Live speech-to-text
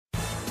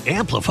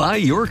Amplify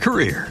your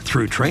career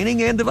through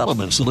training and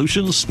development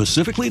solutions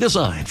specifically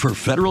designed for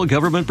federal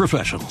government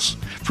professionals.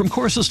 From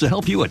courses to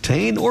help you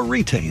attain or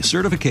retain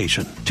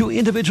certification, to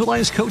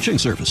individualized coaching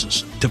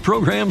services, to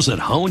programs that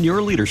hone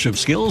your leadership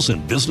skills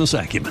and business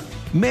acumen,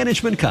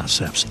 Management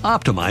Concepts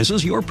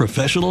optimizes your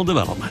professional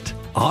development.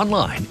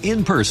 Online,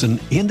 in person,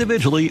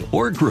 individually,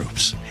 or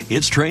groups,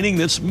 it's training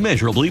that's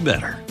measurably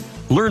better.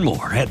 Learn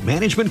more at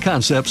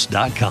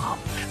managementconcepts.com.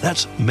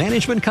 That's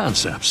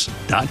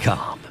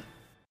managementconcepts.com.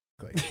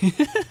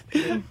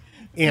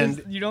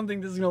 And you don't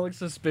think this is going to look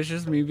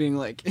suspicious, me being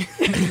like...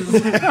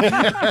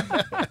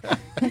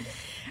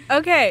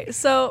 Okay,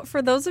 so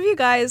for those of you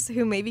guys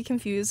who may be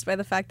confused by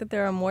the fact that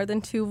there are more than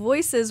two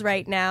voices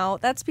right now,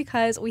 that's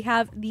because we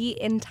have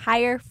the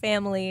entire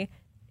family,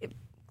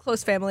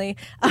 close family,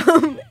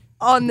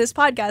 on this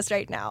podcast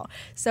right now.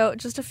 So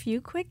just a few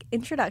quick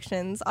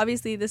introductions.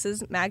 Obviously, this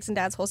is Mags and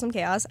Dad's Wholesome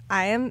Chaos.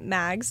 I am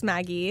Mags,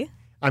 Maggie.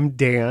 I'm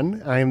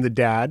Dan. I am the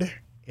dad.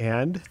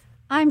 And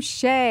I'm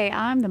Shay.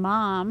 I'm the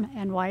mom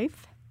and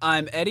wife.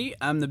 I'm Eddie.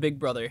 I'm the big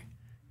brother.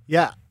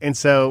 yeah, and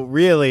so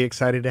really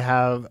excited to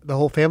have the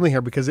whole family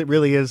here because it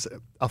really is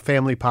a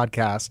family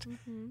podcast.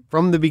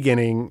 From the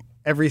beginning,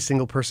 every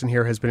single person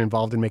here has been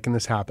involved in making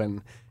this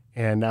happen.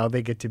 And now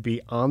they get to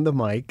be on the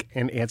mic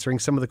and answering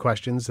some of the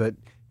questions that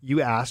you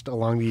asked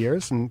along the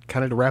years and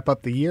kind of to wrap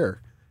up the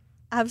year.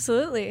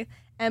 Absolutely.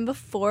 And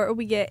before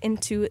we get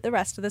into the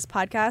rest of this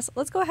podcast,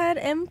 let's go ahead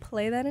and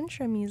play that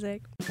intro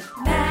music.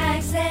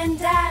 Mags and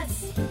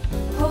Dad's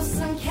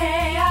Wholesome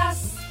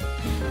Chaos.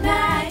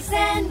 Mags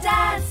and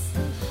Dad's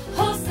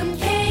Wholesome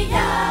Chaos.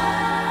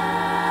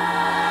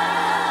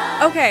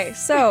 Okay,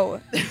 so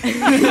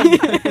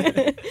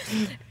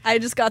I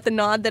just got the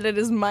nod that it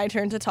is my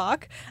turn to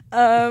talk.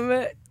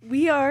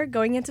 We are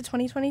going into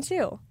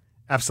 2022.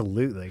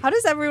 Absolutely. How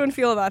does everyone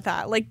feel about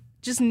that? Like,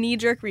 just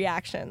knee-jerk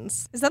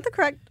reactions. Is that the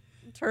correct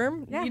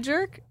term? Yeah.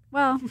 Knee-jerk?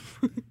 Well,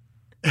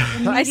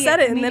 I said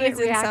it, and then it immediate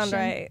didn't sound reaction.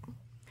 right.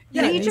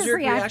 Yeah, knee-jerk knee-jerk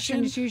reaction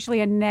reaction. is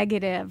usually a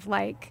negative,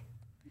 like,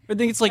 I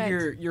think it's like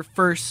But- your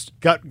first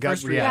Gut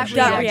first reaction.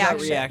 Gut Yeah,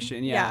 reaction.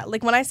 reaction. Yeah.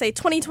 Like, when I say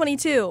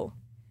 2022,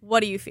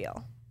 what do you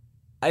feel?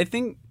 I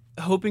think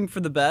hoping for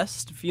the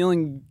best,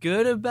 feeling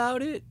good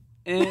about it,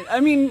 and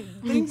I mean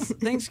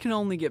things can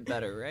only get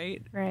better,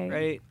 right? Right.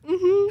 Right.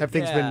 Have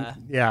things Yeah.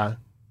 been,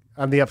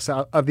 on the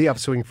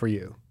upswing for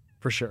you,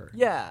 for sure.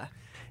 Yeah.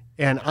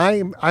 And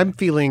I'm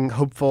feeling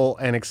hopeful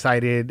and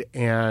excited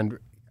and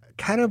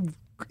kind of,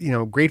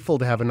 grateful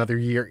to have another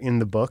year in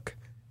the book.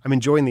 I'm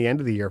enjoying the end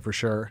of the year for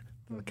sure.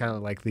 Kind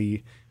of like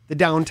the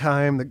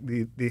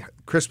downtime, the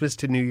Christmas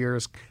to New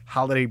Year's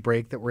holiday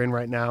break that we're in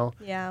right now.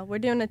 Yeah, we're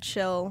doing a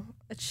chill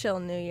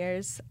New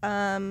Year's.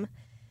 I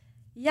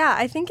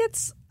think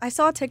I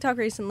saw a TikTok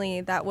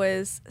recently that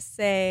was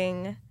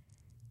saying,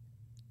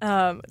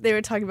 they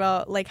were talking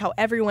about like how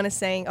everyone is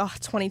saying,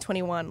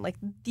 2021, like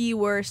the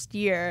worst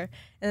year.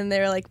 And then they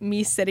were like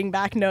me sitting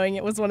back knowing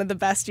it was one of the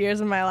best years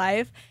of my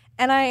life.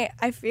 And I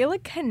feel a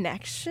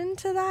connection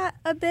to that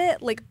a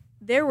bit. Like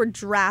there were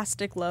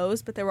drastic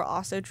lows, but there were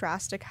also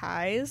drastic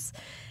highs.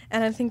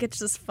 And I think it's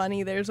just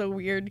funny. There's a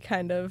weird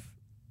kind of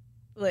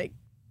like,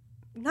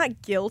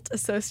 not guilt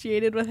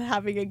associated with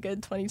having a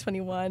good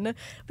 2021,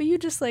 but you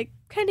just like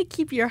kind of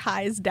keep your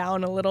highs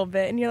down a little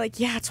bit and you're like,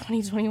 yeah,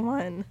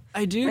 2021.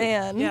 I do.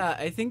 Man. Yeah,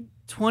 I think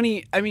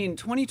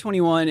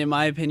 2021 in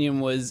my opinion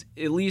was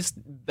at least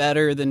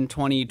better than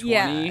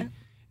 2020. Yeah.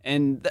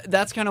 And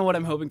that's kind of what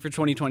I'm hoping for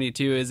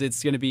 2022 is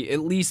it's going to be at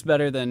least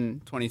better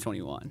than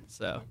 2021.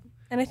 So,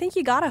 And I think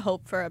you got to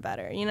hope for a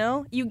better,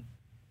 you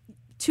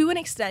to an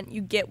extent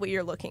you get what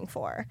you're looking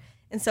for.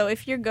 And so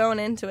if you're going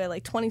into it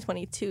like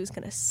 2022 is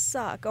going to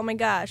suck, oh my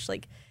gosh,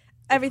 like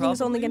everything's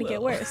only going to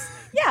get worse.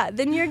 Yeah,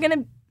 then you're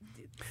going to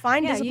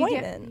find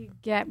disappointment. You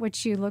get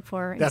what you look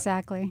for.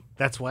 Exactly.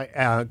 That's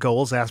why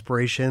goals,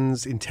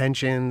 aspirations,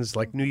 intentions,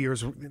 like New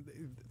Year's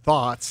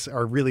thoughts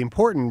are really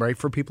important, right?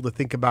 For people to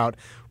think about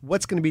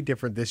what's going to be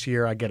different this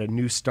year. I get a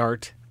new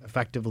start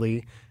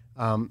effectively.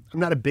 I'm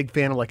not a big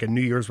fan of like a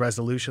New Year's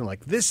resolution,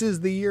 like this is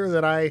the year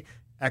that I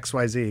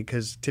XYZ,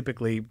 because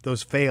typically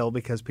those fail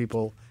because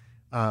people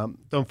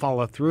don't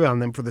follow through on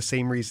them for the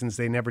same reasons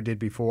they never did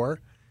before.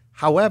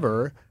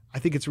 However, I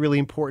think it's really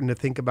important to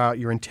think about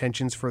your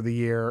intentions for the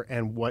year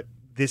and what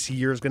this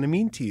year is going to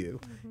mean to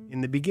you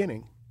in the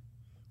beginning.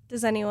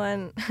 Does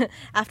anyone,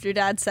 after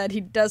Dad said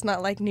he does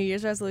not like New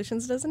Year's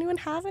resolutions, does anyone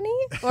have any?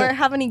 Or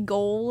have any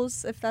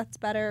goals, if that's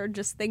better, or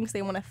just things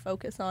they want to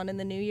focus on in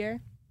the new year?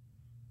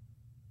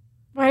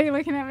 Why are you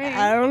looking at me?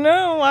 I don't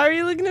know. Why are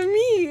you looking at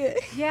me?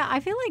 Yeah, I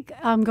feel like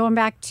going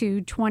back to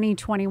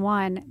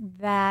 2021,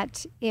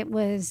 that it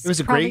was It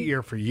was a great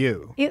year for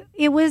you.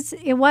 It was,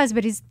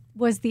 but it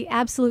was the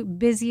absolute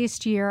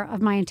busiest year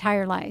of my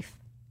entire life.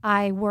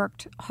 I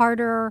worked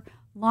harder,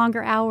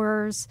 longer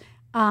hours,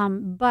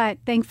 but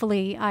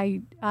thankfully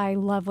I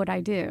love what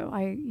I do.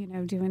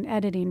 Doing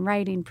editing,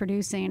 writing,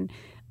 producing.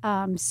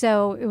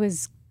 So it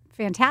was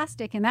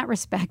fantastic in that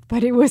respect,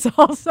 but it was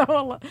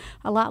also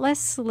a lot less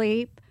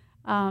sleep.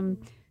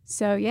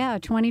 So, yeah,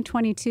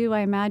 2022, I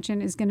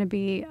imagine, is going to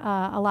be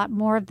a lot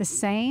more of the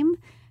same,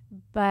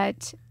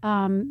 but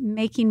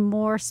making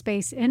more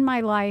space in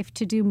my life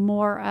to do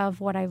more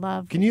of what I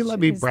love. Can you let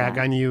me brag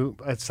that. on you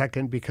a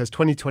second? Because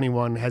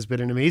 2021 has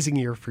been an amazing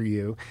year for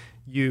you.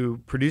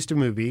 You produced a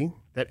movie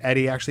that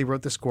Eddie actually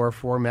wrote the score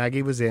for,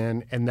 Maggie was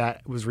in, and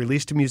that was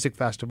released to music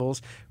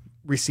festivals,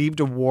 received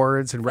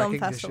awards and Film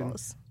recognition.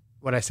 festivals.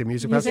 What did I say,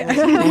 music Music-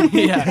 festivals?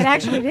 It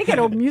actually did get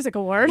a music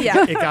award.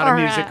 Yeah. It got a Or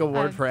music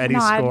award for Eddie's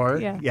nod, score.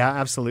 yeah. Yeah,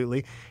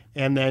 absolutely.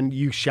 And then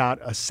you shot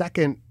a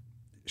second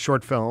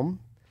short film.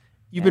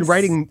 You've been Yes.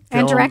 writing films.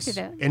 And directed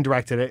it. And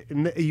directed it.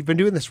 And you've been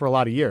doing this for a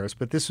lot of years,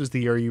 but this was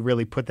the year you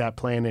really put that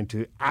plan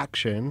into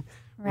action,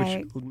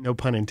 Right. which, no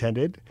pun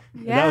intended.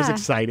 And that was Yeah.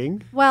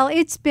 exciting. Well,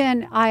 it's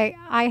been,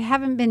 I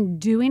haven't been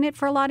doing it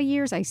for a lot of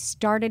years. I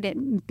started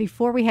it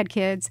before we had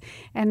kids.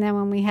 And then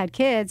when we had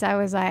kids, I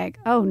was like,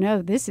 oh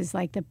no, this is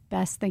like the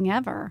best thing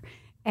ever.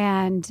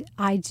 And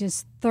I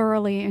just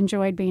thoroughly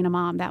enjoyed being a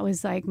mom. That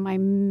was like my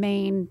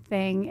main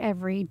thing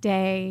every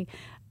day.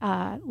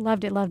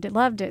 Loved it, loved it,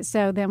 loved it.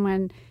 So then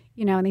when,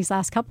 in these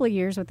last couple of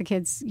years with the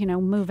kids,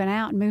 moving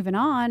out and moving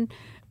on,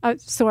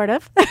 sort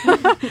of,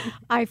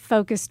 I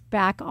focused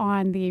back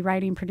on the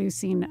writing,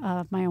 producing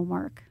of my own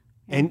work.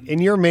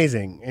 And you're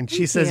amazing. And she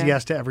Thank says you.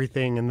 yes to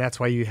everything, and that's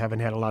why you haven't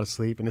had a lot of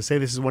sleep. And to say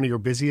this is one of your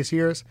busiest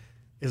years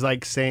is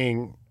like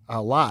saying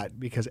a lot,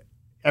 because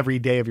every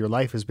day of your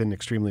life has been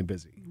extremely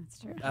busy. That's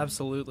true.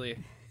 Absolutely.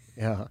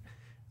 Yeah.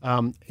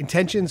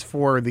 Intentions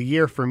for the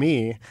year for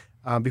me.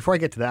 Before I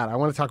get to that, I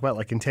want to talk about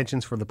like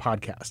intentions for the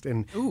podcast,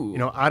 and Ooh.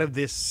 out of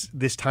this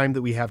time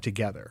that we have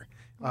together.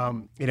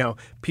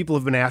 People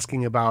have been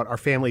asking about our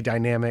family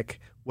dynamic,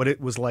 what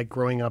it was like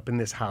growing up in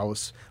this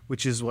house,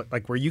 which is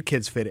where you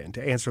kids fit in,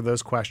 to answer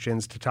those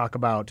questions, to talk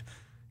about,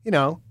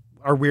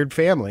 our weird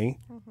family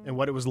and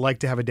what it was like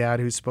to have a dad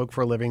who spoke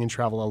for a living and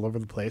traveled all over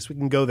the place. We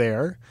can go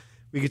there.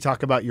 We could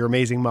talk about your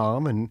amazing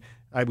mom, and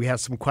we have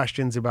some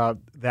questions about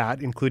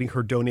that, including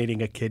her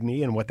donating a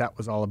kidney and what that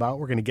was all about.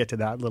 We're going to get to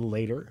that a little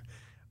later.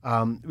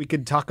 We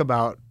could talk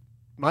about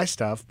my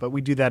stuff, but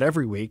we do that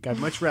every week. I'd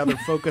much rather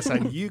focus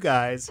on you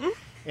guys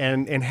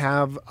and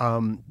have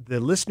the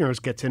listeners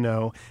get to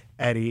know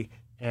Eddie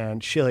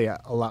and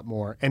Shelia a lot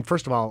more. And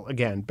first of all,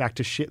 again, back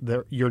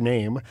to your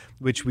name,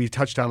 which we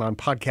touched on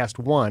podcast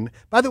 1.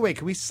 By the way,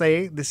 can we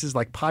say this is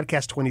like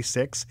podcast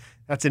 26?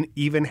 That's an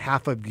even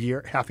half a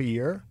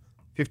year,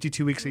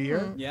 52 weeks a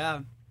year.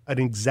 Yeah. An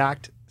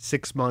exact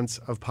 6 months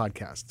of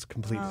podcasts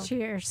completed.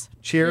 Cheers.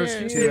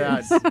 Cheers to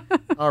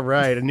that. All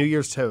right, a New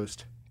Year's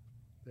toast.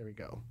 There we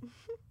go. I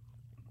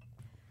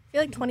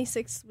feel like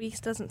 26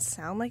 weeks doesn't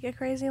sound like a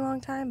crazy long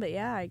time, but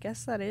yeah, I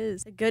guess that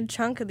is a good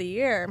chunk of the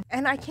year.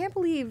 And I can't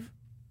believe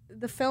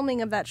the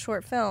filming of that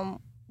short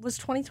film was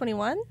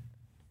 2021. Is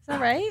that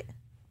right?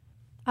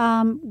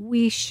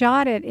 We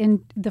shot it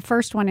in the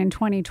first one in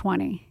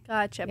 2020.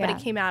 Gotcha. But Yeah.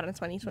 it came out in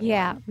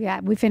 2021. Yeah.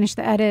 We finished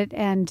the edit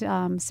and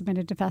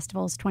submitted to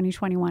festivals.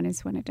 2021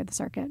 is when it did the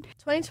circuit.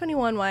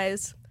 2021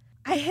 wise,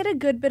 I hit a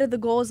good bit of the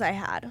goals I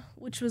had,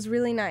 which was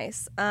really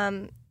nice.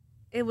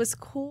 It was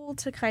cool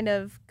to kind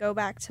of go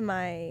back to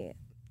my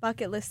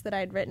bucket list that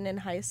I'd written in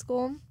high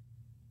school,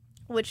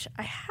 which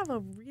I have a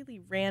really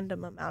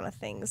random amount of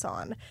things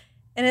on.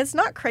 And it's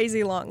not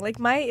crazy long. Like,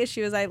 my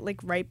issue is I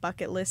write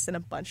bucket lists in a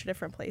bunch of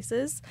different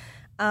places.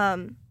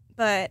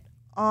 But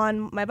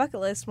on my bucket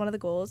list, one of the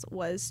goals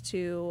was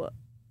to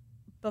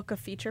book a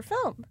feature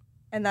film.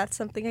 And that's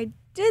something I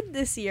did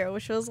this year,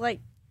 which was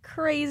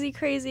crazy,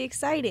 crazy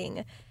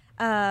exciting.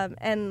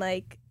 And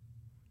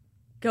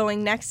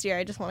going next year,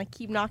 I just want to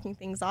keep knocking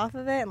things off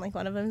of it. And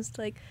one of them is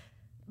to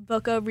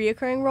book a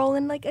reoccurring role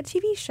in a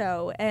TV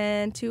show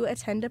and to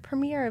attend a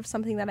premiere of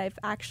something that I've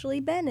actually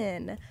been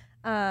in.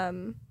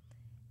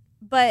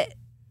 But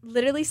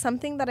literally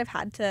something that I've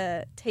had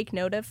to take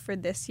note of for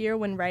this year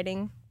when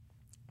writing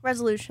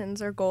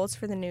resolutions or goals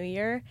for the new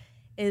year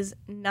is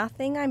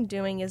nothing I'm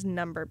doing is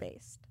number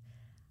based.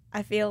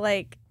 I feel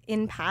like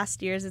in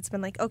past years it's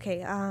been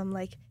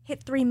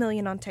hit 3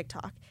 million on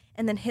TikTok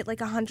and then hit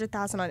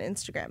 100,000 on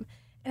Instagram.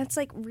 And it's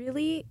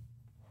really,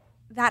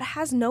 that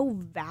has no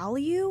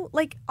value.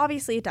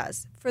 Obviously it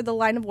does for the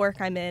line of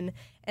work I'm in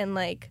and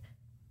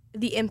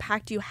the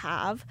impact you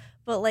have.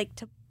 But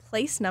to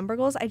place number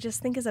goals, I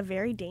just think is a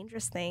very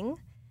dangerous thing.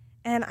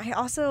 And I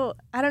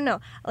don't know,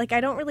 I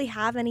don't really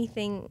have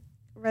anything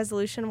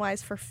resolution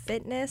wise for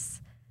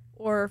fitness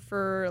or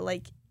for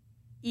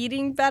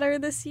eating better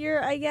this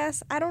year, I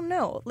guess. I don't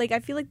know. I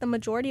feel like the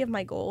majority of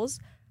my goals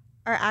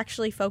are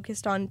actually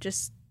focused on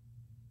just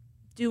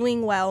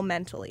doing well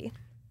mentally.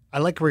 I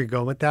like where you're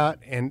going with that.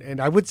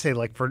 And I would say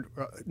for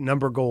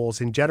number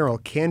goals in general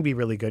can be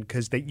really good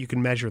because you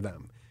can measure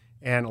them.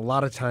 And a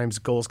lot of times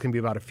goals can be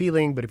about a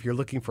feeling, but if you're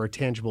looking for a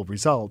tangible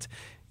result,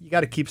 you got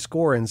to keep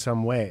score in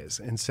some ways.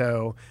 And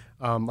so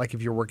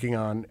if you're working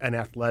on an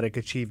athletic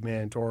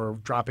achievement or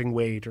dropping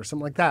weight or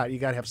something like that, you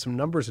got to have some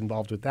numbers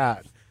involved with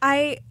that.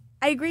 I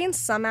agree in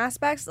some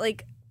aspects.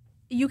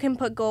 You can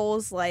put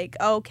goals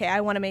okay,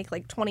 I want to make at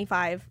least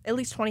 25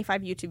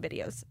 YouTube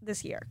videos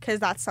this year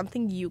because that's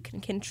something you can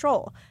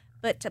control.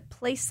 But to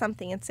place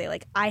something and say,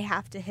 like, I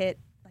have to hit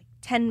like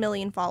 10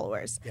 million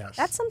followers, Yes.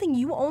 that's something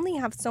you only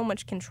have so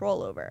much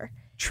control over.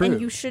 True.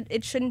 And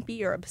it shouldn't be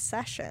your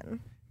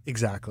obsession.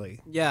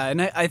 Exactly. Yeah,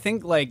 and I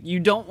think like you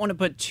don't want to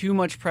put too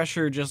much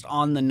pressure just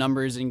on the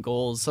numbers and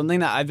goals. Something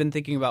that I've been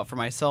thinking about for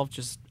myself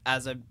just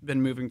as I've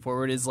been moving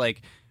forward is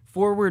like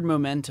forward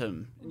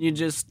momentum. You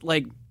just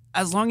like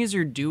as long as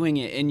you're doing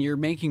it and you're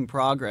making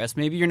progress,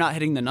 maybe you're not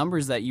hitting the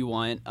numbers that you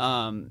want,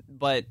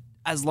 but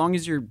as long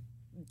as you're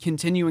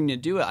continuing to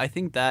do it, I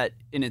think that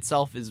in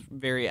itself is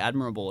very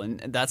admirable, and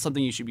that's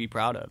something you should be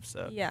proud of.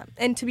 So Yeah,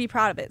 and to be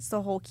proud of it's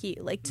the whole key.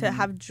 Like to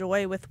have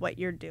joy with what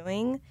you're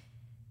doing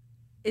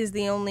is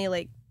the only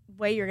like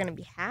way you're going to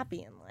be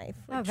happy in life.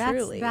 Like,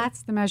 truly.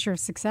 That's the measure of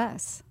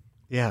success,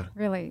 Yeah.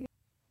 really.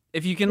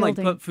 if you can like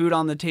Building. put food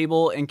on the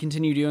table and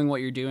continue doing what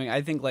you're doing,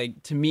 I think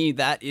like to me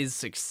that is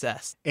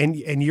success. And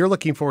you're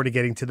looking forward to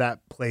getting to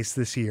that place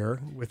this year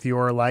with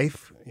your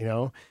life,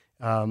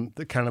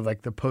 the kind of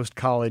like the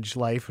post-college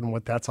life and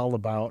what that's all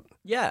about.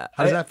 Yeah.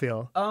 How does that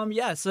feel?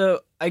 Yeah,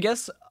 so I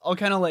guess I'll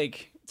kind of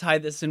like tie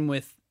this in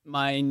with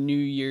my New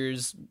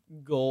Year's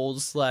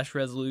goals /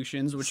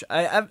 resolutions, which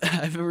I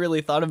haven't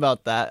really thought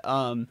about that.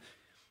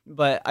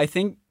 But I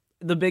think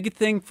the big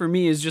thing for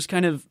me is just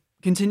kind of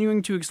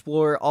continuing to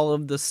explore all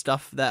of the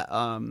stuff that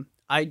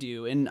I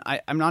do, and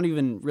I'm not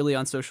even really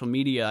on social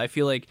media. I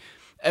feel like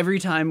every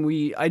time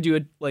I do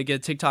a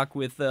TikTok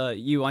with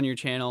you on your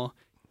channel,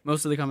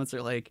 most of the comments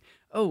are like,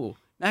 "Oh,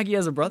 Maggie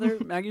has a brother.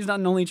 Maggie's not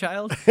an only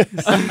child,"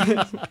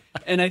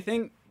 and I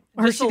think.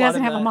 Or just she a lot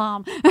doesn't of have a that-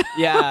 mom.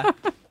 Yeah.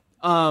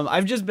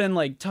 I've just been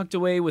like tucked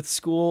away with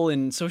school,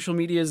 and social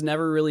media has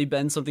never really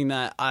been something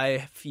that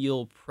I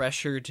feel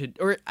pressure to,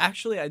 or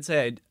actually I'd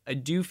say I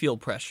do feel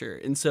pressure.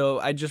 And so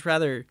I'd just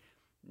rather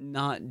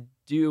not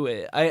do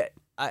it.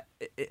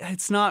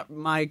 It's not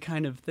my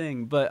kind of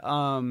thing, but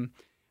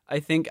I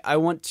think I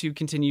want to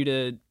continue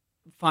to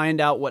find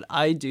out what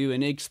I do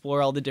and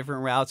explore all the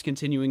different routes,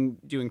 continuing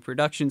doing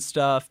production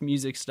stuff,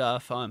 music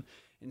stuff, and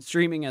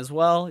streaming as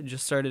well. I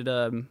just started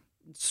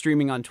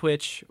streaming on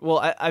Twitch. Well,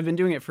 I've been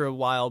doing it for a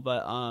while,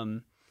 but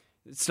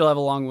still have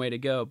a long way to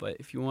go. But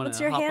if you want to,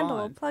 What's your hop handle?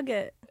 on, Plug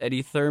it.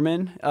 Eddie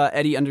Thurman,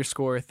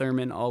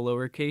 Eddie_Thurman, all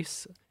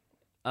lowercase.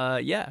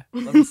 Yeah,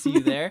 love to see you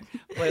there.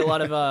 Play a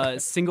lot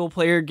of single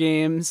player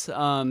games,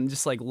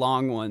 just like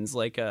long ones.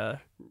 Like I'm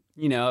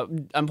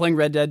playing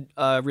Red Dead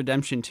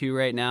Redemption 2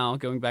 right now,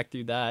 going back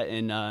through that,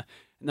 and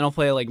then I'll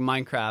play like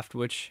Minecraft,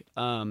 which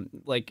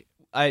like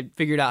I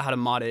figured out how to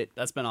mod it.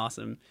 That's been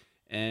awesome,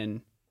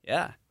 and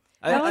yeah.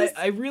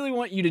 I really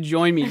want you to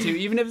join me too,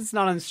 even if it's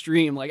not on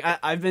stream. Like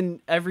I've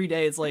been every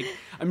day. It's like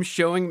I'm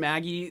showing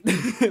Maggie,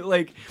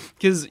 like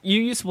because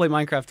you used to play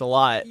Minecraft a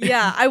lot.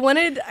 Yeah, I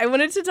wanted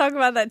to talk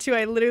about that too.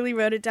 I literally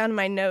wrote it down in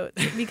my notes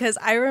because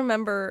I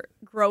remember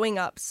growing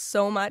up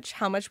so much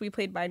how much we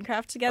played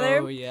Minecraft together.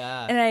 Oh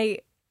yeah. And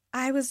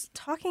I was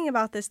talking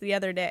about this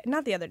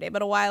not the other day,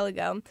 but a while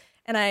ago,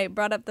 and I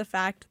brought up the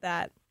fact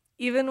that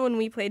even when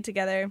we played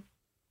together,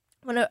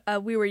 when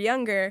we were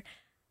younger,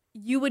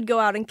 you would go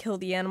out and kill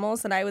the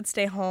animals, and I would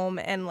stay home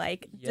and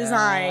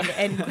design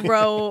and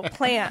grow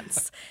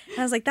plants. And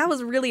I was like, that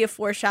was really a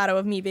foreshadow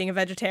of me being a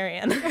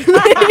vegetarian.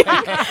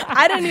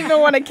 I didn't even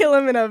want to kill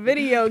him in a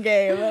video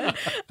game.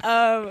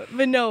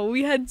 But no,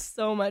 we had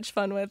so much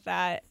fun with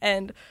that.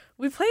 And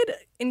we played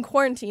in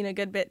quarantine a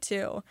good bit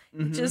too.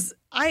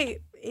 Mm-hmm.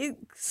 It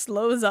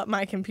slows up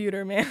my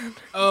computer, man.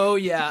 Oh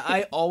yeah,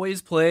 I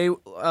always play.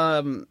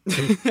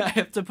 I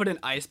have to put an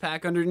ice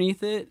pack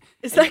underneath it.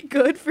 Is that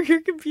good for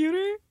your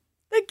computer?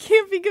 That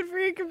can't be good for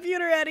your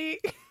computer, Eddie.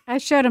 I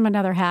showed him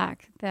another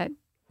hack that.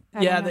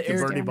 I Yeah, don't know the if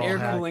he's air, Birdie doing. ball air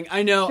hack. cooling.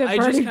 I know. The I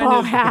just birdie kind ball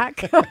of.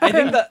 hack. I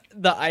think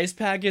the ice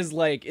pack is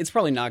like it's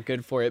probably not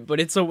good for it, but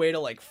it's a way to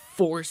like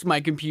force my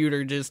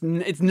computer. It's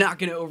not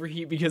going to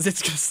overheat because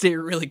it's going to stay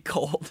really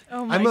cold.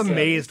 Oh my I'm goodness.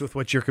 amazed with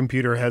what your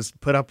computer has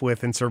put up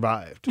with and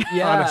survived.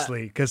 Yeah.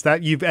 Honestly, because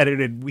you've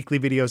edited weekly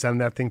videos on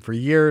that thing for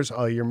years.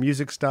 All your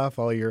music stuff,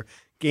 all your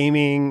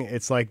gaming.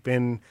 It's like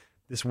been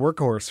this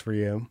workhorse for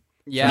you.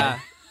 Yeah,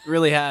 it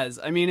really has.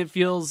 I mean, it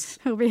feels.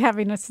 He'll be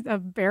having a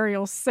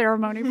burial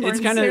ceremony for It's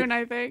him kinda- soon,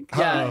 I think.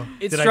 Yeah, Uh-oh.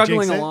 it's Did I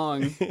struggling jinx it?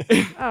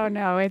 along. Oh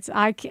no,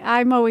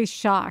 I'm always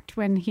shocked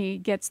when he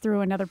gets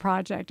through another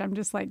project. I'm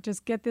just like,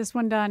 just get this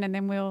one done, and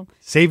then we'll.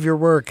 Save your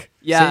work.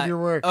 Yeah. Save your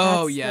work.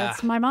 Oh That's- yeah.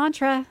 that's my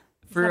mantra.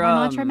 Is For, that my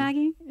mantra, um,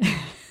 Maggie?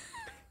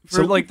 For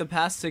So- like the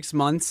past 6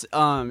 months,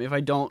 if I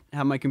don't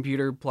have my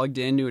computer plugged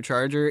into a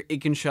charger,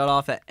 it can shut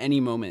off at any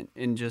moment,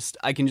 and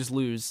I can just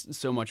lose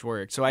so much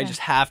work. So I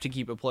just have to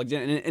keep it plugged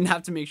in and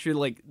have to make sure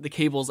like the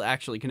cable's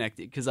actually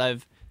connected because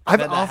I've I've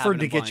had that offered happen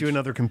to a get you bunch.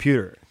 another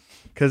computer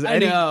because I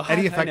know,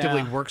 Eddie I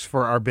effectively know. works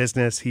for our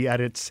business. He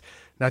edits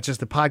not just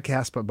the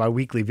podcast but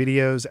bi-weekly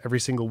videos every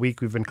single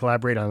week. We've been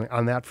collaborating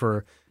on that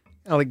for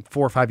like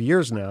 4 or 5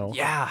 years now.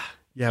 Yeah.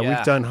 Yeah,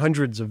 we've done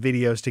hundreds of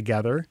videos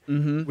together,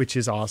 Mm-hmm. which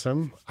is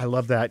awesome. I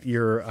love that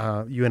you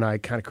and I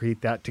kind of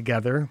create that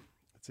together.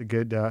 It's a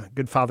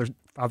good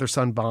father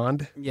son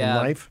bond in Yeah.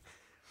 life.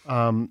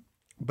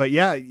 But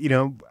yeah,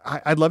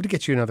 I'd love to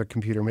get you another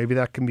computer. Maybe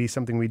that can be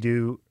something we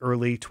do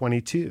early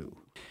 22.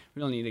 We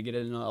don't need to get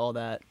into all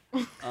that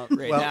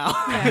now.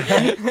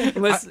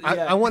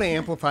 I want to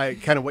amplify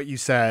kind of what you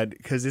said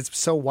because it's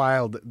so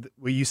wild.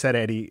 What you said,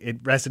 Eddie,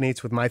 it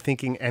resonates with my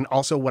thinking and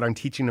also what I'm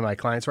teaching to my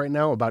clients right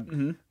now about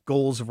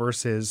goals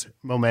versus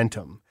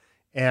momentum.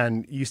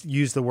 And you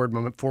use the word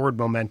forward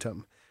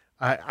momentum.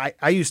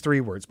 I use 3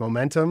 words: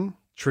 momentum,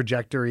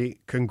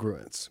 trajectory,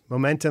 congruence.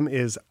 Momentum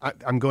is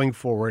I'm going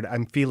forward.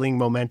 I'm feeling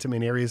momentum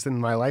in areas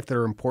in my life that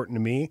are important to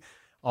me.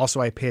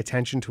 Also, I pay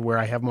attention to where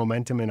I have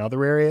momentum in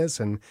other areas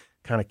and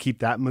kind of keep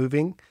that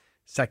moving.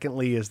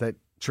 Secondly, is that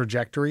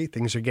trajectory.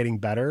 Things are getting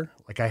better.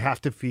 Like I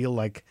have to feel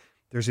like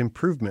there's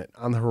improvement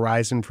on the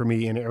horizon for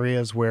me in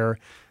areas where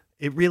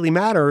it really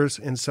matters.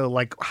 And so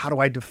like, how do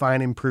I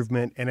define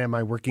improvement and am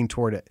I working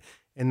toward it?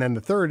 And then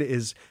the third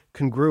is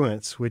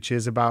congruence, which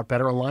is about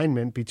better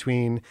alignment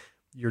between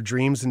your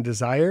dreams and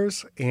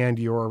desires and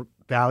your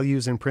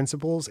values and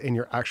principles in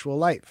your actual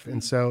life.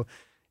 And so,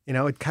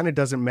 it kind of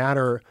doesn't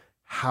matter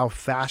how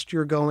fast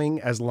you're going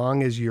as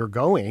long as you're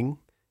going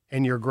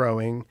and you're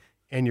growing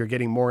and you're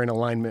getting more in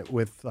alignment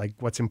with like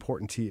what's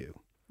important to you.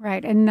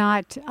 Right. And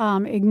not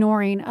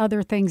ignoring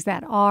other things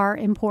that are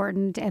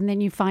important. And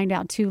then you find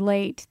out too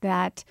late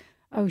that,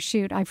 oh,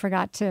 shoot, I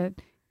forgot to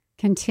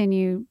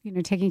continue,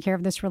 taking care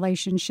of this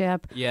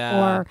relationship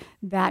or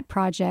that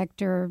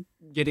project or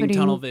getting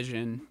tunnel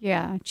vision.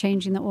 Yeah.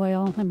 Changing the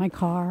oil in my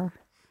car.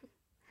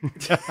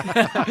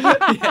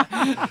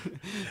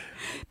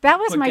 That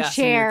was Put my gas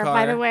in your chair,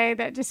 by car. the way,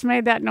 that just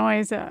made that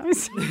noise.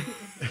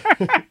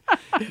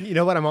 You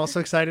know what I'm also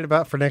excited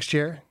about for next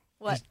year?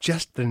 What? It's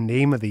just the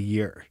name of the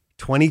year,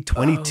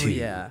 2022. Oh,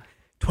 yeah.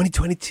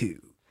 2022.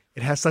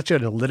 It has such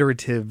an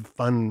alliterative,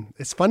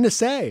 it's fun to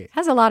say.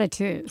 Has a lot of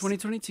twos.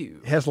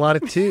 2022. It has a lot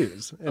of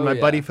twos. And my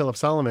yeah. buddy Philip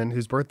Solomon,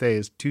 whose birthday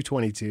is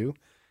 2/22,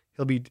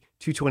 he'll be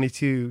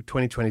 2/22,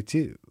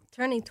 2022.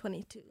 Turning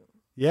 22.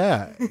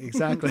 Yeah,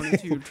 exactly.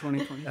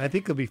 2020. I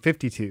think he'll be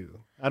 52.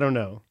 I don't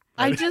know.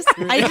 I just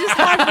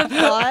had the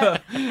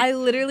thought. I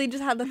literally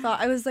just had the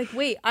thought. I was like,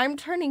 wait, I'm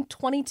turning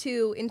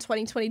 22 in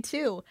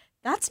 2022.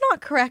 That's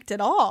not correct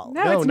at all.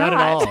 No, it's not at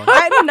all.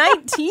 I'm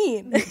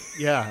 19.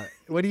 Yeah.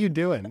 What are you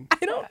doing?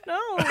 I don't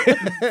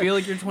know. Feel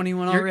like you're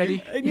 21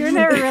 already. You're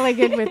never really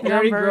good with You're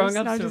already numbers. growing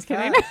up No, I'm so just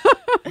kidding. fast.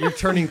 You're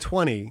turning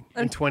 20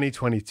 in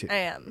 2022, I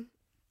am.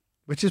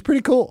 which is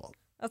pretty cool.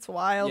 That's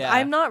wild. Yeah.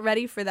 I'm not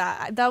ready for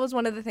that. That was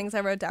one of the things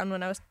I wrote down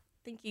when I was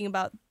thinking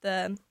about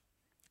the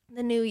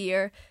new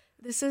year.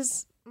 This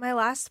is my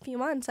last few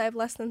months. I have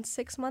less than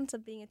 6 months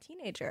of being a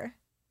teenager.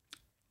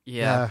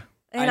 Yeah.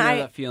 And I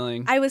know that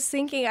feeling. I was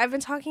thinking, I've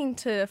been talking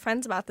to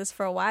friends about this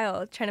for a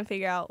while, trying to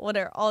figure out what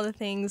are all the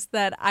things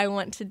that I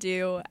want to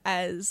do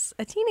as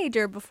a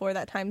teenager before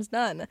that time's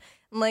done.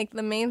 And like the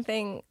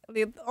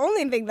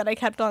only thing that I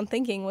kept on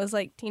thinking was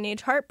like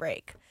teenage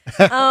heartbreak.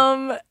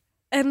 And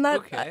that,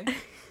 Okay.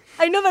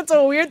 I know that's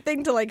a weird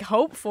thing to like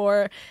hope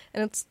for,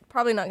 and it's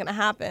probably not going to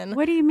happen.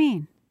 What do you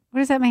mean? What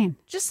does that mean?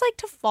 Just like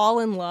to fall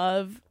in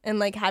love and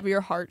like have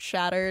your heart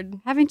shattered.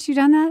 Haven't you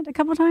done that a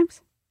couple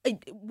times?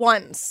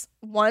 Once,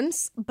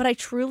 but I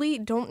truly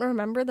don't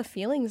remember the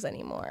feelings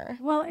anymore.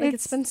 Well, like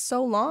it's been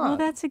so long. Well,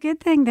 that's a good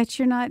thing that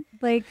you're not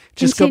like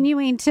Just go-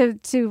 continuing to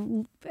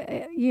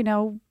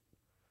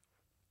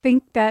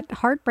think that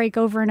heartbreak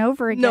over and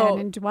over again No,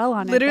 and dwell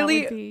on literally,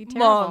 it. That would be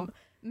terrible. Mom,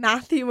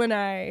 Matthew and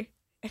I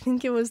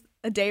think it was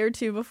a day or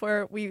two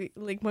before we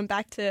like went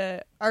back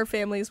to our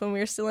families when we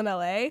were still in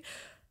LA.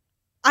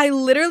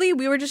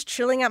 We were just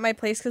chilling at my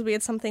place because we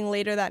had something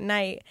later that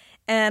night,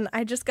 and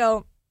I just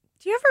go,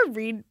 "Do you ever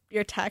read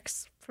your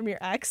texts from your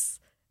ex?"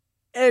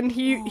 And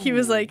he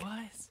was like,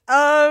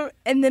 What?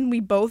 and then we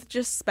both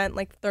just spent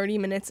like 30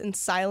 minutes in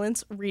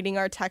silence reading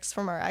our texts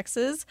from our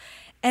exes.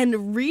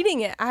 And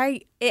reading it,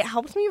 it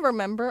helped me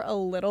remember a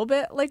little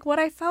bit like what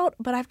I felt,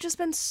 but I've just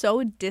been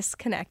so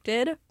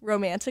disconnected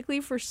romantically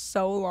for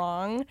so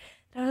long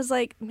that I was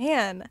like,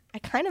 man, I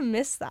kind of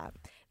miss that.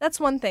 That's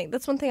one thing.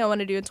 That's one thing I want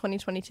to do in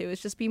 2022 is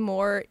just be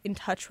more in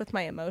touch with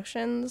my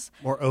emotions.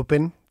 More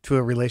open to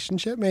a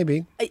relationship,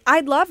 maybe.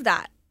 I'd love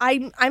that.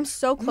 I'm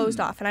so closed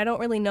off, and I don't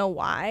really know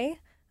why.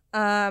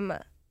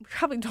 We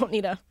probably don't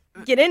need to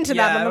get into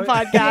that on the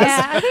podcast.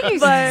 Yeah, I think you should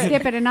But-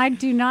 skip it. And I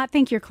do not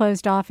think you're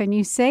closed off. And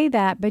you say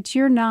that, but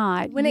you're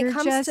not. When You're it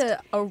comes just,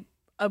 to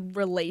a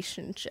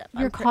relationship,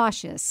 you're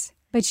cautious,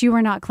 but you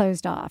are not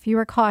closed off. You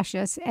are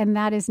cautious, and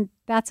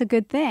that's a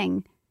good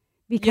thing.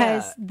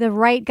 Because Yeah. the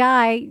right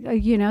guy,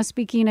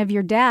 speaking of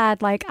your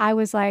dad, like I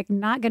was like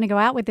not going to go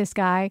out with this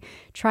guy,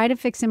 try to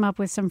fix him up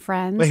with some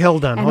friends. Wait,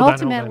 hold on. And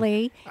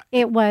ultimately,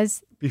 it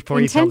was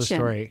Before you tell the intention.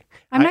 story.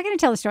 I'm not going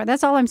to tell the story.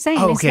 That's all I'm saying.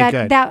 Oh, is okay, that,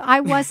 good. that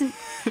I wasn't.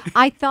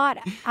 I thought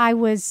I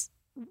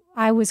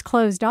was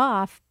closed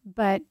off,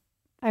 but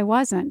I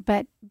wasn't.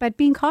 But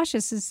being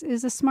cautious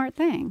is a smart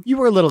thing. You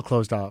were a little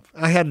closed off.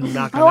 I had to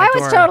knock on Oh, that I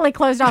door. was totally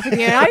closed off with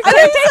you. I I take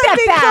didn't that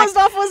think back. closed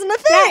off wasn't a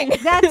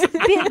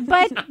thing.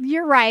 But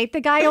you're right. The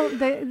guy,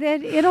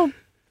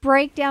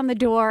 break down the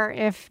door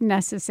if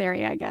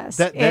necessary, I guess.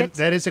 That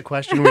is a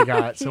question we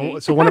got.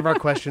 So one of our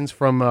questions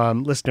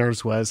from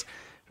listeners was,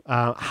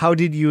 how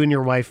did you and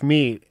your wife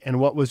meet, and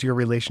what was your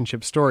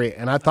relationship story?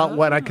 And I thought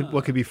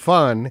what could be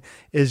fun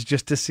is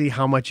just to see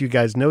how much you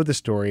guys know the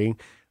story.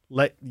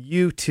 Let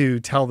you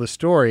two tell the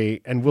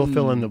story, and we'll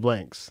fill in the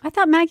blanks. I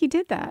thought Maggie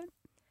did that.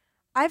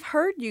 I've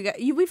heard you guys.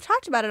 We've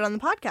talked about it on the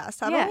podcast,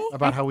 haven't we?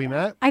 About how we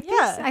met? I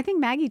think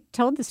Maggie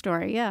told the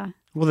story, yeah.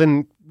 Well,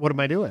 then what am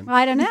I doing? Well,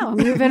 I don't know.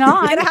 Moving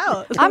on. Get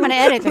out. I'm going to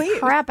edit the Please.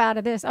 crap out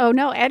of this. Oh,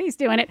 no, Eddie's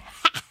doing it.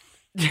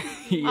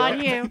 Yeah. On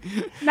you.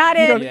 Not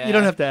You it. don't, you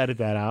don't have to edit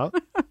that out.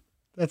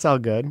 That's all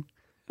good.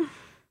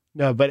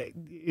 No, but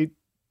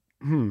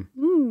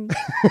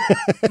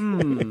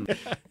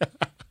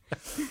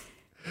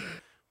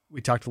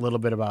we talked a little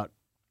bit about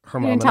her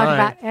We mom didn't and talk I.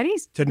 about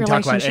Eddie's Didn't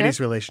relationship. talk about Eddie's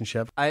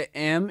relationship. I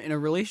am in a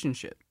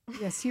relationship.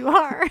 Yes, you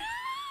are.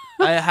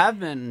 I have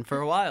been for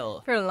a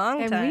while. For a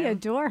long And time. we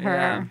adore her.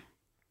 Yeah.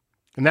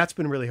 And that's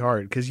been really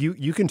hard because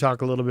you can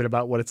talk a little bit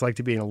about what it's like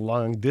to be in a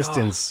long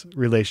distance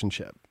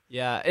relationship.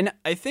 Yeah, and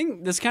I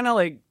think this kind of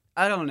like,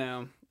 I don't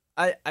know.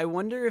 I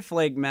wonder if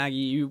like Maggie,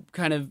 you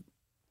kind of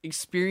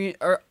experience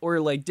or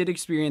like did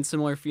experience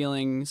similar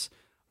feelings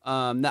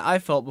that I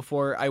felt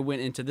before I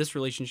went into this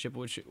relationship,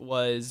 which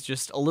was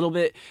just a little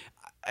bit.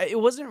 It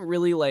wasn't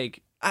really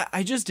like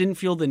I just didn't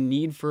feel the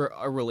need for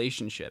a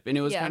relationship, and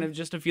it was kind of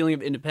just a feeling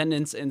of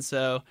independence. And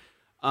so,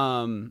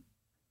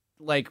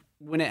 like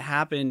when it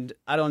happened,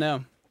 I don't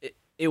know.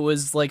 It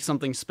was like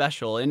something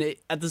special. And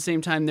at the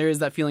same time, there is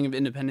that feeling of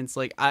independence.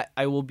 Like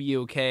I will be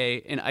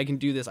okay and I can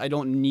do this. I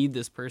don't need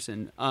this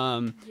person.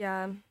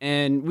 Yeah.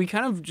 And we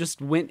kind of just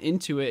went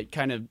into it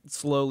kind of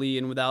slowly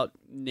and without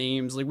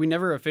names. Like we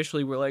never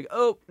officially were like,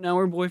 oh, now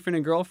we're boyfriend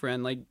and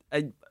girlfriend. Like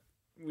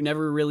we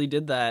never really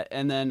did that.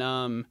 And then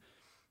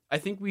I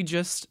think we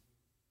just,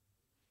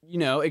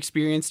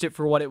 experienced it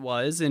for what it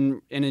was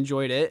and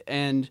enjoyed it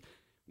and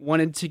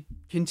wanted to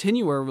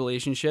continue our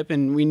relationship,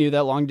 and we knew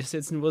that long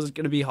distance was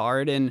going to be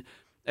hard, and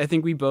I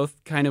think we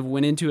both kind of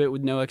went into it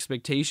with no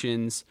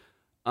expectations,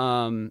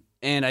 and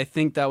I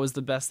think that was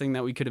the best thing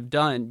that we could have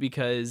done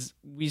because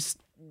we're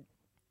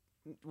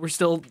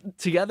still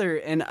together,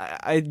 and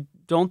I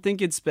don't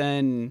think it's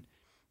been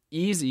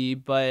easy,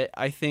 but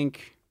I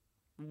think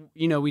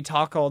we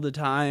talk all the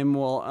time.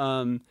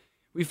 Well,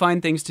 we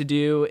find things to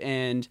do,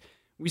 and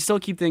we still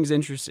keep things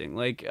interesting.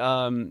 Like,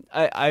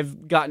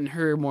 I've gotten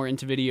her more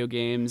into video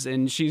games,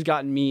 and she's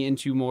gotten me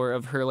into more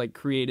of her like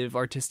creative,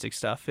 artistic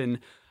stuff. And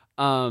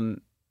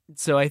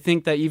so I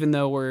think that even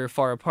though we're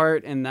far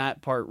apart, and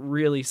that part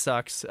really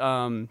sucks,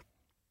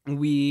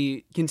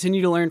 we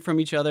continue to learn from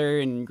each other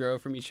and grow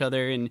from each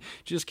other, and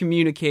just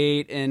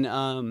communicate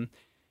and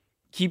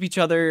keep each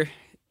other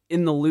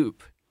in the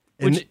loop.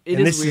 Which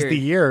This weird. is the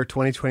year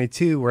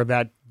 2022 where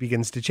that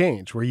begins to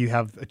change, where you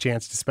have a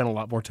chance to spend a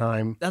lot more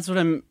time. That's what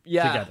I'm.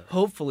 Yeah. Together.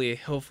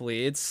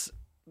 Hopefully, it's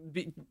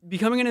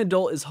becoming an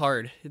adult is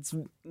hard. It's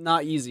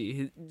not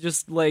easy.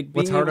 Just like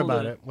What's being hard able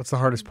about to- it? What's the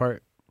hardest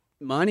part?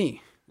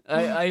 Money.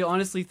 I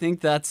honestly think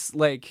that's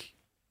like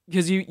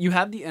because you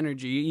have the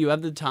energy, you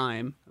have the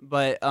time,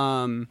 but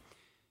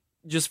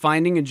just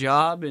finding a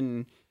job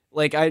and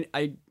like I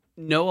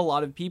know a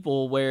lot of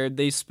people where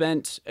they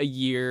spent a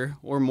year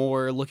or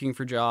more looking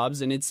for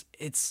jobs, and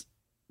it's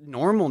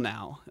normal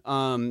now.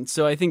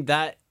 So I think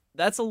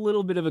that's a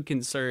little bit of a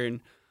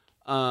concern.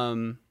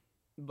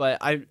 But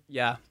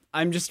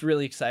I'm just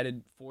really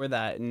excited for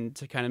that and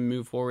to kind of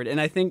move forward.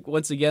 And I think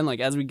once again, like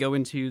as we go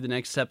into the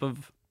next step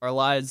of our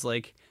lives,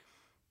 like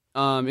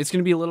it's going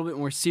to be a little bit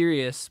more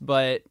serious,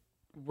 but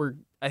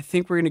I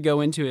think we're going to go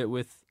into it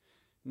with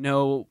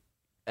no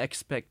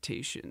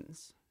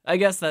expectations. I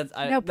guess that's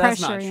No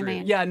that's not pressure, you true.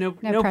 mean. Yeah, no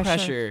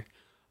pressure.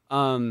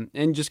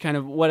 And just kind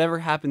of whatever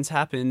happens,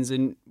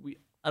 and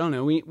I don't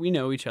know, we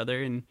know each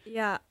other, and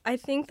Yeah, I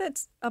think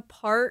that's a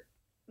part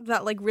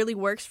that like really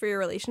works for your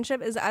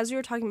relationship is as you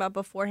were talking about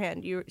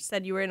beforehand, you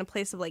said you were in a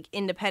place of like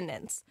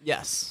independence.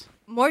 yes.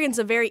 Morgan's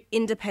a very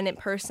independent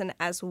person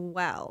as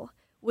well,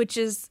 which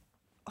is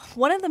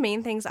one of the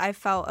main things I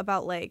felt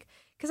about like,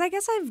 because I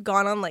guess I've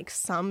gone on like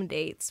some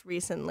dates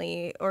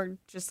recently or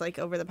just like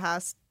over the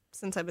past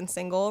since I've been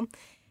single.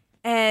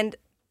 And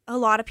a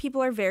lot of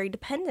people are very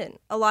dependent.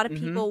 A lot of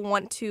people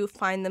want to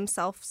find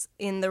themselves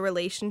in the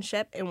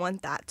relationship and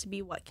want that to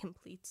be what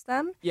completes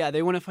them. Yeah,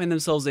 they want to find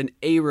themselves in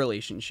a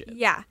relationship.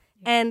 Yeah.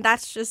 And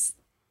that's just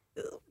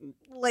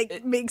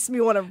like makes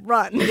me want to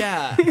run.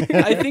 Yeah,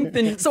 I think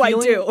then So I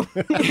do.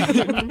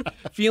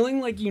 feeling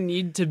like you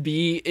need to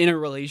be in a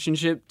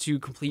relationship to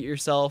complete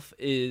yourself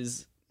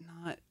is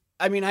not.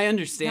 I mean, I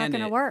understand Not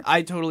gonna it. work.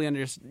 I totally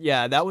understand.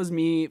 Yeah, that was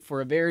me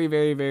for a very,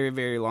 very, very,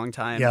 very long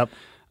time. Yep.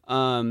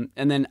 And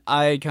then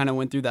I kind of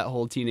went through that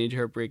whole teenage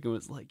heartbreak and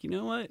was like, you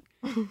know what?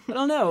 I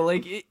don't know.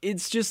 Like,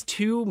 it's just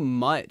too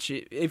much.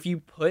 If you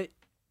put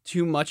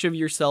too much of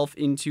yourself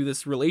into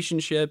this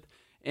relationship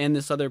and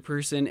this other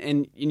person,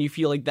 and you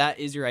feel like that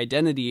is your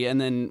identity, and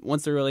then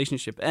once the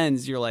relationship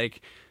ends, you're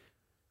like,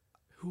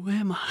 who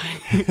am I?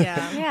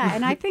 Yeah. Yeah,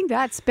 and I think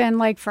that's been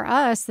like for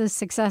us, the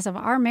success of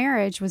our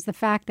marriage was the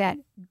fact that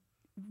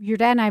your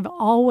dad and I have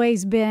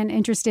always been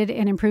interested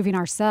in improving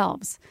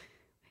ourselves.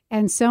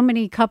 And so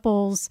many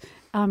couples,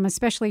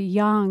 especially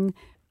young,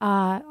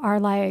 are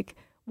like,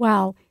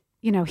 well,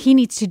 you know, he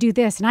needs to do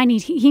this, and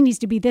he needs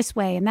to be this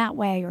way and that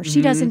way, or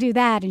she doesn't do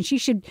that, and she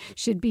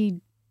should be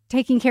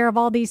taking care of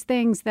all these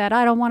things that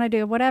I don't want to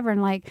do, whatever.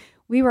 And like,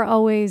 we were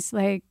always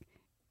like,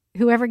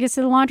 whoever gets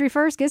to the laundry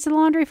first gets to the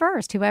laundry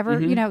first. Whoever,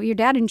 you know, your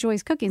dad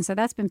enjoys cooking, so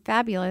that's been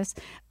fabulous.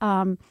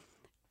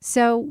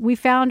 So we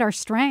found our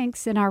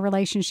strengths in our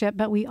relationship,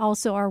 but we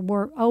also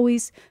we're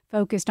always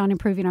focused on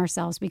improving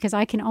ourselves, because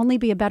I can only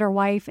be a better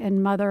wife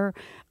and mother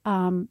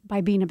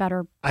by being a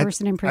better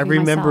person, improving I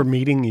remember myself.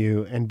 meeting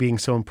you and being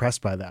so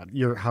impressed by that.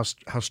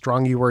 How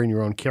strong you were in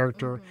your own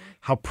character,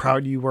 how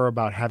proud you were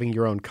about having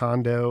your own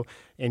condo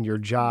and your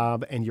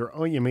job and your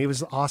own. I mean, it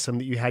was awesome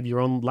that you had your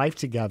own life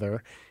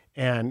together,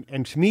 and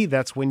to me,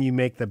 that's when you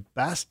make the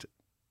best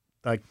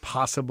like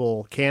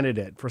possible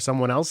candidate for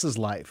someone else's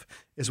life,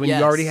 is when you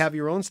already have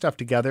your own stuff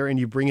together and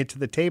you bring it to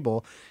the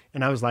table.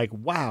 And I was like,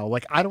 wow,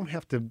 like I don't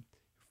have to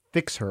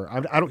fix her.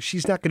 I don't.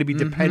 She's not going to be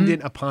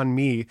dependent upon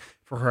me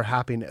for her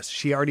happiness.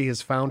 She already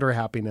has found her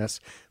happiness.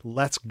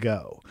 Let's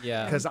go.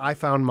 Yeah. Because I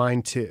found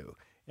mine too.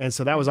 And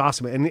so that was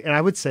awesome. And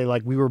I would say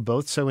like we were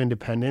both so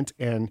independent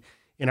and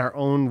in our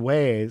own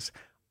ways,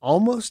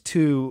 almost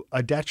to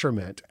a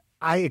detriment.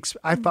 I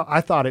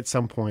thought at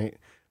some point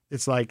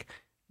it's like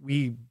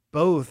we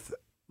both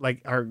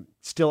like are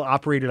still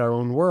operated our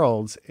own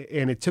worlds,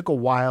 and it took a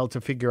while to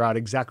figure out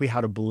exactly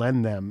how to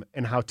blend them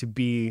and how to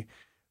be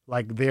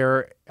like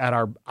they're at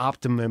our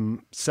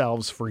optimum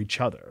selves for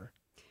each other.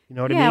 You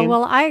know what I mean? Yeah,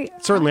 well, I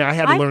had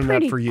to learn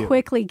that for you. I pretty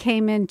quickly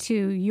came into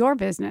your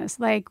business.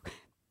 Like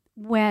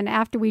when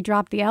after we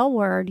dropped the L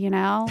word, you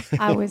know,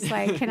 I was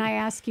like, "Can I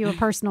ask you a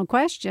personal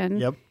question?"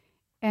 Yep.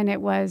 And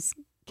it was,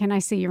 "Can I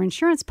see your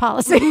insurance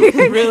policy?"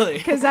 Really?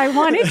 Because I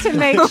wanted to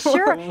make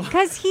sure,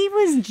 because he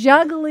was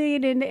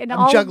juggling and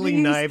all juggling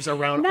these knives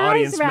around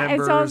audience members.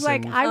 And so I was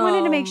like, and- I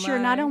wanted to make Oh, sure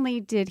not my. only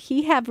did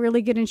he have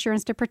really good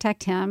insurance to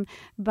protect him,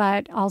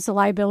 but also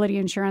liability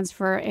insurance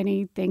for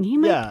anything he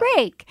might Yeah.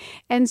 break.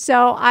 And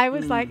so I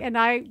was like, and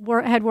I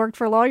had worked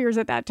for lawyers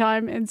at that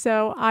time, and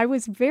so I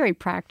was very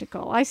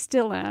practical. I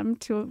still am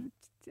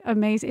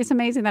It's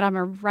amazing that I'm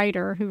a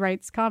writer who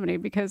writes comedy,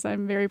 because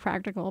I'm very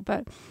practical.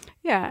 But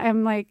yeah,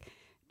 I'm like,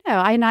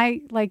 no,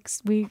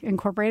 we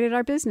incorporated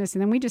our business,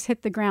 and then we just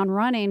hit the ground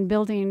running,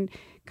 building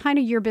kind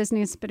of your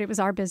business, but it was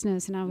our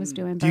business, and I was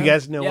doing both. Do you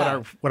guys know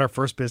Yeah. what our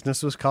first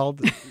business was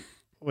called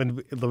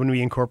when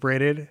we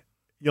incorporated?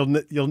 You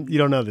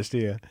don't know this, do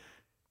you?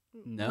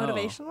 No.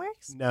 Motivation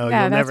Works? No,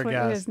 Yeah, you'll that's never what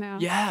guess. it is now.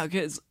 Yeah.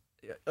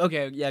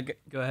 Okay. Yeah.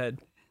 Go ahead.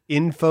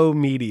 Info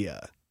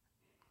Media.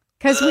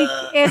 Because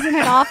isn't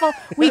it awful?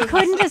 We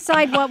couldn't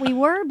decide what we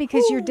were,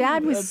 because your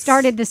dad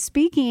started the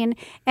speaking,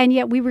 and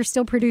yet we were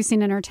still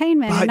producing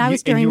entertainment, But and I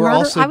was you doing were murder.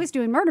 also- I was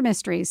doing murder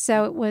mysteries,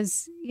 so it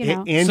was, you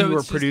know. And So you were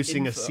it's just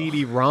producing info. a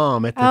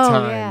CD-ROM at the Oh,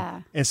 time.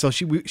 yeah. And so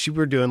she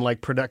were doing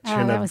like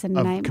production that was a of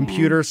nightmare.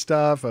 computer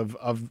stuff, of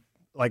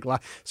like,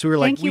 so we were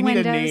like, Thank you, we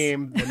need a Windows.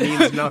 name that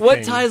means nothing.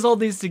 What ties all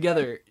these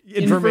together?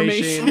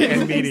 Information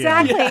and media.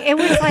 Exactly. It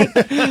was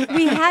like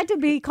we had to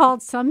be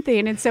called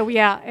something. And so,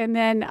 yeah. And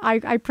then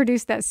I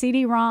produced that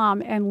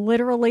CD-ROM, and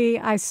literally,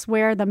 I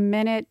swear, the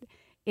minute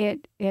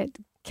it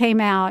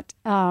came out,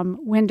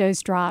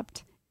 Windows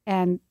dropped,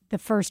 and the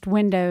first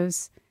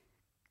Windows,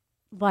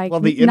 like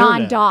Well, the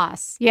internet.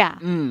 non-DOS,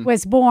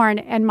 was born,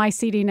 and my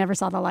CD never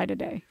saw the light of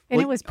day. And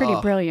Well, it was pretty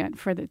brilliant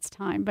for its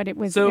time, but it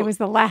was So-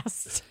 the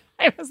last.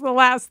 It was the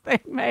last thing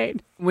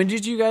made. When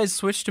did you guys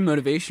switch to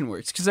Motivation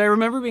Works? Because I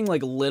remember being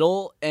like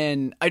little,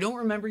 and I don't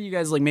remember you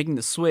guys like making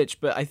the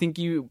switch, but I think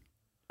you,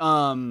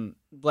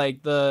 like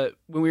when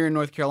we were in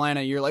North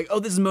Carolina, you're like, oh,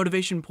 this is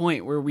Motivation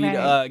Point where we'd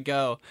Right.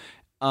 go,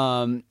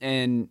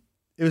 and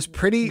It was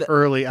pretty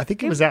early. I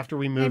think it was after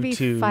we moved Maybe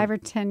to 5 or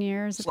 10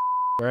 years.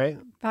 right.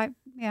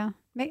 Yeah.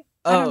 I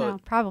don't Oh. know.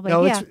 Probably.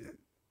 No, yeah. it's.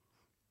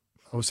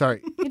 Oh,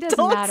 sorry. It doesn't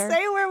Don't matter.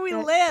 say where we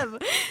But- live.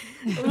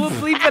 We'll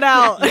bleep it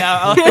out.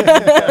 yeah,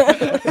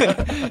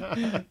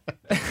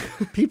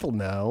 People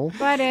know.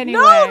 But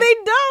anyway. No, they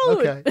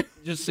don't. Okay.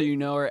 just so you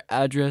know, our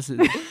address is.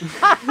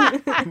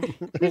 Bleep,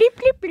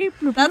 bleep, bleep,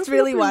 bloop, That's bloop,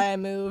 really bloop, why I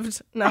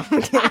moved. No,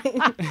 I'm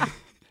kidding.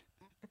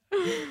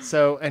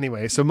 So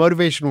anyway, so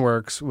Motivation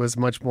Works was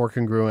much more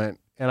congruent,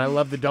 and I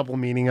love the double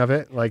meaning of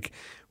it. Like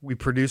we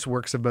produce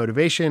works of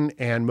motivation,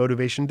 and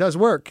motivation does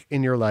work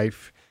in your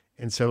life.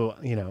 And so,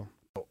 you know,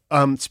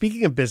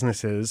 speaking of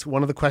businesses,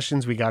 one of the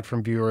questions we got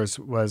from viewers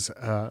was,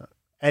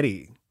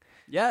 Eddie,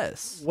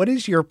 Yes. what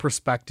is your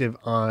perspective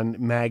on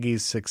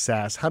Maggie's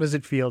success? How does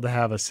it feel to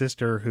have a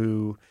sister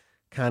who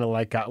kind of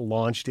like got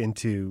launched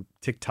into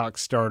TikTok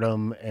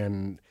stardom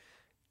and,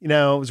 you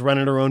know, was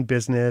running her own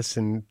business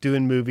and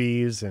doing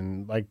movies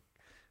and like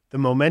the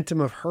momentum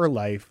of her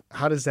life?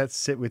 How does that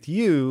sit with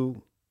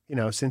you, you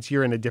know, since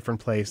you're in a different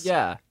place,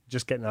 Yeah.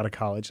 just getting out of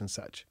college and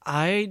such?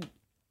 I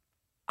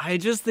I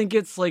just think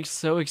it's like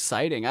so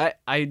exciting.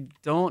 I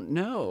don't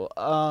know.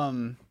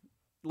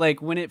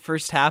 Like when it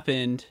first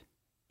happened,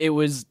 it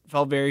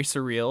felt very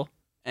surreal,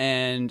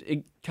 and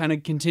it kind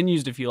of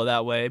continues to feel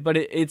that way. But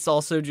it's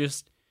also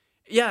just,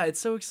 yeah, it's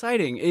so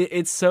exciting.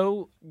 It's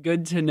so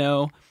good to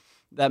know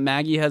that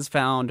Maggie has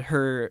found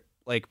her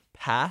like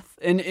path,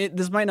 and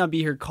this might not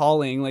be her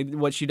calling, like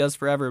what she does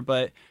forever,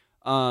 but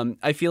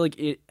I feel like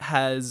it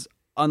has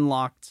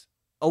unlocked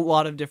a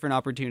lot of different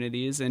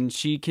opportunities, and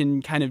she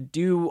can kind of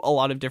do a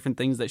lot of different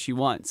things that she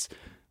wants.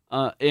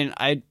 And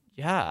I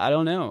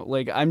don't know.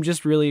 Like, I'm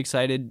just really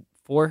excited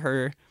for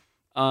her.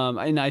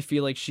 And I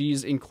feel like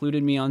she's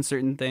included me on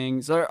certain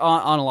things, or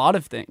on a lot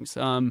of things.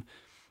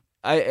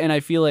 I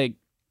feel like,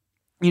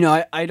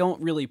 I don't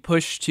really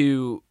push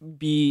to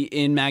be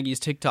in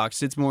Maggie's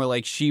TikToks. It's more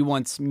like she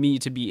wants me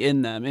to be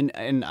in them.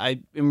 And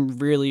I am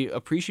really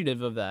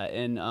appreciative of that.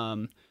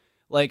 And,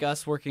 like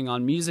us working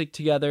on music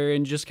together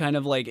and just kind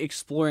of like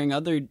exploring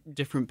other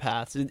different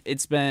paths.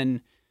 It's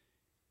been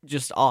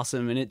just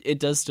awesome. And it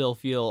does still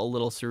feel a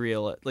little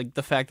surreal. Like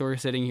the fact that we're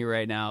sitting here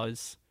right now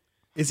is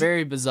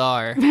very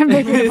bizarre.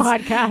 Making a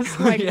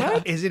podcast. Like,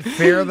 what? Is it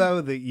fair, though,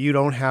 that you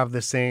don't have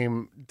the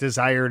same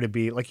desire to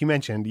be, like you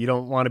mentioned, you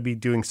don't want to be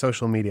doing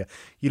social media.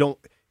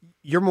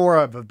 You're more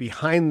of a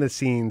behind the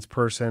scenes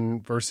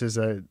person versus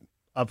a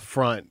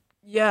upfront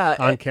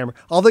on camera.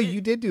 Although you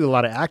did do a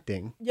lot of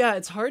acting. Yeah,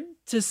 it's hard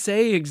to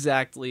say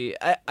exactly.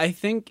 I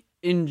think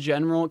in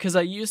general, because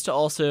I used to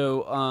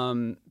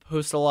also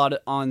post a lot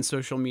on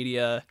social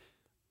media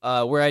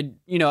where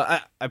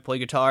I play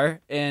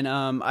guitar, and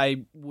I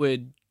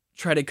would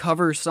try to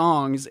cover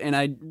songs, and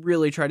I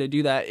really try to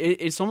do that.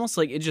 It's almost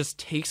like it just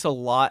takes a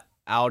lot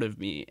out of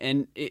me,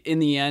 and in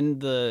the end,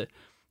 the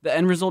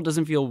end result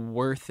doesn't feel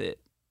worth it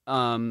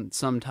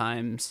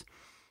sometimes,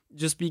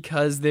 just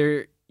because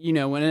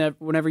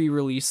whenever you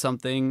release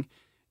something,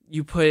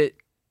 you put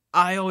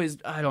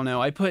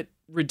I put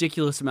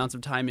ridiculous amounts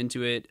of time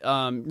into it,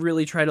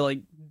 really try to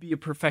like be a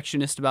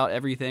perfectionist about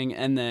everything,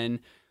 and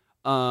then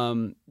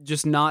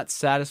just not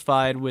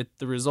satisfied with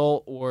the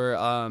result, or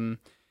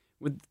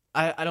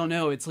I don't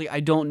know. It's like I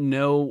don't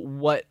know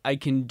what I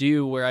can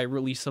do where I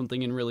release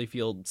something and really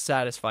feel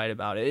satisfied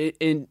about it.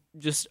 It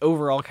just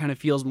overall kind of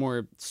feels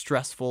more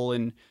stressful,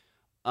 and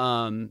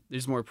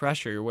there's more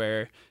pressure,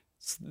 where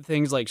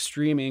things like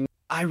streaming,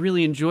 I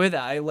really enjoy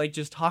that. I like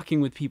just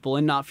talking with people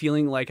and not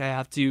feeling like I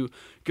have to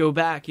go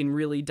back and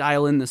really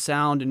dial in the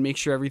sound and make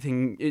sure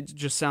it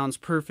just sounds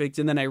perfect.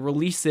 And then I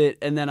release it,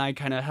 and then I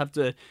kind of have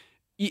to,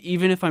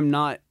 even if I'm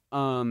not,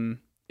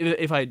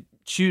 if I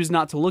choose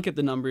not to look at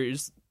the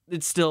numbers,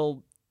 it's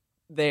still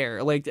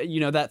there. Like,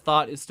 that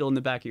thought is still in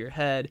the back of your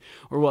head,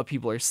 or what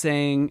people are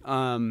saying.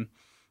 And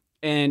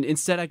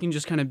instead I can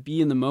just kind of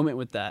be in the moment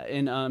with that.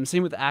 And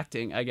same with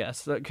acting, I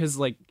guess, because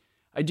like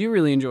I do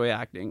really enjoy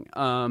acting.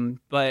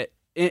 But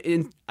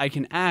I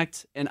can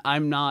act, and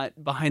I'm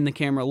not behind the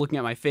camera looking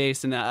at my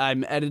face, and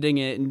I'm editing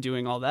it and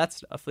doing all that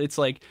stuff. It's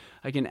like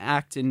I can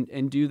act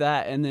and do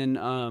that, and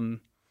then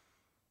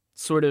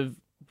sort of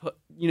put,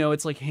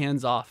 it's like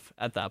hands off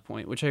at that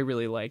point, which I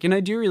really like. And I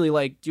do really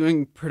like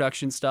doing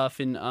production stuff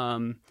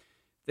and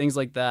things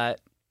like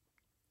that.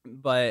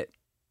 But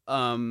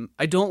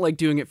I don't like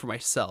doing it for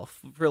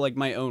myself, for like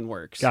my own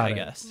works, I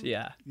guess.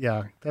 Yeah.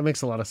 Yeah, that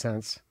makes a lot of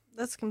sense.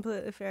 That's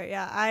completely fair.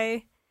 Yeah,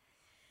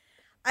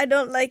 I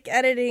don't like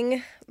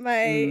editing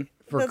my...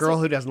 For a girl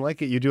who doesn't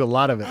like it, you do a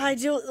lot of it. I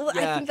do.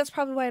 Yeah. I think that's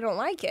probably why I don't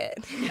like it.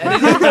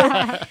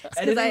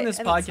 Editing this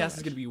podcast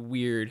is going to be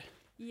weird.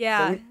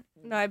 Yeah.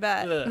 No, I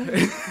bet.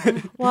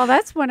 Well,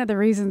 that's one of the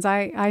reasons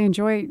I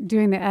enjoy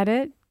doing the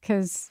edit,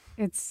 because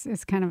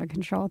it's kind of a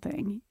control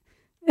thing.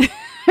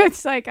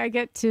 It's like I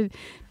get to...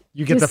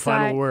 You get the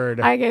final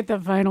word. I get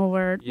the final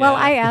word. Yeah. Well,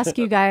 I ask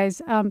you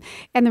guys, and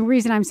the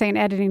reason I'm saying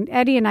editing,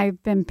 Eddie and I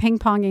have been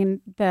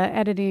ping-ponging the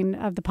editing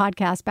of the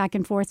podcast back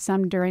and forth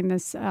some during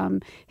this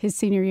his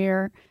senior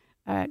year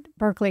at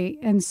Berkeley,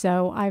 and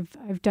so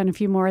I've done a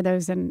few more of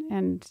those,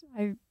 and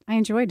I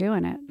enjoy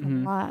doing it a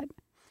lot.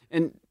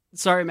 And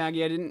sorry,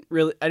 Maggie, I didn't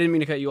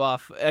mean to cut you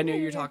off. I know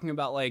you're talking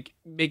about like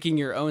making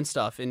your own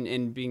stuff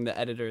and being the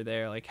editor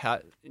there, like how.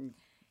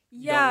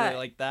 You don't really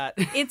like that.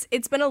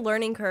 It's been a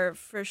learning curve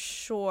for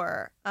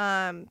sure.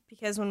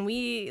 Because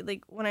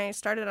when I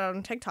started out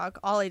on TikTok,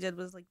 all I did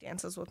was like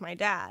dances with my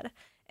dad,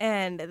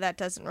 and that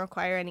doesn't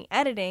require any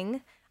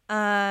editing.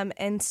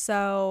 And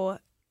so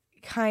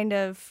kind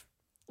of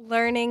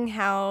learning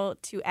how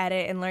to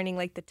edit and learning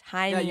like the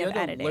timing of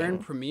editing. Learn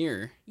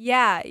Premiere.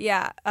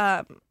 Yeah.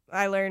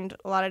 I learned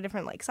a lot of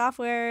different like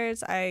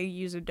softwares. I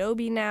use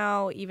Adobe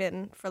now,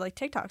 even for like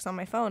TikToks on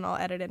my phone. I'll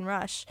edit in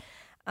Rush.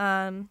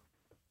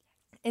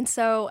 And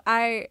so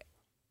I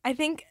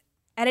think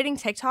editing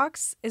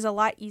TikToks is a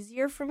lot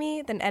easier for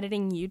me than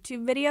editing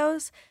YouTube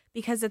videos,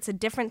 because it's a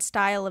different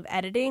style of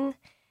editing,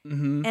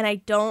 and I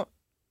don't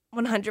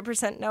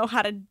 100% know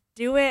how to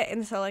do it.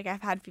 And so like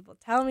I've had people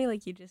tell me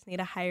like you just need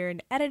to hire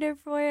an editor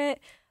for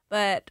it,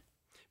 but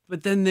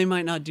but then they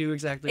might not do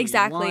exactly what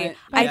Exactly. you want.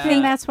 I Yeah.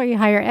 think that's why you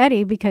hire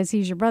Eddie, because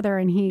he's your brother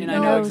and he And I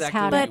know knows exactly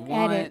how what to you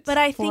want. edit. But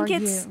I for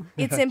think it's you.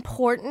 it's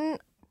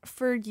important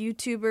for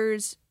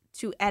YouTubers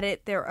to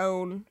edit their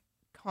own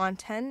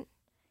content,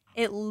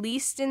 at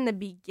least in the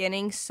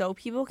beginning, so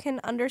people can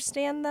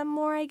understand them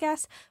more, I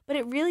guess. But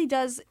it really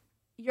does.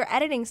 Your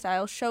editing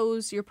style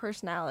shows your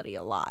personality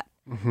a lot.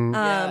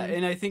 Yeah,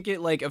 and I think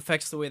it like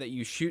affects the way that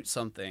you shoot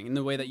something and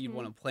the way that you'd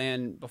want to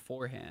plan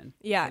beforehand.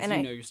 Yeah, 'cause and you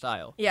I- know your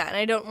style. Yeah, and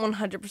I don't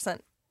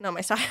 100% know my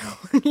style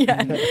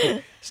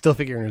yet. Still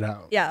figuring it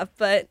out. Yeah,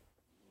 but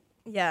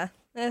yeah,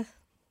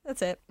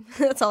 that's it.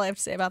 That's all I have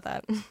to say about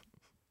that.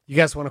 You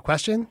guys want a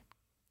question?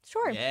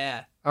 Sure.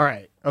 Yeah, All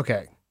right.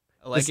 Okay.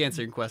 I like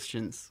answering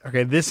questions.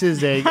 Okay. This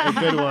is a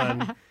good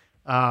one.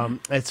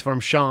 It's from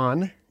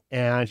Sean,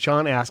 and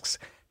Sean asks,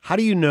 "How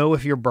do you know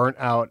if you're burnt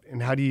out,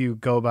 and how do you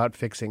go about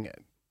fixing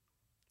it?"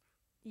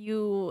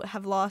 You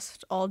have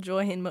lost all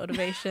joy and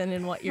motivation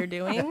in what you're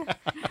doing.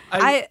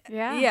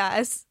 Yeah.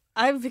 As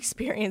I've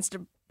experienced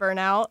a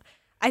burnout.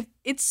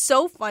 It's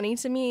so funny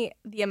to me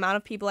the amount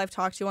of people I've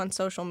talked to on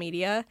social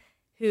media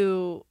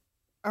who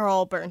are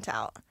all burnt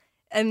out.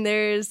 And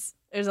there's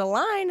a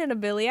line in a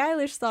Billie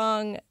Eilish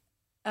song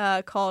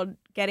called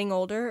 "Getting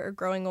Older" or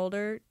 "Growing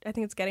Older." I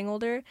think it's "Getting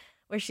Older,"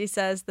 where she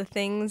says, "The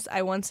things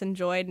I once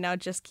enjoyed now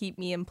just keep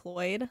me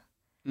employed."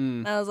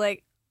 And I was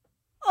like,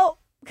 oh,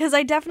 because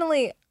I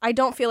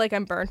don't feel like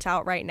I'm burnt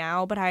out right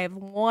now, but I have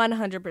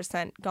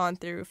 100% gone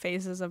through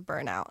phases of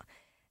burnout.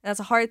 And that's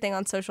a hard thing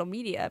on social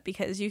media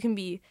because you can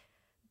be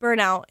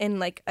burnout in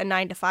like a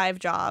 9-to-5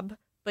 job,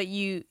 but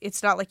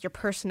it's not like your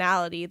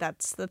personality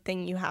that's the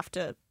thing you have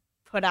to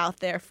put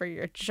out there for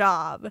your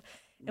job.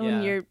 And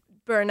when Yeah. you're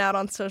burnout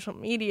on social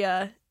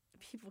media,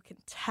 people can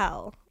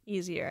tell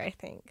easier, I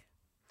think.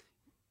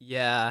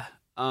 Yeah,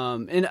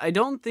 and I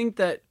don't think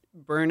that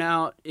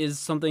burnout is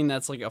something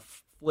that's like a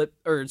flip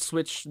or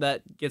switch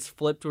that gets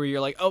flipped where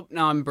you're like, oh,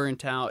 now I'm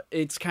burnt out.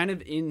 It's kind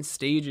of in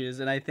stages,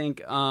 and I think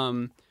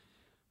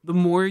the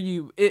more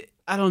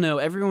I don't know,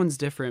 everyone's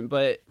different,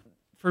 but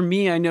for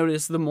me, I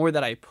notice the more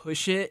that I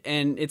push it,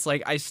 and it's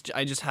like I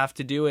just have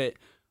to do it.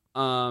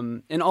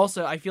 And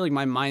also, I feel like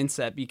my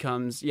mindset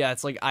becomes,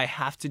 it's like I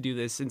have to do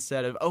this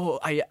instead of,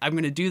 I'm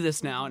gonna do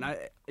this now,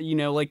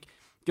 and like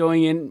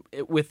going in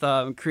with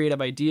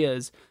creative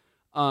ideas.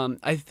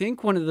 I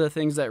think one of the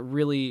things that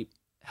really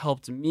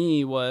helped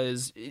me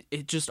was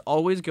it just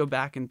always go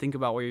back and think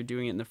about why you're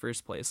doing it in the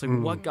first place.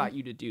 Like, what got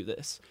you to do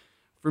this?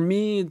 For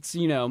me, it's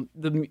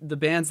the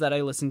bands that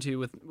I listen to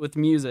with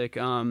music,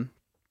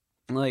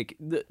 like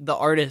the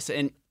artists,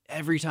 and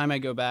every time I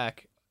go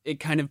back, it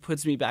kind of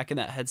puts me back in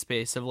that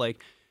headspace of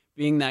like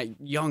being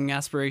that young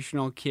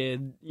aspirational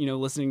kid,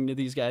 listening to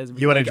these guys.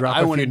 You want to like, drop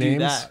I a wanna few do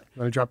names? that.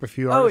 Want to drop a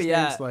few Oh, artist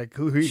yeah. names? Like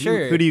who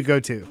Sure. do you go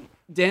to?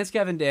 Dance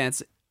Gavin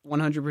Dance,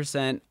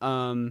 100%.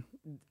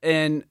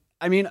 And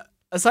I mean,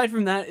 aside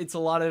from that, it's a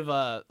lot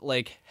of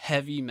like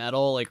heavy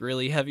metal, like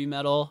really heavy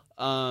metal.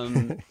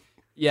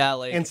 Yeah,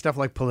 like And stuff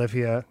like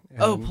Polyphia.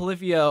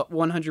 Polyphia,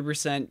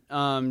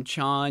 100%.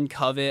 Chon,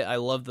 Covet, I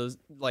love those,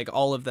 like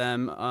all of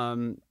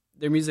them.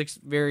 Their music's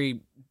very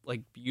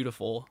like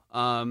beautiful.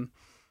 And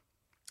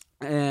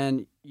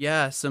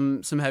yeah,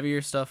 some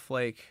heavier stuff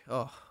like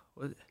what?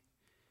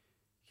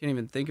 Can't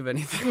even think of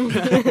anything.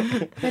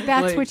 But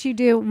that's Like- what you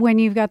do when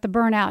you've got the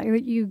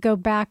burnout. You go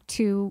back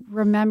to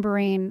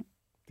remembering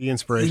the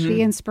inspiration.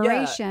 the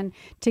inspiration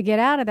to get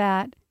out of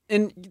that.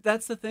 And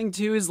that's the thing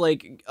too, is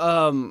like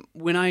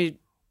when I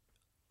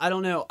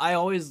don't know, I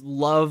always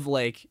love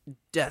like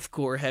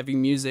deathcore heavy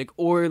music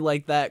or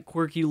like that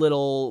quirky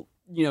little,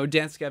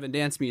 Dance Gavin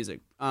Dance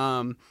music.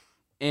 And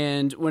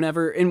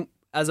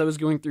as I was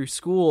going through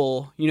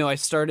school, I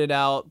started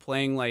out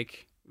playing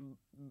like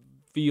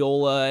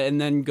viola and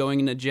then going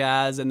into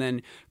jazz and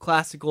then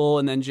classical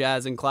and then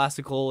jazz and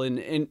classical, and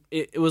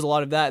it was a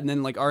lot of that, and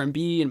then like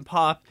R&B and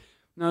pop.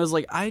 And I was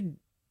like, I'm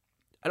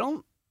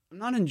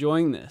not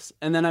enjoying this.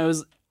 And then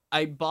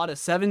I bought a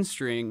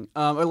 7-string,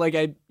 or like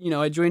I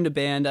joined a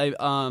band.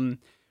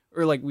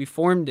 We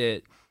formed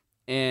it,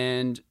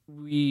 and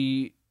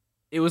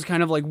it was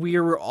kind of like we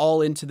were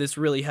all into this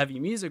really heavy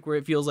music where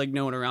it feels like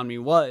no one around me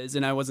was,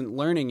 and I wasn't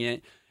learning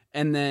it.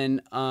 And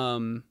then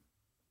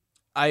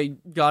I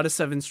got a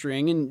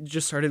 7-string and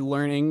just started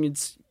learning.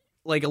 It's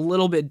like a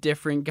little bit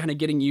different, kind of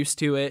getting used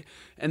to it,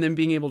 and then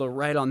being able to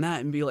write on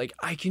that and be like,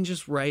 I can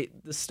just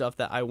write the stuff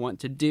that I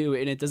want to do,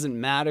 and it doesn't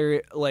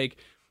matter like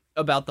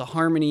about the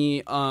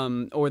harmony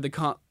or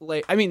the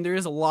there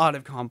is a lot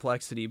of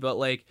complexity, but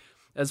like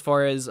as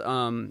far as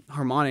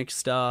harmonic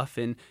stuff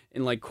and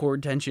like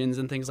chord tensions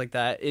and things like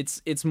that,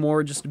 it's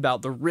more just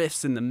about the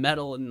riffs and the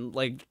metal and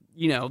like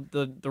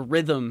the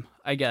rhythm,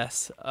 I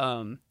guess,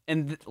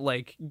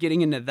 like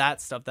getting into that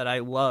stuff that I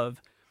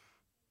love.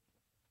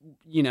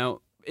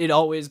 It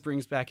always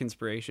brings back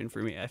inspiration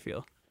for me, I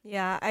feel.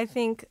 Yeah, I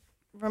think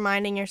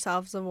reminding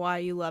yourselves of why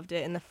you loved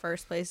it in the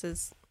first place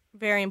is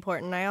very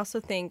important. I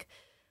also think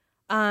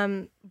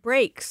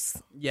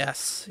breaks,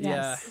 Yes.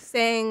 Yes.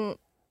 saying,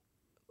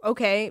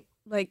 okay,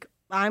 like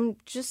I'm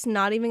just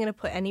not even going to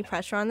put any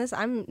pressure on this.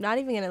 I'm not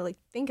even going to like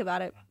think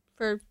about it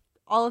for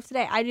all of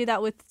today. I do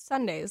that with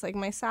Sundays, like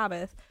my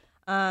Sabbath.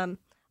 I'm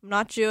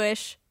not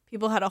Jewish.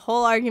 People had a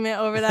whole argument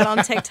over that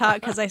on TikTok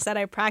because I said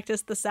I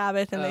practiced the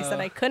Sabbath, and they said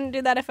I couldn't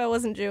do that if I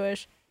wasn't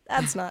Jewish.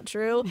 That's not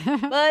true.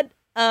 But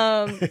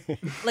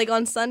like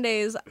on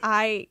Sundays,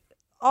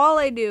 all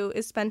I do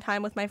is spend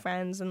time with my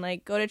friends and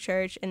like go to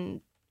church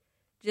and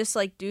just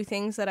like do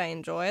things that I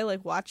enjoy,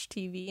 like watch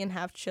TV and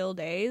have chill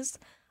days.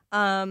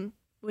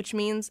 Which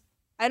means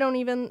I don't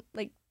even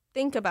like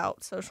think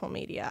about social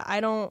media. I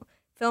don't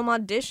film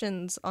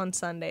auditions on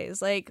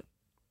Sundays. Like,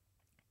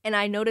 and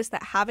I noticed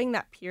that having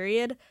that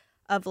period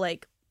of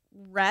like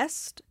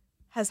rest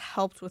has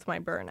helped with my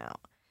burnout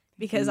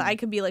because I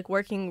could be like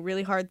working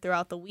really hard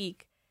throughout the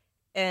week,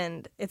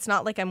 and it's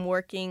not like I'm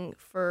working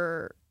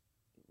for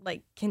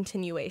like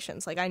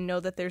continuations. Like I know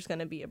that there's going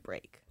to be a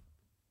break.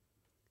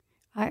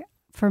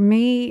 For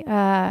me,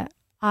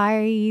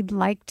 I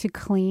like to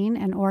clean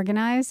and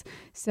organize,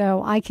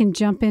 so I can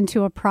jump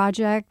into a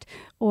project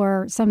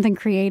or something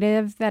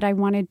creative that I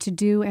wanted to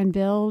do and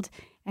build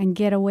and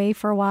get away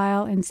for a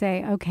while and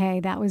say, okay,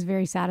 that was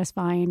very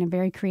satisfying and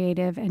very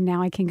creative, and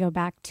now I can go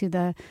back to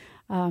the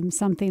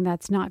something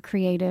that's not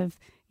creative,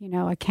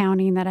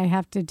 accounting that I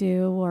have to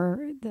do,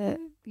 or the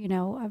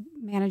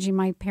managing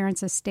my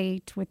parents'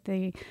 estate with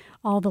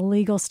all the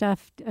legal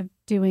stuff of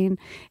doing,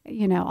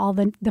 all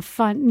the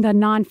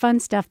non-fun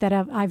stuff that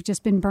I've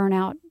just been burnt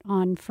out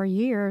on for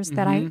years.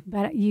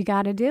 But you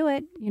got to do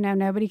it.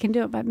 Nobody can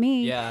do it but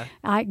me. Yeah.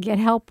 I get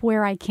help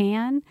where I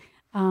can.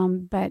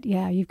 But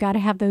yeah, you've got to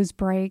have those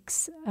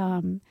breaks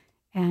and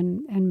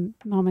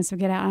moments of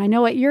get out. I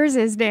know what yours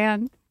is,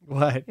 Dan.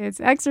 What? It's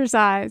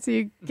exercise.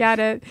 You got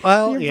to.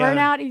 Well, you're burnt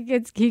out.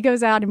 He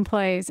goes out and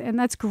plays, and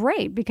that's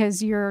great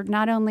because you're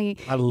not only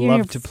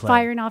love to play,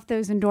 firing off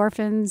those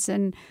endorphins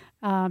and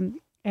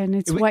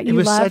it's what you love. It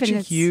was love. such a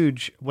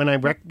huge when I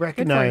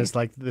recognized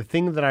like the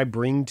thing that I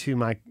bring to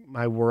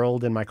my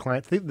world and my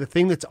clients. The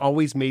thing that's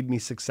always made me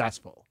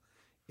successful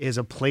is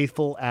a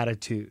playful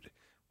attitude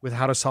with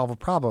how to solve a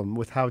problem,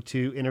 with how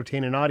to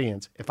entertain an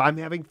audience. If I'm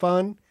having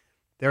fun,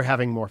 they're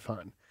having more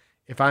fun.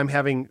 If I'm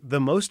having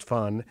the most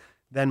fun,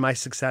 then my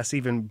success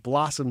even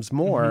blossoms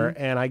more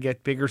and I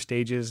get bigger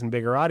stages and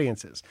bigger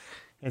audiences.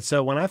 And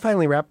so when I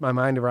finally wrapped my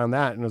mind around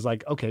that and was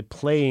like, okay,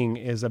 playing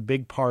is a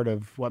big part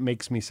of what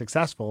makes me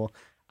successful,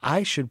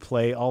 I should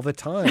play all the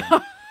time.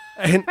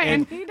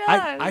 and he does.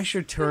 I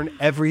should turn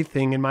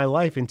everything in my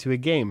life into a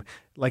game.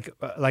 Like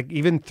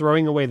even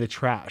throwing away the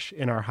trash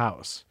in our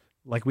house.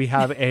 Like we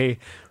have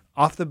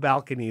off the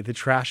balcony, the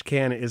trash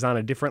can is on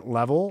a different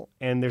level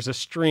and there's a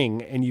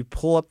string and you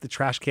pull up the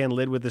trash can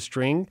lid with the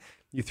string.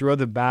 You throw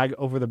the bag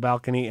over the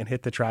balcony and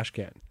hit the trash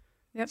can.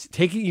 Yep.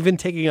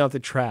 Taking out the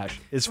trash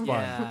is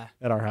fun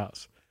at our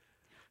house.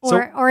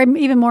 Or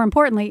even more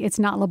importantly, it's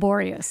not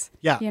laborious.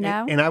 Yeah.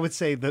 And I would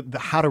say the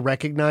how to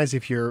recognize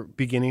if you're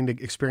beginning to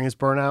experience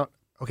burnout.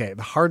 Okay,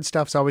 the hard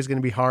stuff's always going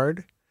to be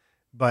hard,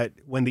 but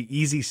when the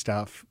easy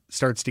stuff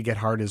starts to get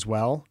hard as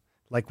well,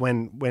 like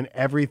when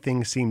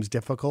everything seems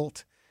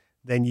difficult,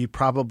 then you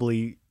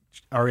probably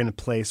are in a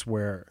place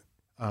where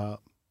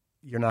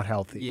you're not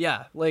healthy.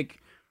 Yeah,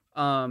 like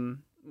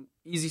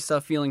easy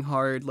stuff feeling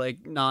hard,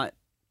 like not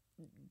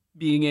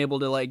being able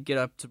to like get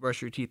up to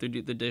brush your teeth or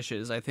do the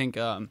dishes. I think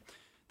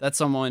that's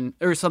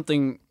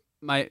something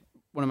one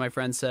of my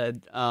friends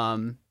said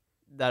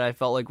that I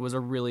felt like was a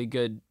really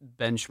good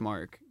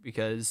benchmark,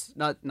 because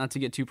not to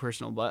get too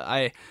personal,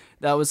 but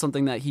that was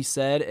something that he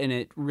said and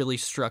it really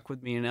struck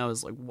with me, and I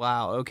was like,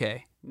 wow,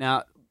 okay.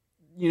 Now,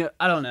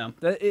 I don't know.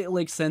 That it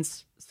like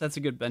sets a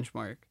good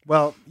benchmark.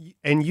 Well,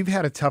 and you've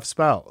had a tough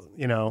spell,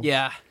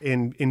 Yeah.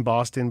 in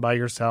Boston by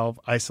yourself,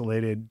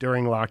 isolated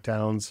during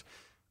lockdowns,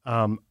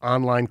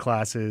 online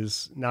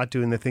classes, not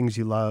doing the things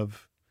you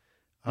love.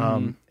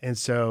 And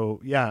so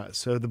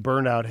the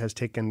burnout has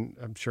taken,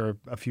 I'm sure,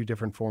 a few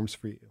different forms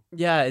for you.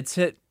 Yeah, it's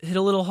hit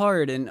a little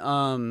hard, and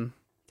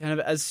kind of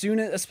as soon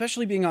as,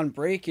 especially being on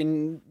break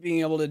and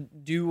being able to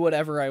do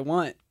whatever I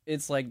want,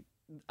 it's like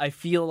I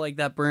feel like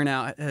that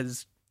burnout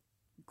has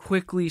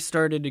quickly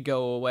started to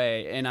go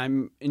away, and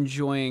I'm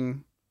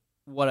enjoying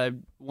what I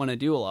want to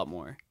do a lot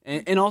more,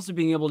 and also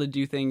being able to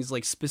do things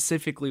like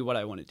specifically what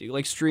I want to do,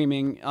 like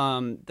streaming,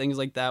 things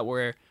like that,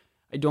 where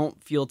I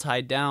don't feel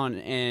tied down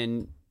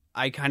and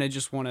I kind of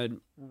just want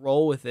to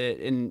roll with it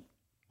and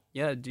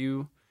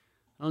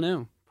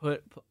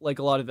put like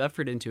a lot of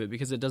effort into it,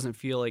 because it doesn't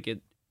feel like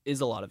it is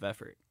a lot of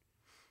effort.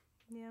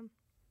 Yeah.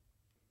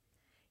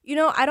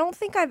 I don't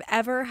think I've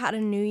ever had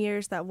a New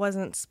Year's that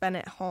wasn't spent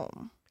at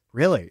home.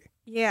 Really?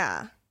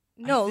 Yeah.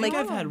 No, I think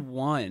I've had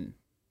one.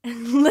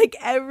 Like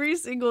every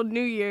single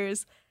New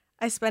Year's,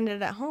 I spend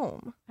it at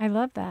home. I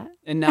love that.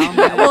 And now,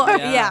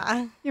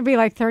 yeah. You'll be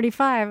like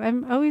 35.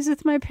 I'm always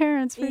with my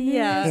parents for New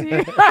Year's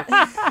Eve.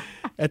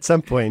 At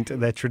some point,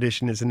 that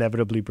tradition is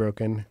inevitably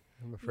broken,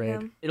 I'm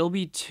afraid. Yeah. It'll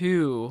be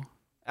 2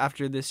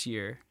 after this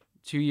year.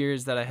 2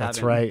 years that I haven't.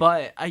 That's right.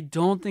 But I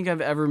don't think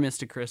I've ever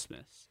missed a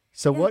Christmas.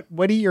 So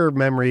what are your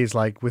memories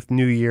like with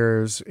New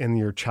Year's in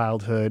your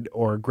childhood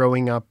or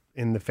growing up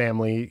in the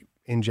family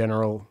in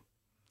general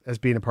as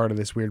being a part of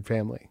this weird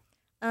family?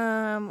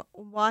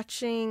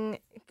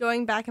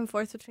 Going back and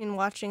forth between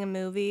watching a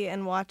movie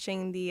and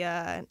watching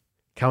the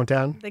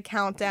Countdown?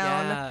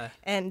 countdown Yeah.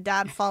 and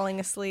Dad falling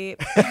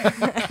asleep,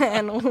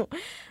 and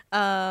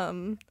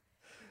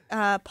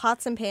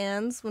pots and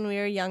pans. When we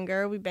were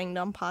younger, we banged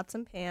on pots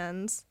and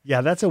pans.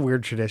 Yeah, that's a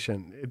weird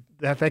tradition.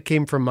 That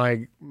came from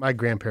my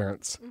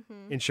grandparents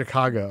in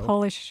Chicago.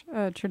 Polish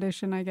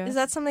tradition, I guess. Is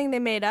that something they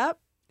made up?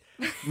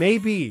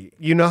 Maybe.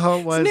 You know how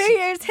it was? New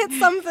Year's hit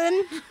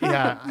something.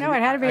 Yeah. No, it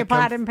had to be I a come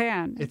pot and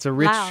pan. It's a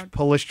rich Loud.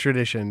 Polish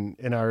tradition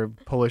in our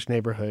Polish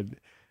neighborhood.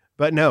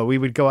 But no, we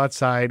would go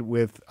outside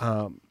with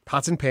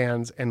pots and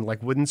pans and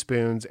like wooden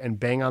spoons and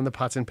bang on the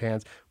pots and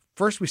pans.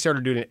 First, we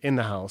started doing it in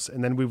the house,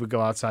 and then we would go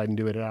outside and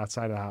do it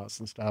outside of the house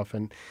and stuff.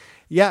 And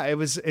yeah,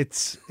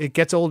 it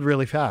gets old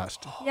really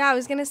fast. Yeah, I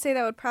was gonna say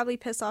that would probably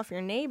piss off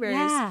your neighbors.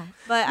 Yeah.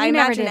 But We I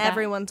never imagine did that.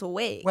 everyone's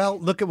awake. Well,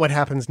 look at what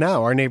happens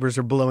now. Our neighbors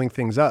are blowing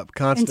things up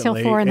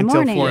constantly 4 in the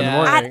morning. 4 in the Yeah.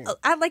 morning.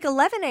 at like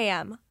 11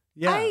 a.m.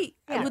 Yeah. I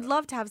Yeah. would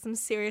love to have some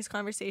serious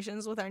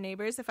conversations with our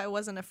neighbors if I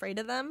wasn't afraid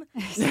of them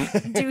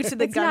due to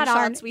the It's not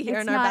gunshots our- we hear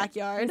it's in our not-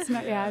 backyard. It's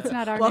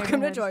not our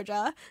Welcome to neighborhood.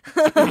 Georgia.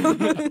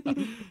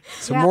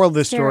 So Yeah, moral of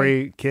the scary.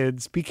 story,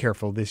 kids, be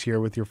careful this year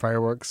with your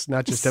fireworks,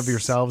 not just of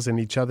yourselves and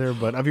each other,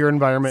 but of your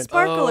environment.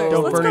 Sparklers.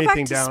 Don't Let's burn go back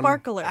anything to down.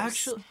 sparklers.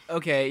 Actually,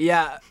 okay,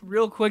 yeah.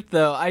 Real quick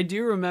though, I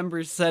do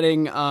remember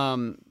setting there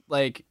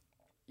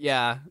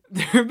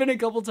have been a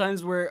couple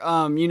times where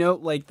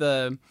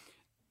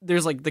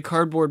there's like the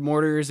cardboard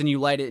mortars and you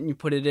light it and you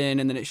put it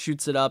in and then it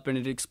shoots it up and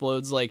it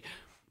explodes. Like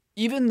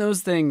even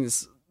those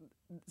things,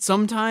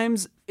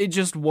 sometimes it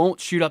just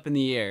won't shoot up in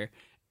the air.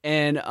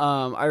 And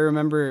I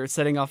remember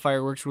setting off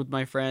fireworks with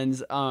my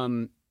friends.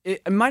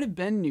 It might have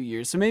been New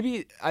Year's, so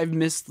maybe I've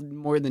missed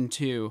more than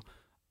two.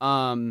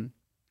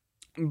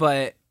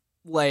 But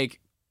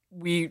like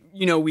we'd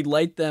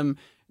light them,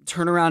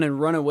 turn around and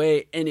run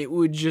away, and it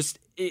would just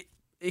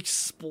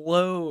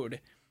explode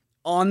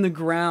on the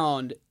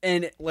ground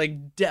and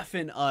like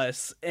deafen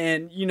us.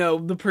 And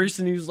the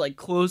person who's like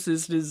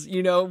closest is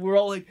we're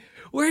all like,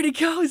 where'd he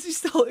go?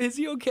 Is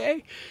he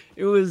okay?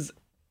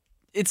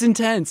 It's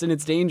intense and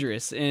it's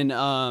dangerous. And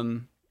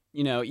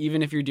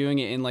even if you're doing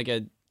it in like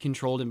a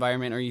controlled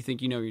environment or you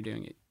think you're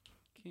doing it,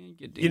 can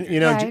get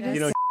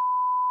dangerous.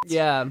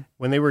 Yeah.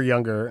 When they were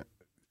younger,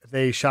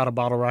 they shot a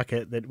bottle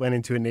rocket that went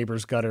into a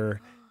neighbor's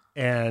gutter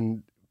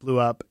and blew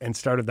up and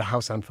started the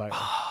house on fire.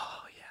 Oh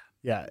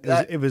Yeah,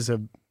 it was a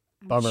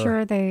bummer. I'm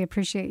sure they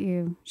appreciate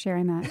you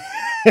sharing that.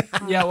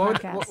 on yeah. the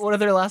What podcast. are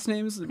their last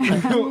names?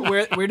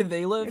 where did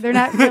they live? They're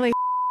not really.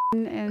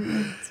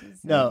 and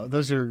No,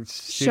 those are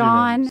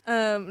Sean.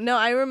 No,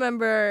 I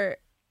remember.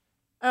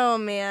 Oh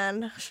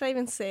man, should I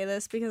even say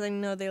this? Because I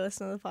know they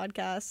listen to the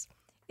podcast.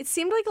 It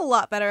seemed like a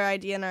lot better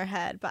idea in our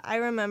head, but I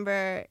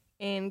remember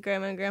in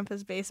Grandma and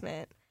Grandpa's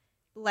basement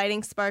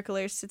lighting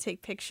sparklers to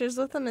take pictures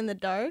with them in the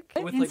dark.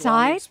 With like long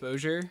Inside?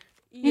 exposure.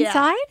 Yeah.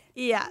 Inside?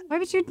 Yeah. Why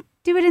would you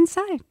do it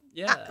inside?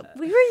 Yeah.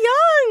 We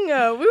were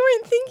young. We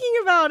weren't thinking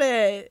about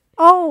it.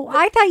 Oh,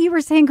 I thought you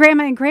were saying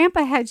Grandma and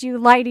Grandpa had you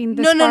lighting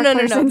the No.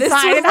 sparklers inside. This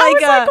was And I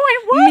was like going,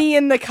 what? me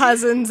and the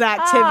cousins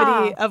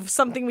activity Oh. of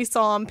something we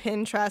saw on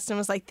Pinterest and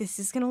was like, this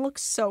is going to look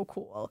so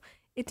cool.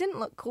 It didn't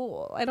look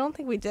cool. I don't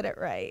think we did it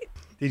right.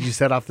 Did you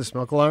set off the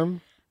smoke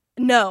alarm?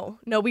 No,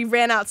 we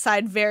ran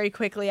outside very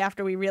quickly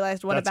after we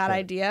realized what That's a bad good.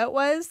 idea it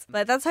was.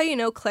 But that's how you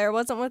know Claire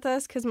wasn't with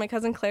us, because my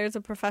cousin Claire is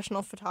a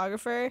professional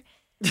photographer.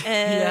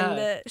 And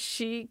Yeah.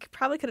 she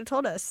probably could have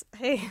told us,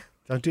 hey,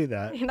 Don't do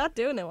that. you're not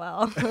doing it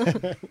well.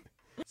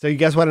 So you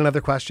guys want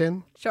another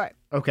question? Sure.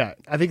 Okay,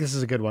 I think this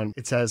is a good one.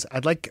 It says,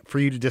 I'd like for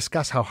you to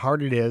discuss how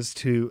hard it is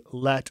to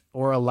let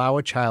or allow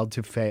a child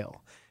to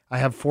fail. I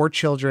have 4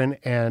 children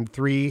and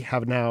 3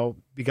 have now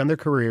begun their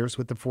careers,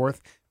 with the 4th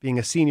being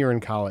a senior in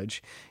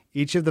college.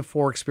 Each of the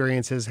 4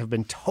 experiences have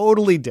been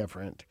totally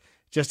different,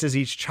 just as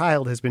each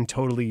child has been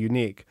totally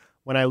unique.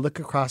 When I look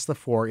across the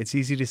 4, it's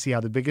easy to see how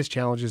the biggest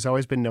challenge has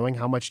always been knowing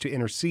how much to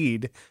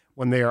intercede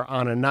when they are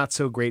on a not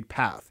so great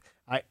path.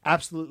 I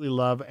absolutely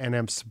love and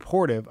am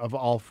supportive of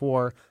all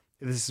 4.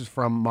 This is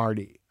from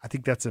Marty. I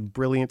think that's a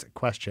brilliant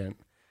question.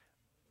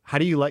 How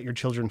do you let your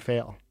children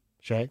fail,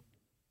 Shay?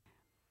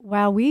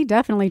 Well, we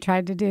definitely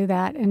tried to do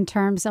that in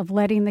terms of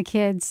letting the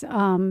kids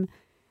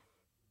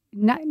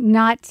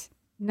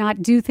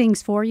not do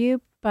things for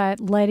you, but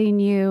letting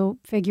you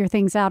figure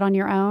things out on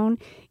your own,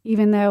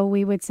 even though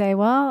we would say,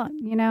 well,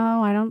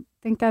 I don't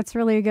think that's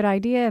really a good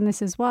idea, and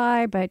this is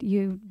why. But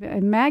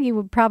Maggie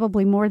would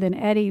probably more than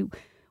Eddie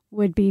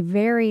would be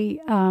very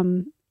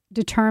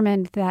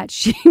determined that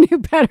she knew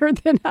better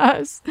than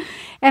us.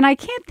 And I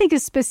can't think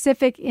of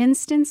specific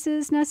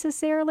instances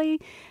necessarily,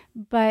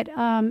 but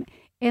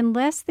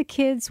unless the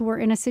kids were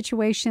in a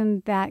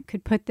situation that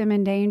could put them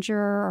in danger,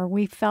 or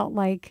we felt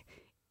like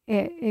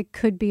it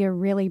could be a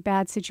really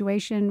bad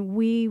situation,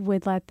 we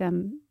would let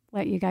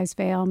you guys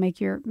fail,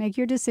 make your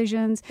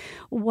decisions.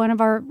 One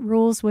of our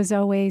rules was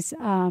always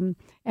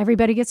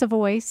everybody gets a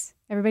voice.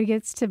 Everybody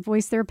gets to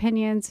voice their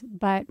opinions,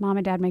 but mom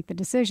and dad make the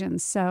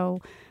decisions. So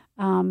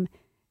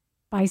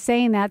by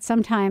saying that,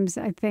 sometimes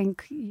I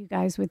think you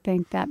guys would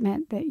think that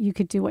meant that you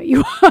could do what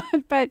you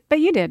want, but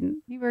you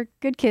didn't. You were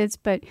good kids,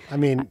 but I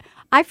mean,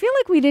 I feel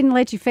like we didn't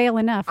let you fail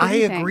enough. What I do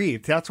you think? agree.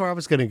 That's where I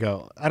was going to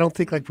go. I don't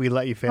think like we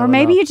let you fail Or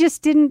maybe enough. you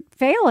just didn't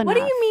fail enough. What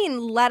do you mean?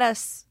 Let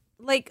us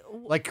like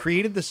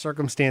created the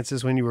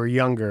circumstances when you were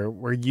younger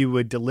where you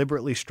would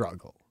deliberately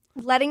struggle.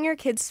 letting your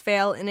kids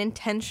fail and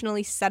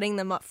intentionally setting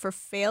them up for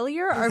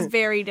failure are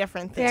very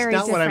different things. Very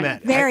That's not what I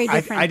different. meant. Very I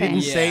different didn't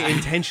things. say Yeah.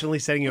 intentionally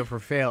setting you up for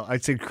fail. I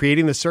said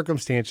creating the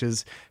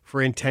circumstances for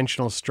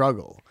intentional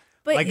struggle.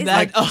 But like is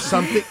like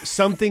that-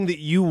 something that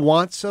you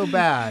want so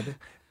bad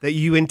that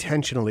you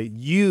intentionally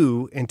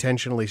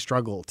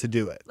struggle to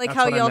do it. like That's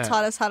how what I y'all meant.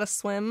 taught us how to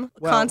swim,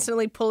 Well-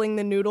 constantly pulling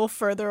the noodle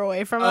further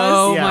away from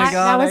Oh us. Yeah. my That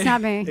god, was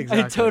not me.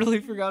 Exactly. I totally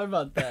forgot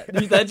about that.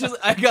 Dude, that just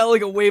I got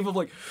like a wave of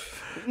like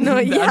No,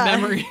 bad yeah.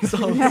 memories.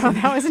 All No,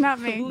 that was not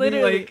me.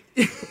 literally.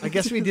 I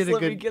guess we did a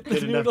Let me good, get the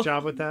good enough noodle.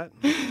 job with that.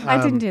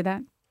 I didn't do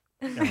that.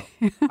 No,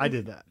 I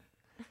did that.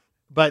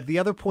 But the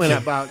other point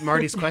about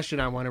Marty's question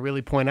I want to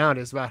really point out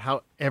is about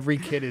how every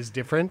kid is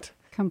different.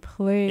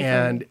 Completely.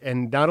 And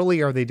not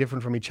only are they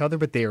different from each other,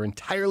 but they are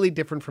entirely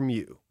different from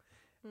you.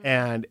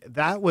 And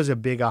that was a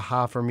big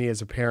aha for me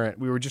as a parent.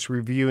 We were just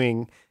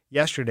reviewing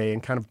yesterday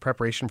in kind of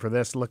preparation for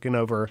this, looking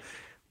over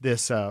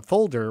this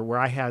folder where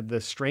I had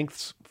the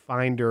Strengths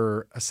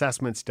Finder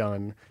assessments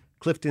done,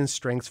 Clifton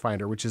Strengths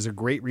Finder, which is a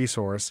great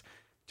resource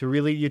to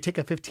really, you take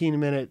a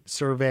 15-minute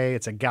survey.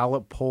 It's a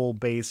Gallup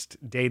poll-based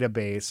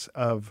database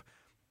of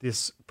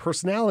this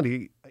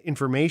personality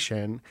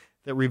information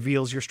that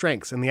reveals your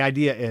strengths. And the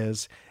idea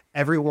is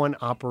everyone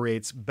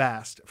operates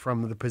best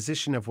from the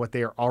position of what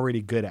they are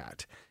already good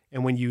at.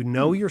 And when you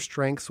know your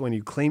strengths, when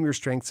you claim your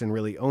strengths and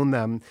really own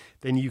them,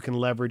 then you can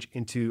leverage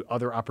into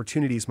other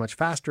opportunities much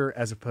faster,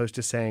 as opposed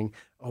to saying,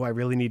 oh, I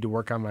really need to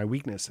work on my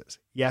weaknesses.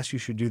 Yes, you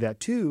should do that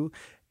too.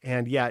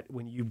 And yet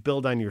when you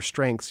build on your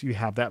strengths, you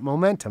have that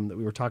momentum that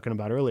we were talking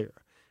about earlier.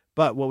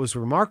 But what was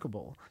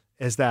remarkable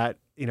is that,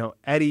 you know,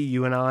 Eddie,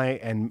 you and I,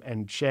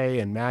 and Shay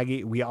and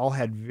Maggie, we all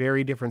had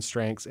very different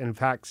strengths. And in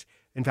fact,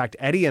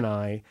 Eddie and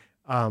I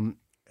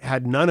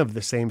had none of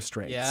the same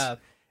strengths. Yeah.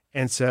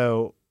 And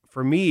so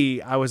for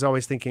me, I was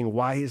always thinking,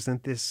 why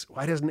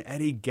doesn't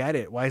Eddie get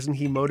it? Why isn't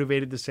he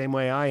motivated the same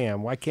way I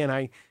am? Why can't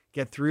I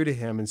get through to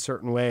him in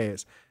certain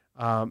ways?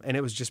 And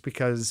it was just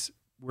because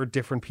we're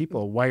different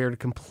people, wired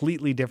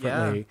completely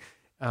differently.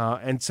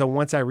 And so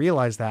once I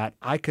realized that,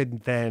 I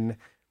could then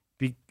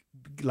be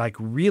like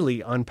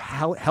really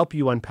help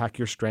you unpack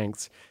your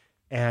strengths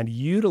and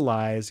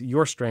utilize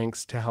your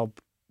strengths to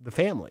help the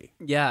family.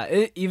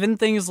 Yeah, even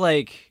things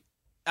like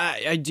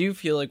I do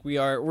feel like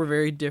we're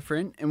very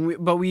different,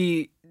 but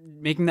we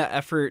making that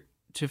effort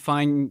to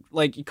find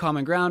like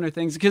common ground or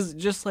things, because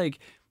just like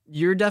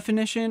your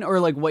definition or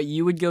like what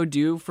you would go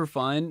do for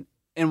fun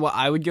and what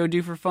I would go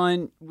do for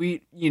fun,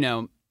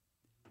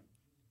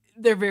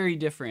 they're very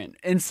different,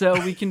 and so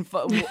we can.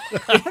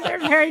 They're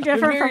very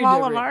different very from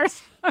all of different.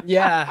 ours.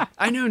 Yeah,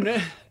 I know.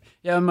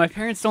 Yeah, my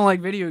parents don't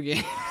like video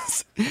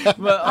games,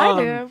 but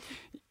I do.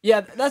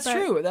 Yeah, that's But-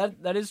 true.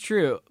 That is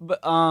true. But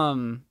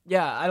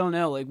yeah, I don't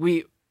know. Like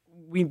we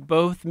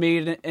both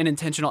made an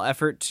intentional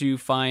effort to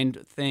find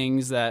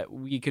things that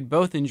we could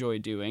both enjoy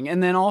doing,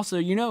 and then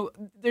also,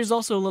 there's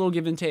also a little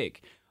give and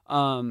take.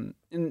 And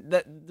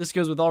that this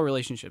goes with all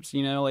relationships.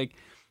 Like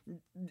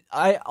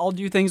I'll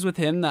do things with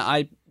him that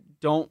I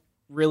don't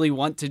really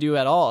want to do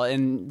at all,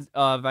 and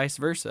vice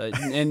versa.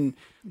 And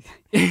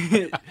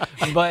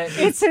but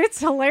It's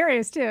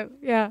hilarious too.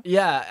 Yeah.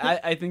 yeah,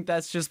 I think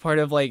that's just part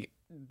of like,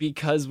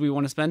 because we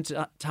want to spend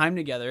time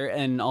together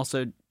and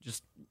also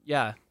just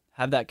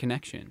have that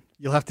connection.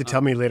 You'll have to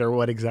tell me later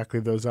what exactly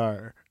those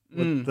are.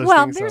 What those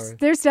Well, things are.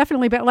 there's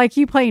definitely, but like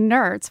you play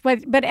nerds,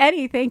 but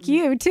Eddie, thank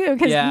you too,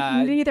 because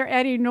Yeah. neither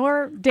Eddie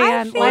nor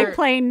Dan think- like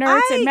playing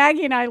nerds, and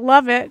Maggie and I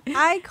love it.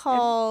 I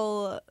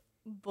call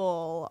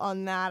bull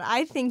on that.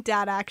 I think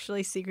Dad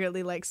actually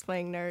secretly likes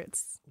playing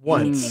nerds.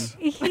 Once.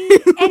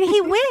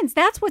 He wins.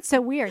 That's what's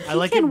so weird. He I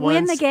like can it once.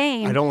 win the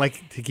game. I don't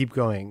like to keep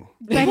going.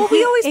 but Well, we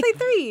he- always it-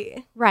 play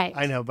 3. right.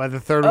 I know. By the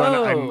third one,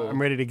 Oh.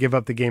 I'm ready to give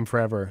up the game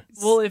forever.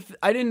 Well, if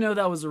I didn't know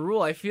that was a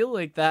rule, I feel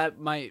like that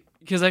might,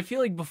 because I feel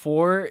like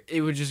before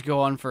it would just go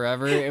on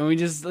forever, and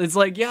it's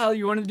like, yeah,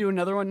 you want to do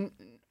another one?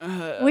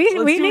 Let's We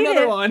do need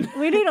another it. one.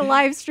 We need to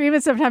live stream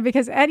it sometime,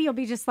 because Eddie will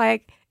be just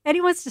like,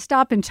 Eddie wants to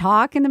stop and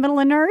talk in the middle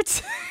of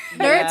nerds.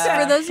 Nerds,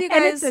 Yeah. for those of you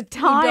And guys it's a who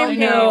time don't game.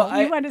 know,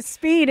 You want to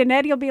speed, and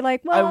Eddie will be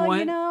like,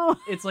 well,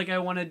 It's like I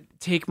want to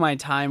take my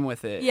time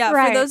with it. Yeah,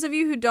 Right. for those of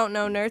you who don't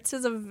know, Nerds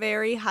is a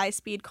very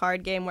high-speed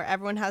card game where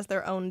everyone has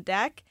their own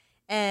deck,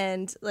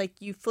 and like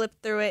you flip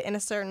through it in a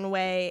certain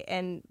way,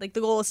 and like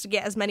the goal is to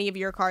get as many of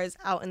your cards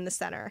out in the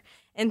center.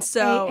 And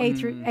so,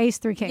 Ace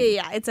through king.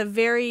 yeah, it's a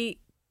very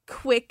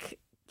quick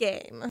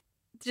game.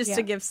 just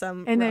to give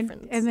some and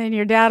reference. then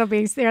your dad will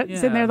be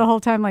sitting there the whole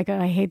time like, oh,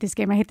 I hate this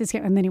game,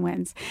 and then he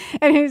wins,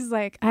 and he's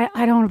like,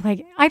 I don't want to play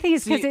it. I think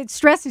it's because it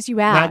stresses you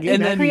out,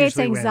 and it creates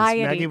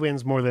anxiety. Maggie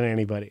wins more than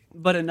anybody.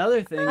 But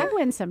another thing, I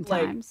win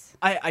sometimes.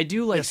 I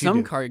do like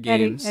some card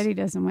Eddie games.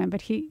 doesn't win,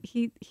 but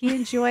he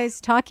enjoys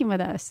talking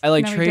with us. I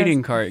like No, he trading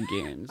doesn't. card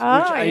games.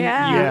 Oh, which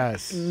yeah.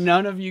 Yes.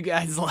 None of you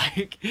guys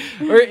like,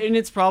 and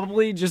it's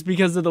probably just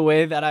because of the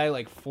way that I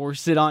like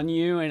force it on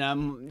you, and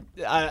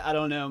I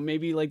don't know,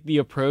 maybe like the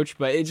approach,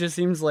 but it just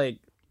seems like,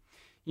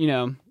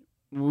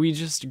 we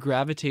just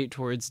gravitate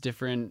towards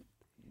different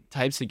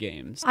types of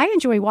games. I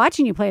enjoy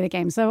watching you play the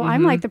game, so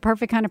I'm like the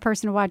perfect kind of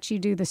person to watch you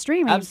do the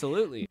streaming.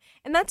 Absolutely.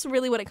 And that's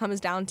really what it comes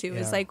down to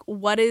is like,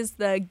 what is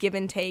the give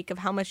and take of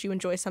how much you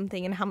enjoy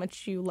something and how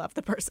much you love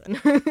the person?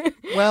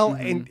 Well,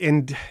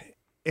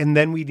 and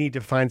then we need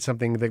to find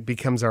something that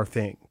becomes our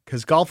thing,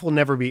 because golf will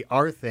never be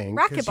our thing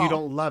because you Racquetball.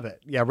 don't love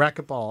it. Yeah,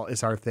 racquetball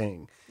is our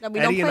thing. That we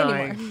don't Eddie play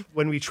and anymore.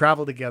 when we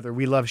travel together,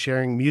 we love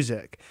sharing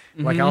music.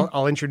 Like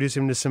I'll introduce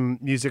him to some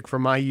music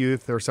from my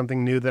youth or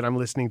something new that I'm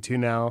listening to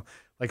now,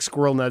 like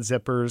Squirrel Nut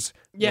Zippers.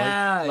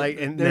 Yeah,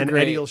 and they're then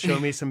great. Eddie will show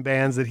me some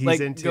bands that he's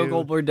Like into.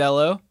 Gogol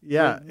Bordello.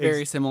 Yeah,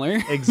 Very similar.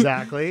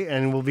 Exactly,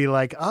 and we'll be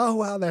like, "Oh,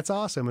 wow, that's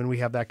awesome," and we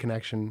have that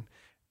connection.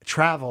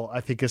 Travel,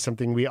 I think, is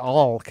something we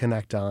all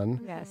connect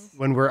on. Yes.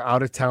 When we're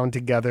out of town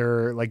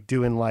together, like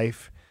doing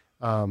life.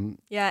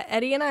 Yeah,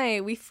 Eddie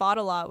and we fought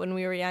a lot when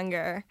we were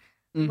younger.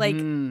 Like,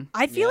 Mhm.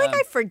 I feel like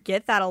I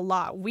forget that a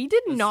lot. We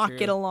did That's not true.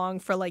 get along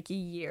for like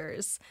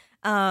years.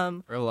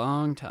 For a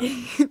long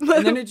time. And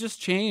then it just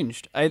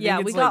changed. I think Yeah,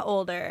 it's we like, got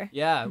older.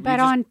 Yeah. we But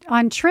just-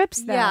 on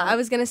trips, though. Yeah, I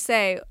was gonna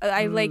say,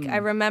 I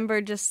remember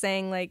just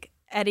saying like,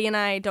 Eddie and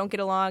I don't get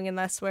along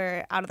unless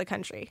we're out of the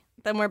country.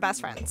 Then we're best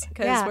friends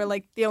because Yeah. we're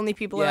like the only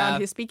people Yeah.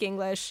 around who speak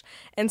English.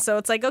 And so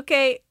it's like,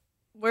 okay,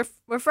 we're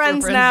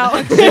friends friends now.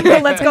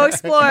 Let's go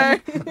explore.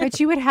 But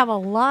you would have a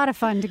lot of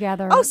fun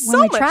together Oh, when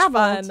so we much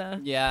traveled.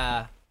 fun.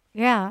 Yeah.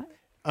 Yeah.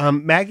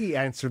 Maggie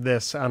answered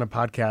this on a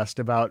podcast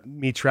about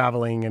me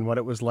traveling and what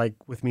it was like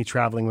with me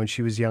traveling when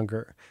she was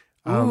younger.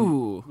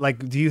 Ooh.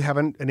 Like, do you have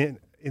an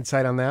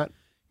insight on that?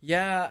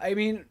 Yeah, I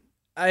mean,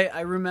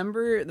 I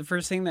remember the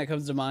first thing that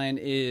comes to mind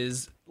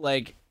is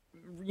like,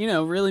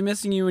 really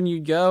missing you when you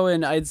go,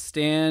 and I'd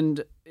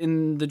stand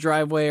in the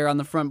driveway or on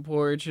the front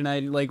porch, and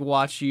I'd like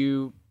watch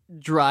you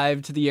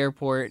drive to the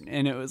airport,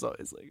 and it was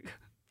always like,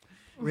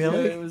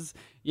 Really? it was,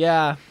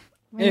 yeah.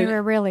 When you And-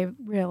 were really,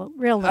 real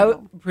I was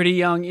little. pretty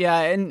young, yeah,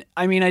 and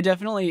I mean,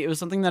 it was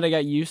something that I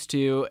got used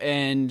to,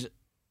 and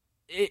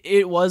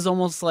it was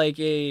almost like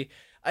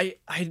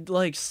I'd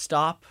like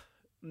stop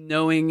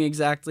knowing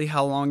exactly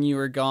how long you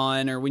were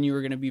gone or when you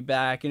were going to be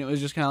back, and it was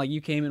just kind of like you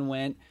came and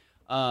went,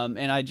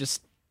 and I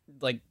just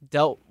like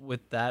dealt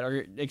with that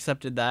or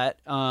accepted that,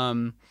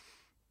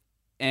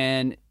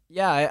 and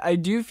yeah, I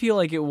do feel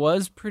like it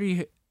was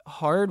pretty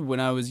hard when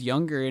I was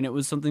younger, and it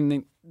was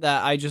something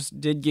that I just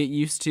did get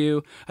used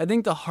to. I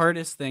think the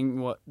hardest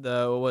thing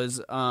though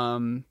was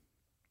when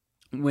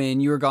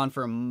you were gone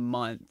for a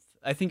month.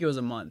 I think it was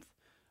a month.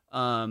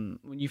 When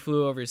you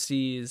flew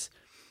overseas,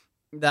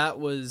 that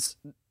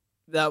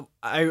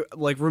I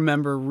like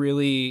remember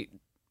really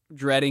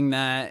dreading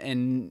that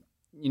and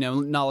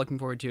not looking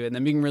forward to it, and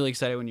then being really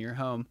excited when you're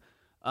home.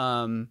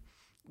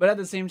 But at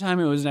the same time,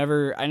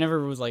 I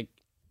never was like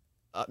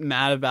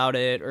mad about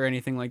it or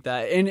anything like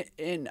that,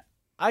 and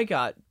I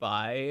got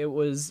by. It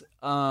was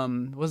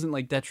wasn't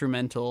like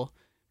detrimental,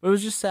 but it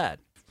was just sad.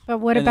 But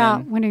what and about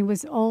then- when he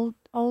was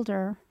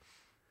older?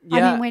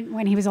 Yeah. I mean,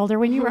 when he was older,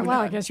 when you were, well,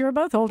 I guess you were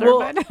both older.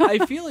 Well, but I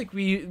feel like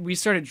we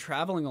started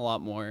traveling a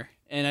lot more,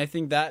 and I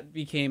think that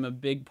became a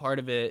big part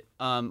of it.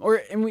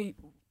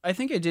 I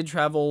think I did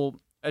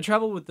travel. I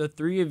traveled with the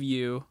three of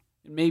you,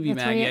 maybe The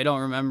Maggie. three- I don't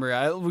remember.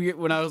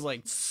 When I was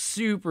like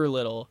super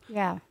little.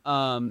 yeah.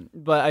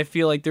 But I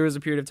feel like there was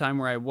a period of time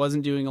where I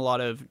wasn't doing a lot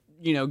of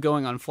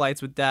going on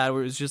flights with Dad,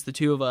 where it was just the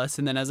two of us.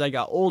 And then as I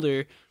got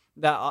older,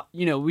 that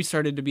we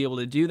started to be able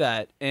to do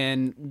that,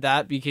 and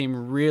that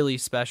became really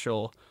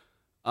special.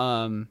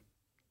 And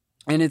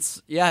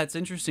it's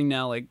interesting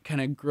now, like kind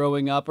of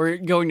growing up or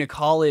going to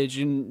college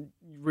and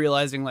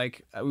realizing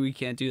like we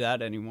can't do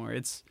that anymore.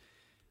 It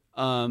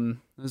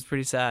was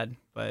pretty sad,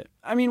 but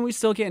I mean, we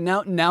still can't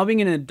now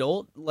being an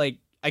adult, like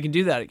I can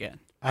do that again.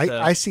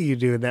 I see you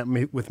doing that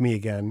with me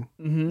again,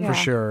 Mhm. Yeah. for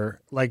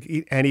sure. Like,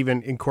 and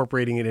even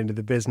incorporating it into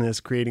the business,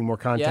 creating more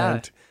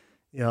content,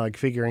 like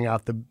figuring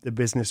out the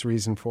business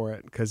reason for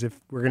it. Because if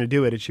we're going to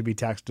do it, it should be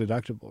tax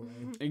deductible.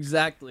 Right?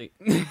 Exactly.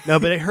 No,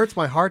 but it hurts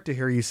my heart to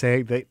hear you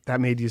say that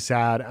made you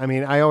sad. I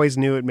mean, I always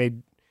knew it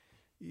made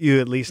you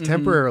at least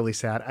temporarily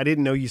sad. I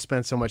didn't know you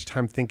spent so much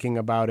time thinking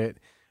about it,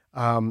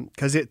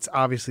 because it's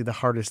obviously the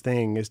hardest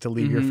thing is to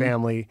leave your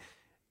family.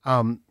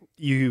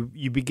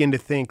 You begin to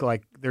think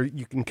like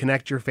you can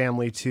connect your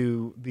family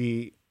to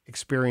the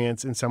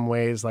experience in some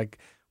ways. Like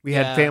we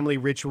had Yeah. family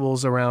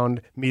rituals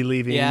around me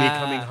leaving, me Yeah.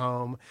 coming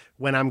home.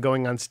 When I'm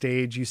going on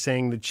stage, you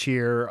sang the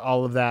cheer,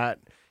 all of that.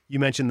 you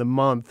mentioned the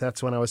month.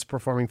 That's when I was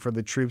performing for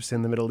the troops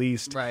in the Middle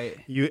East. Right.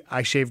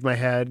 I shaved my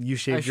head. You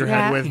shaved your shaved-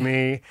 head Yeah. with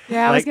me.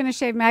 Yeah, I was Like- going to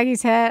shave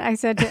Maggie's head. I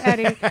said to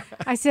Eddie,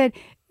 I said,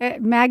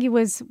 Maggie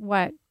was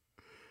what,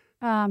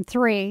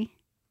 3.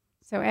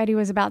 So Eddie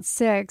was about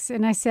 6.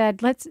 And I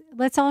said,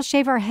 let's all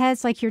shave our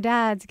heads like your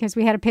dad's, because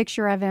we had a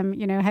picture of him,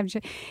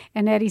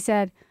 and Eddie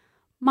said,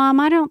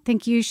 Mom, I don't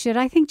think you should.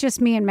 I think just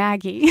me and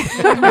Maggie.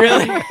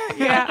 Really?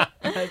 Yeah.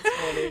 That's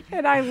funny.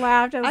 And I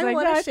laughed. I was I like,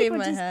 wanna no, I think shave we'll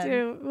my just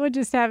head. we'll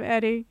just have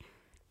Eddie.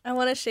 I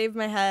want to shave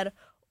my head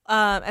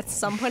at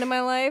some point in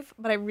my life,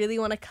 but I really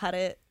want to cut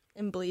it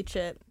and bleach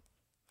it.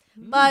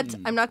 But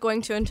I'm not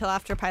going to until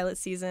after pilot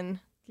season.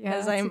 Yeah,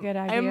 because that's a good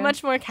idea. I'm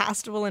much more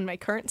castable in my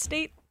current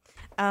state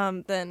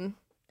than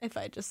if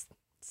I just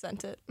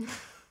sent it.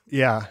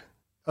 Yeah.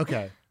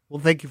 Okay.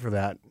 Well, thank you for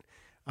that.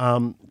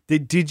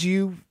 Did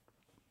you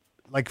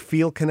like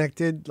feel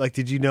connected? Like,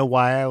 did you know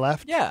why I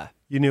left? Yeah.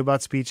 You knew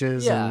about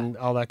speeches Yeah. and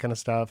all that kind of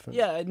stuff.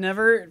 Yeah, it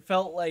never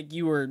felt like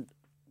you were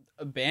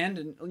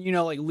abandoned,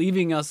 like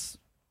leaving us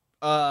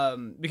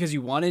because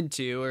you wanted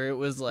to, or it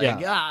was like,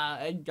 Yeah.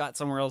 I got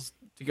somewhere else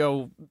to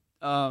go.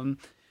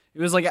 It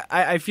was like,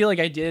 I feel like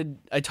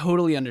I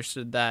totally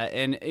understood that.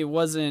 And it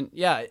wasn't,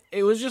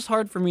 it was just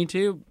hard for me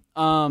too.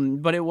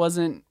 But it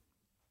wasn't,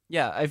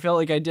 I felt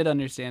like I did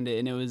understand it,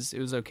 and it was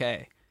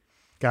okay.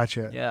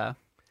 Gotcha. Yeah.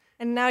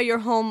 And now you're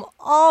home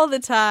all the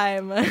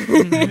time.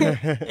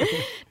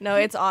 No,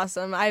 it's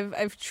awesome.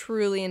 I've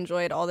truly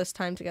enjoyed all this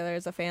time together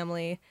as a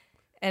family,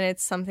 and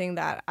it's something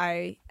that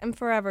I am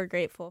forever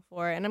grateful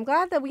for. And I'm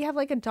glad that we have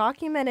like a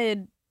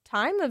documented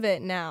time of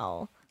it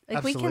now.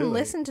 Like we Absolutely. can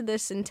listen to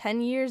this in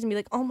 10 years and be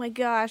like, "Oh my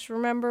gosh,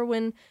 remember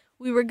when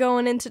we were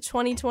going into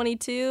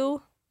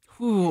 2022?"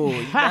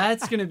 Ooh,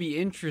 that's going to be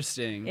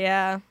interesting.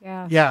 Yeah.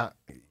 Yeah. Yeah.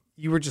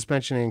 You were just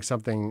mentioning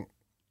something,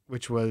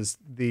 which was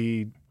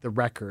the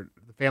record,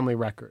 the family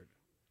record.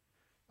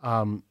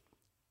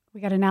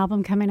 We got an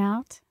album coming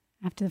out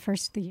after the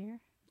first of the year.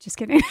 Just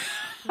kidding.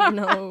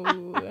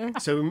 No.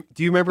 So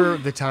do you remember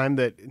the time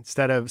that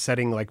instead of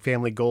setting like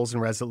family goals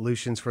and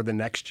resolutions for the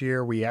next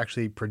year, we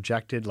actually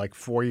projected like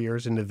 4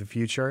 years into the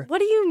future? What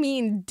do you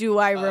mean, do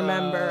I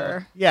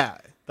remember? Yeah.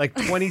 Like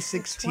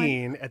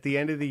 2016, at the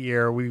end of the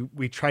year,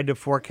 we tried to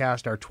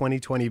forecast our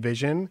 2020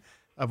 vision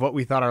of what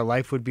we thought our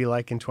life would be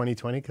like in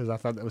 2020, because I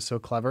thought that was so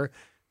clever.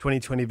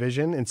 2020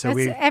 vision. And so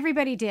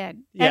Everybody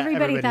did. Yeah,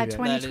 everybody everybody thought did.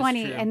 That is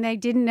 2020, true. and they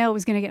didn't know it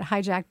was going to get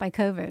hijacked by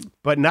COVID.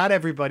 but not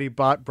everybody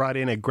brought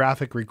in a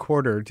graphic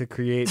recorder to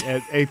create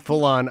a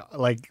full-on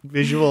like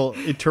visual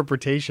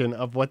interpretation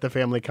of what the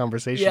family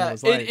conversation Yeah,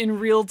 was like. in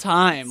real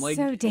time. Like,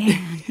 So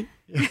Dan.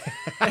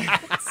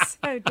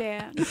 So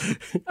Dan.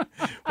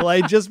 Well,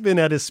 I had just been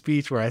at a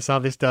speech where I saw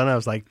this done. I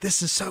was like,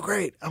 this is so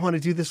great. I want to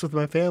do this with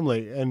my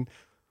family. And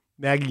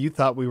Maggie, you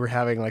thought we were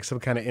having like some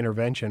kind of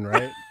intervention,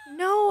 right?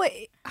 No,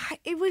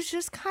 it was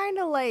just kind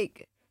of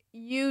like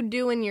you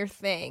doing your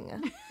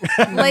thing.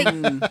 Like,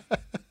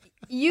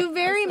 you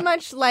very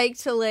much like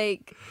to,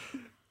 like,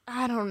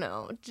 I don't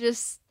know,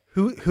 just.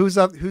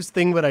 Whose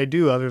thing would I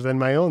do other than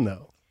my own,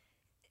 though?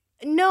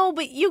 No,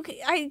 but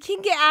I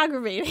can get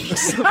aggravating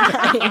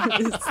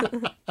sometimes.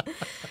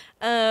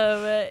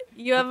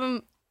 You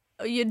have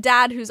your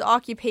dad whose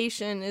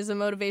occupation is a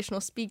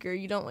motivational speaker.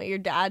 You don't want your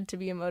dad to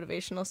be a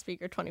motivational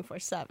speaker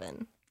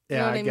 24/7. You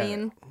know what I get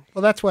mean? it.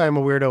 Well, that's why I'm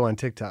a weirdo on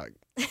TikTok.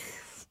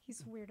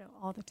 He's a weirdo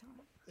all the time.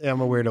 Yeah,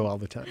 I'm a weirdo all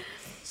the time.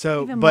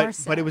 So, Even more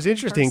so but it was in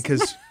interesting person.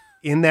 because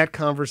in that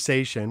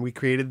conversation, we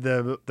created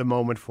the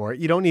moment for it.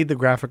 You don't need the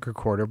graphic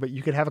recorder, but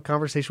you could have a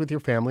conversation with your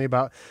family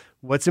about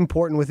what's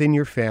important within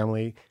your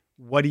family.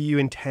 What do you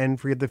intend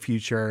for the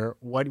future?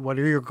 What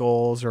are your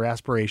goals or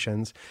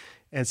aspirations?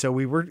 And so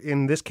we were,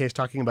 in this case,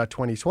 talking about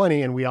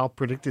 2020, and we all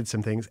predicted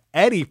some things.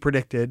 Eddie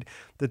predicted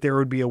that there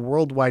would be a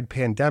worldwide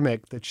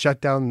pandemic that shut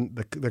down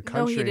the No,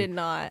 country. he did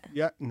not.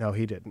 Yeah, no,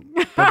 he didn't.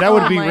 But that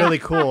would be my- really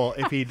cool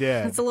if he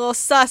did. It's a little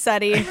sus,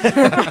 Eddie.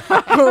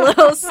 A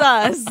little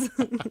sus.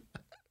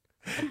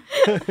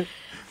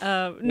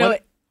 No,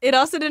 What- it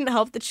also didn't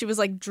help that she was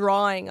like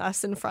drawing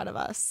us in front of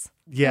us.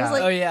 Yeah,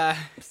 like- oh yeah,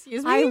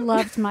 Excuse me. I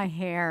loved my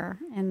hair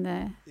and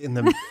in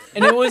the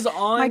and it was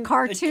on my a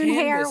cartoon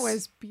hair canvas.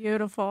 was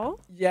beautiful.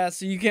 Yeah,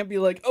 so you can't be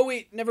like, oh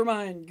wait, never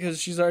mind,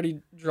 because she's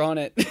already drawn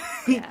it.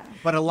 Yeah.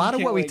 But a lot of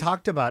can't, what we like-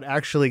 talked about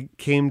actually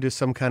came to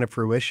some kind of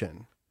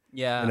fruition,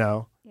 Yeah, you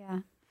know? Yeah.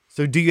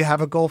 So do you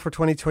have a goal for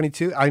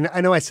 2022? I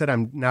know I said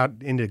I'm not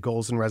into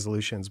goals and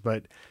resolutions,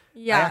 but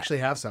Yeah. I actually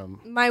have some.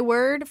 My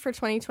word for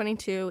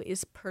 2022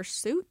 is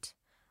pursuit.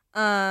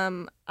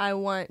 I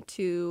want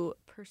to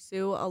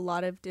pursue a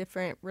lot of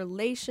different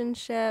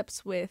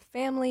relationships with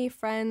family,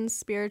 friends,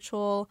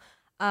 spiritual.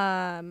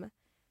 I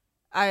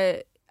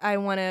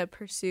want to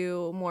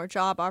pursue more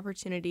job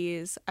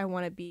opportunities. I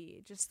want to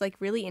be just like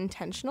really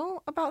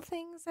intentional about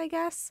things, I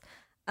guess.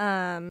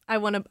 I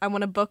want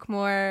to book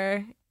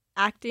more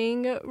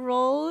acting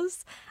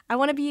roles. I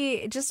want to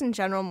be just in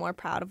general more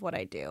proud of what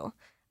I do.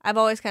 I've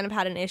always kind of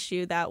had an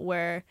issue that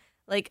where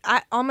like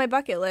on my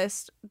bucket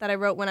list that I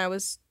wrote when I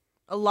was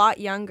a lot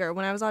younger,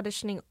 when I was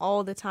auditioning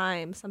all the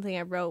time, something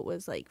I wrote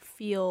was like,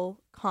 feel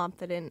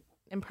confident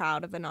and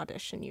proud of an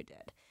audition you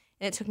did.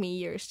 And it took me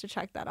years to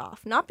check that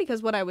off. Not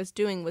because what I was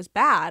doing was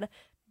bad,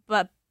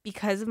 but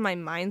because of my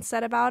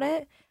mindset about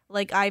it.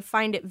 Like, I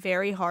find it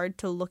very hard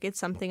to look at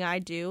something I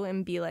do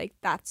and be like,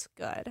 that's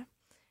good.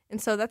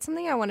 And so that's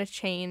something I want to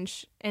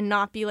change and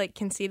not be like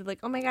conceited, like,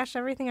 oh my gosh,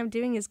 everything I'm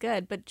doing is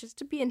good, but just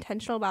to be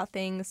intentional about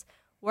things,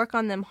 work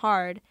on them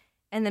hard,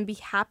 and then be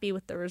happy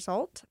with the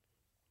result.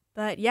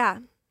 But yeah.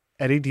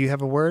 Eddie, do you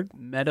have a word?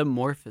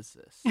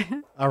 Metamorphosis.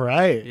 All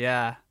right.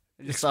 Yeah.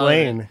 I just thought of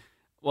Explain. it.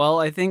 Well,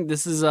 I think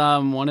this is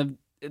one of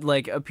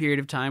like a period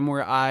of time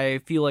where I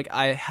feel like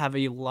I have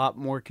a lot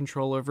more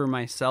control over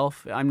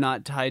myself. I'm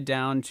not tied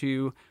down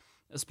to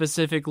a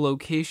specific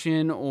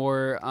location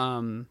or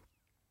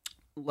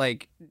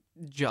like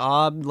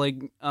job,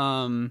 like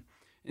and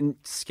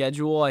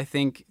schedule. I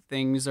think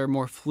things are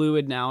more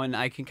fluid now, and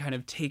I can kind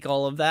of take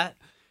all of that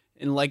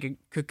in like a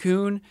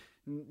cocoon,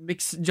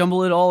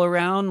 jumble it all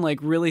around, like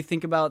really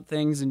think about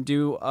things and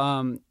do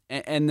and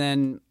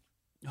then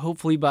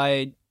hopefully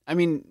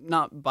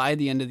not by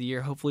the end of the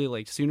year, hopefully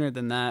like sooner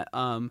than that,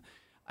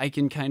 I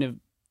can kind of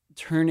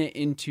turn it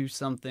into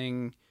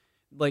something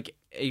like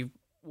a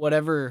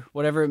whatever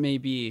it may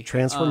be.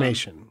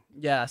 Transformation.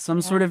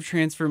 Some sort of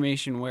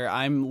transformation where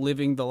I'm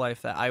living the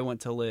life that I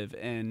want to live,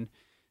 and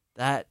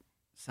that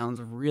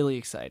sounds really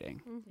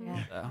exciting.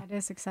 Yeah, So. that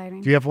is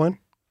exciting. Do you have one?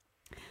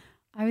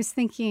 I was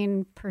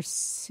thinking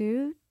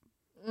pursuit.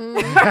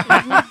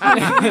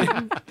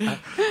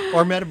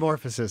 Or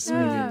metamorphosis,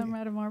 maybe.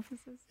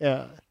 Metamorphosis.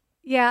 Yeah.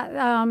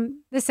 Yeah,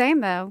 the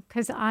same though,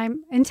 because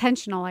I'm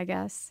intentional, I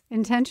guess.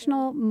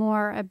 Intentional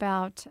more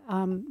about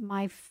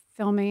my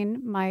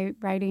filming, my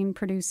writing,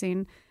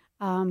 producing,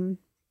 and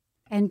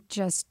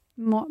just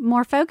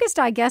more focused,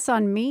 I guess,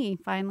 on me,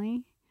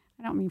 finally.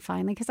 I don't mean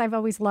finally, because I've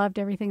always loved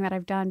everything that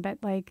I've done, but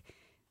like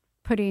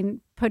putting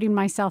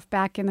myself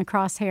back in the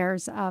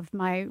crosshairs of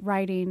my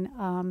writing.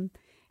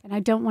 And I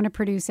don't want to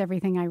produce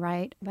everything I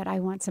write, but I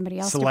want somebody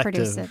else to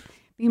produce it.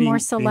 Be more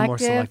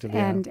selective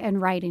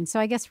and writing. So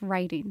I guess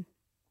writing,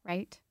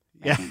 right?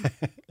 Yeah.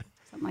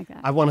 Something like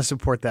that. I want to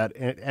support that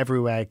in every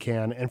way I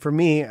can. And for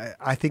me,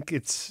 I think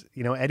it's,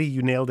 Eddie,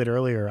 you nailed it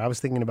earlier. I was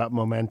thinking about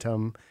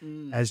momentum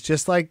as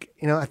just like,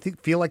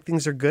 feel like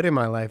things are good in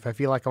my life. I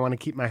feel like I want to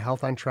keep my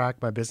health on track,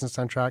 my business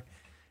on track.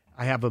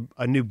 I have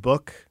a new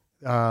book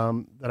that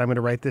I'm going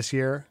to write this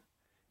year.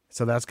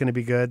 So that's going to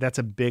be good. That's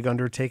a big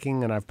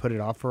undertaking, and I've put it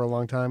off for a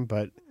long time,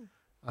 but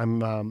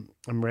I'm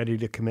ready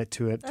to commit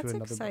to it. That's to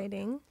another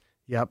exciting. book.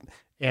 Yep.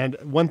 And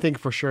one thing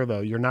for sure, though,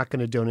 you're not going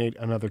to donate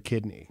another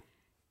kidney.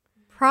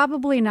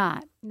 Probably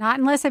not. Not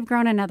unless I've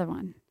grown another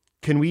one.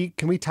 Can we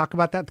talk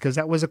about that? Because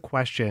that was a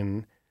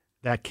question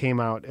that came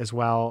out as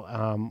well.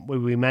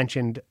 We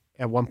mentioned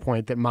at one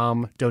point that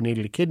Mom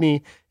donated a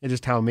kidney and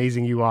just how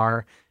amazing you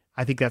are.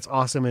 I think that's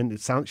awesome, and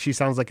she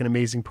sounds like an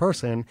amazing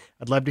person.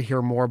 I'd love to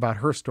hear more about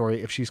her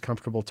story if she's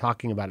comfortable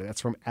talking about it. That's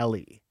from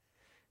Ellie.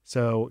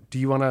 So do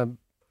you want to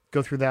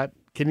go through that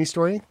kidney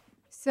story?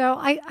 So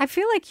I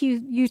feel like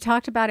you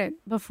talked about it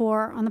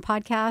before on the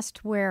podcast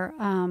where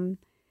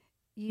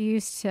you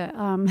used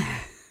to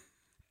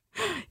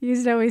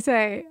always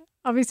say,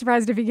 I'll be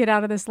surprised if you get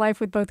out of this life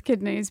with both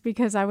kidneys,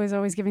 because I was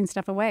always giving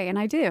stuff away. And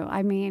I do.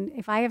 I mean,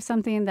 if I have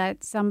something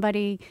that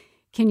somebody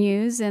can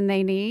use and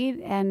they need,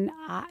 and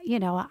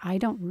I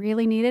don't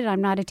really need it,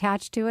 I'm not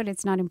attached to it,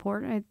 it's not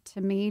important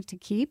to me to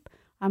keep,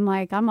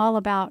 I'm all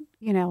about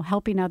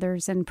helping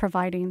others and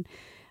providing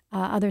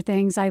other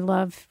things. I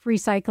love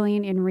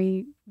recycling and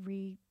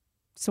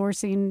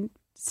resourcing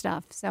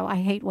stuff, so I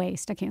hate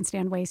waste. I can't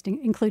stand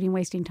wasting, including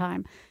wasting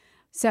time.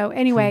 So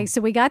anyway,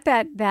 so we got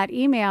that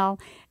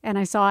email, and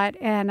I saw it,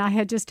 and I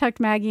had just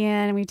tucked Maggie in,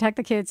 and we tucked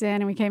the kids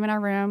in, and we came in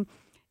our room,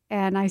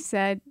 and I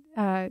said,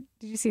 did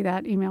you see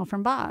that email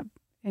from Bob?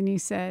 And you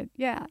said,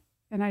 yeah.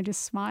 And I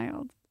just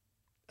smiled.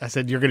 I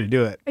said, you're going to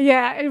do it.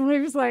 Yeah. And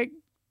it was like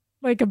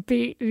a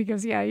beat. And he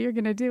goes, yeah, you're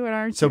going to do it,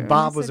 aren't so you? So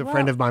Bob was a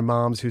friend of my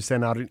mom's who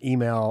sent out an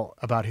email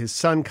about his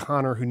son,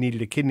 Connor, who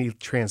needed a kidney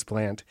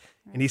transplant.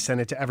 Right. And he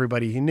sent it to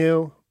everybody he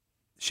knew.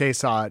 Shay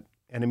saw it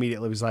and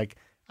immediately was like,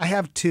 I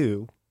have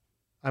two.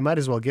 I might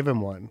as well give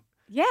him one.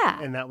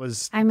 Yeah. And that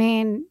was,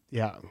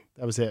 yeah,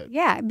 that was it.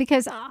 Yeah.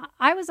 Because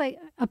I was like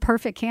a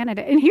perfect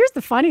candidate. And here's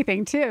the funny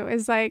thing too,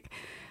 is like,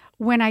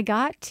 when I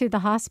got to the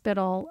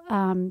hospital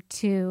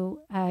to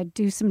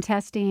do some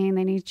testing,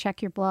 they need to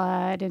check your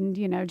blood and,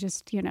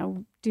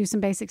 do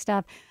some basic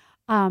stuff.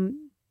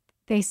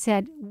 They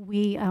said,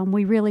 we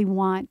really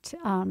want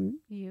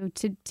you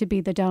to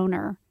be the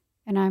donor.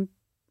 And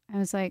I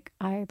was like,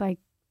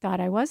 thought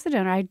I was the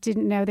donor. I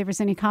didn't know there was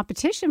any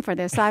competition for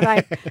this.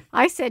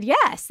 I said,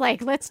 yes,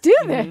 let's do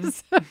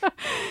this.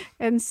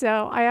 And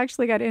so I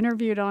actually got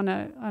interviewed on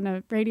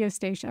a radio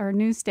station or a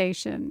news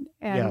station.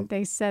 And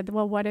they said,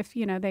 well, what if,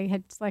 they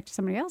had selected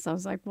somebody else? I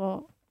was like,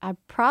 well, I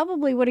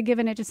probably would have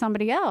given it to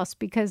somebody else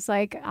because you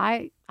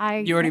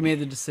already made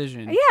the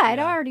decision. Yeah, I'd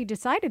already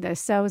decided this.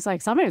 So it was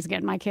like somebody was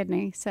getting my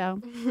kidney.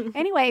 So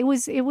anyway,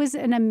 it was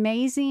an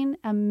amazing,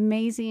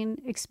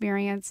 amazing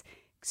experience.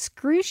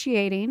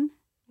 excruciating.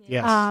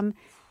 Yes.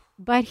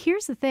 But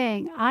here's the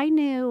thing. I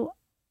knew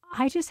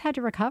I just had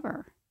to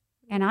recover,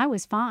 and I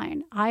was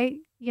fine. I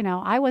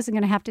wasn't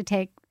going to have to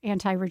take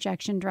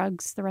anti-rejection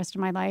drugs the rest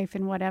of my life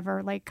and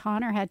whatever like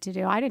Connor had to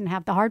do. I didn't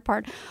have the hard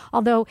part.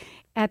 Although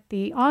at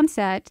the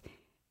onset,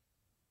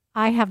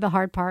 I have the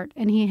hard part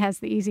and he has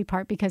the easy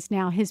part because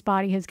now his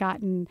body has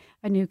gotten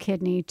a new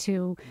kidney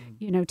to,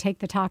 take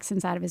the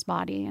toxins out of his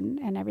body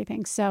and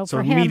everything. So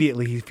for him,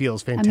 immediately he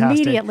feels fantastic.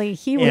 immediately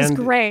he was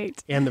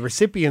great. And the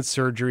recipient's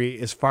surgery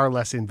is far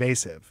less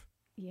invasive.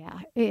 Yeah.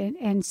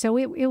 And so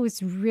it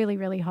was really,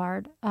 really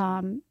hard.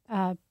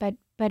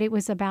 But it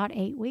was about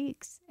 8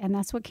 weeks. And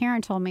that's what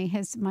Karen told me,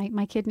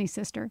 my kidney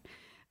sister.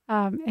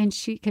 And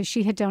because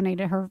she had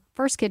donated her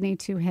first kidney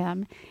to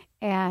him,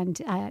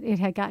 and it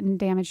had gotten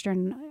damaged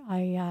during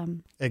a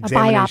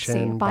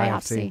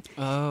biopsy.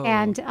 Oh.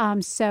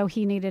 And so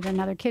he needed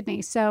another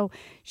kidney. So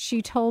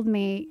she told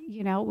me,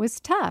 it was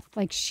tough.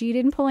 Like she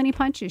didn't pull any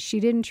punches. She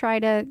didn't try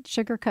to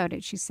sugarcoat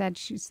it. She said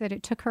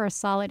it took her a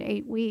solid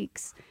 8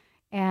 weeks.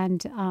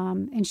 And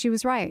she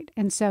was right.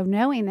 And so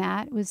knowing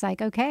that it was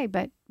like, okay,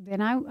 but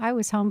then I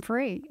was home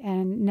free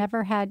and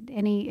never had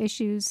any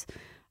issues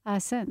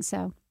since.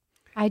 So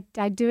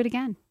I'd do it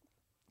again.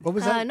 What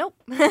was that? Nope.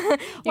 You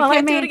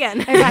can't do it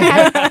again. If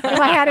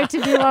I had it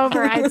to do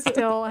over, I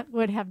still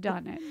would have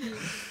done it,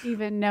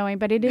 even knowing.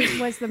 But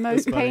was the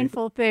most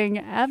painful thing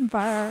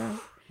ever.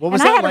 What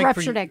was and that I had like a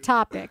ruptured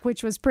ectopic,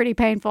 which was pretty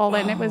painful,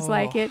 and it was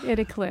like it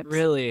eclipsed.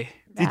 Really?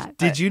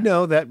 Did you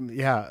know that?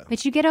 Yeah.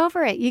 But you get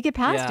over it. You get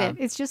past Yeah. it.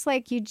 It's just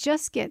like you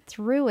just get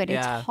through it.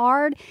 Yeah. It's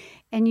hard,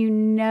 and you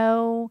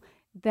know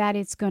that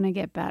it's going to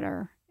get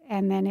better.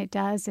 And then it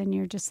does, and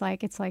you're just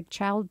like, it's like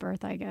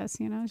childbirth, I guess.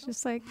 It's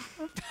just like...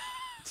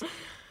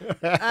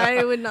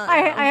 I would not.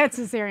 I had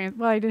cesarean.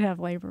 Well, I did have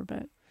labor,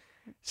 but...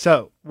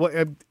 So what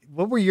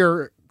were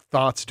your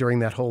thoughts during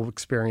that whole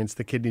experience,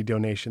 the kidney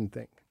donation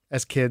thing?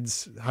 As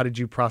kids, how did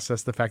you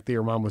process the fact that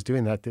your mom was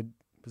doing that?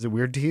 Was it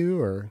weird to you,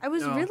 or I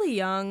was really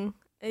young.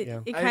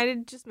 It kind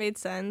of just made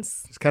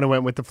sense. just kind of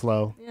went with the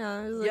flow?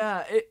 Yeah. It was like,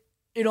 Yeah,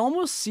 it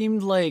almost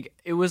seemed like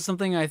it was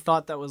something I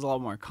thought that was a lot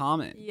more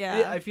common.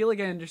 Yeah. I feel like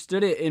I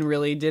understood it and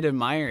really did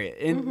admire it.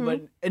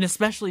 And and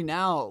especially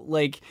now,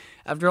 like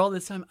after all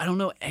this time, I don't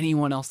know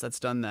anyone else that's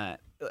done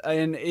that.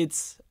 And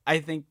I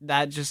think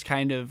that just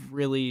kind of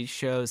really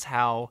shows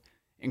how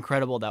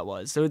incredible that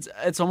was. So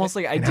it's almost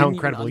like I And how didn't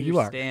incredible even you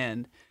are.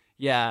 understand.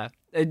 Yeah.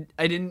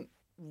 I didn't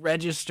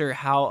register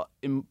how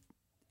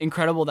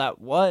incredible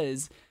that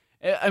was.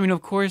 I mean,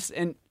 of course,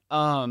 and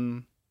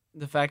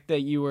the fact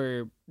that you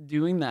were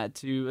doing that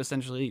to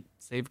essentially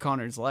save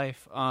Connor's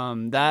life,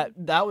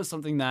 that was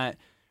something that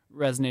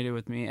resonated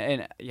with me.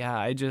 And yeah,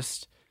 I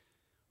think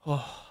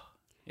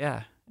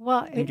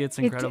it's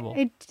incredible.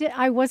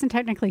 I wasn't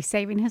technically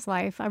saving his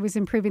life. I was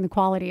improving the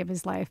quality of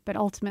his life, but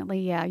ultimately,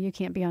 you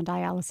can't be on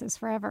dialysis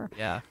forever.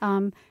 Yeah.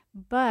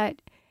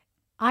 But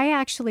I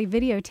actually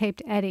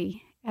videotaped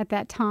Eddie at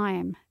that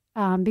time.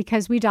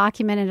 Because we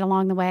documented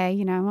along the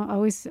way,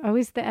 always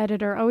the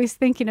editor, always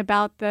thinking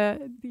about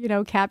the,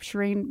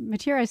 capturing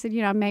material. I said,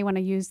 I may want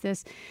to use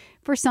this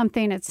for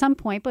something at some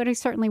point, but I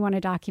certainly want to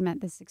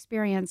document this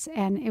experience.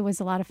 And it was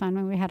a lot of fun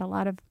when we had a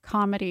lot of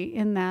comedy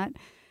in that.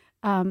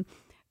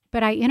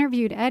 But I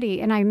interviewed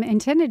Eddie, and I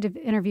intended to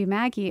interview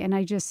Maggie, and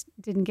I just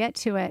didn't get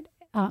to it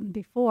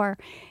before.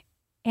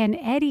 And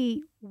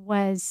Eddie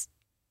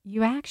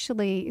you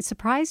actually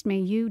surprised me.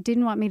 You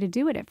didn't want me to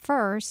do it at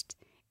first,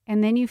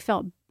 and then you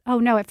felt... Oh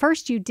no! At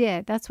first you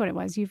did. That's what it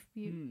was.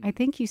 I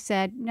think you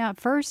said no. At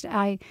first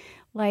I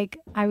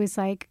was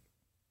like,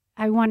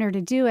 I want her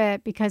to do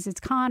it because it's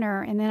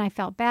Connor, and then I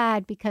felt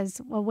bad because,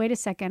 well, wait a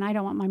second, I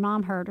don't want my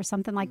mom hurt or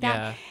something like that.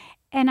 Yeah.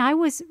 And I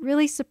was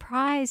really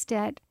surprised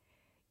at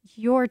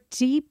your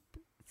deep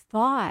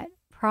thought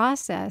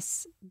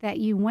process that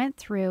you went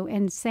through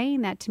and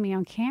saying that to me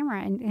on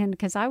camera, and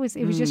because it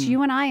was just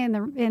you and I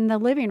in the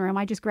living room.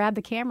 I just grabbed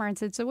the camera and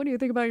said, "So what do you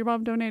think about your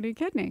mom donating a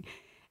kidney?"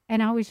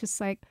 And I was just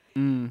like,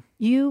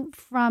 you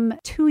from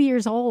 2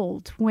 years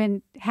old,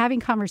 when having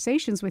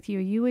conversations with you,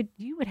 you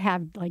would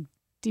have like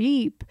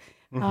deep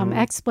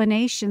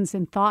explanations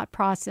and thought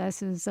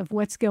processes of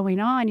what's going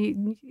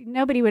on.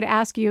 Nobody would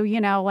ask you,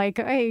 like,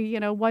 hey,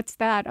 what's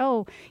that?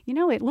 Oh,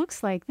 it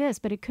looks like this,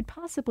 but it could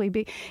possibly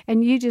be.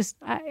 And you just,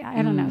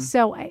 I don't know.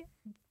 So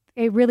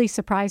it really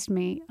surprised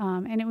me,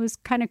 and it was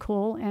kind of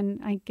cool,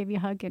 and I gave you a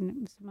hug, and it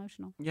was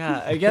emotional.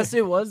 Yeah, I guess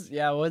it was.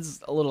 Yeah, it was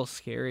a little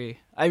scary.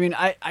 I mean,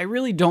 I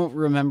really don't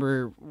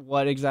remember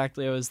what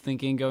exactly I was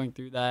thinking going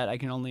through that. I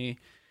can only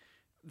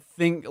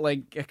think,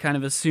 like, kind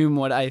of assume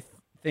what I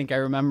think I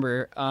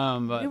remember.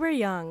 But You were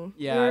young.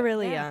 Yeah. You were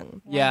really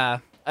young. yeah,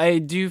 I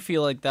do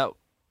feel like that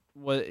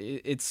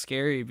it's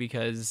scary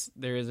because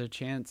there is a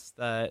chance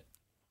that,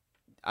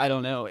 I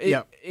don't know.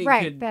 It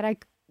Right, could that I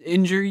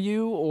injure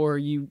you, or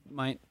you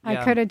might. I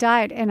Yeah. could have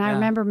died. And I Yeah.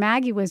 remember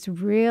Maggie was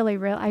really,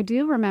 I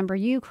do remember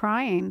you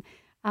crying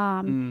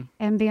and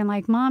being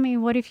like, Mommy,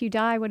 what if you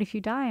die? What if you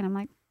die? And I'm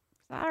like,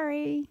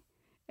 sorry.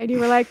 And you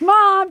were like,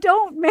 Mom,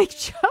 don't make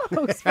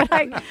jokes.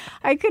 But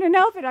I couldn't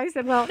help it. I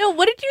said, well, No,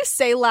 what did you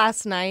say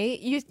last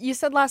night? You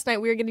said last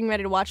night we were getting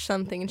ready to watch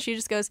something, and she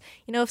just goes,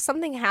 if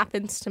something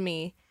happens to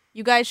me,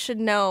 you guys should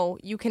know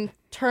you can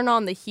turn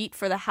on the heat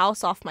for the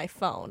house off my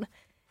phone.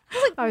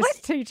 I was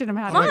teaching him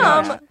how to do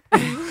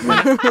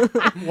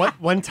that.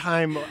 One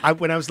time,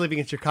 when I was living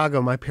in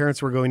Chicago, my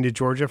parents were going to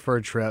Georgia for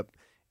a trip.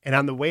 And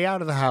on the way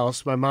out of the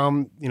house, my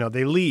mom,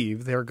 they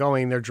leave. They're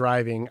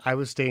driving. I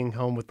was staying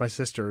home with my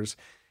sisters.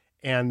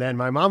 And then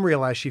my mom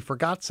realized she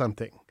forgot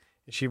something.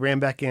 She ran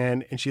back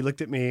in and she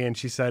looked at me and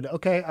she said,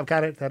 okay, I've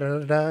got it. Da, da,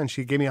 da, da. And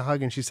she gave me a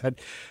hug and she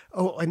said,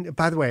 oh, and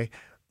by the way,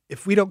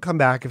 if we don't come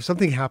back, if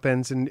something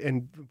happens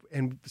and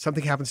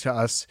something happens to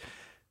us,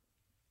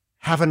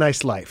 have a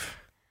nice life.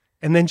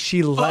 And then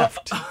she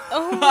left.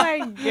 Oh my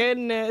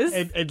goodness.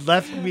 and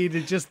left me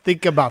to just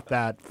think about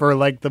that for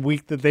like the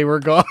week that they were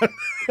gone.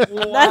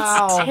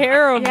 That's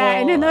terrible. Yeah,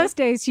 and in those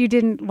days, you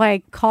didn't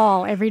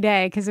call every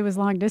day because it was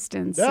long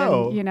distance.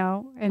 No.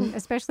 And, and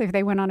especially if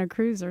they went on a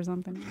cruise or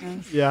something.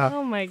 Yeah.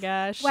 Oh my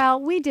gosh.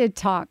 Well, we did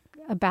talk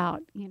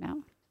about,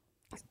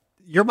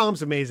 Your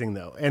mom's amazing,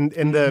 though. And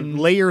the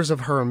layers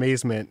of her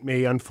amazement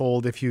may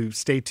unfold if you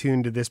stay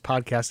tuned to this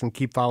podcast and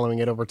keep following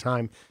it over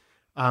time.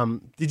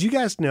 Did you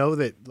guys know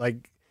that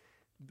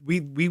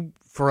we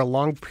for a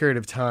long period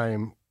of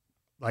time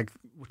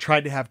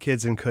tried to have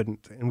kids and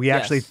couldn't, and we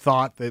actually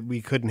thought that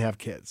we couldn't have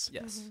kids.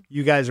 Yes.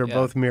 You guys are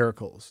both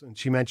miracles, and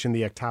she mentioned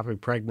the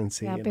ectopic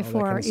pregnancy. Yeah, and all that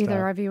before kind of either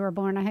stuff. of you were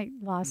born, I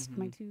lost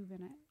my tube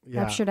in it.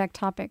 Yeah. Ruptured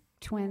ectopic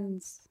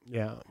twins.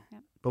 Yeah.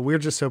 Yep. But we're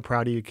just so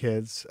proud of you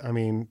kids. I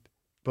mean,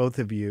 both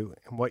of you,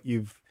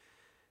 and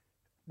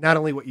not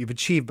only what you've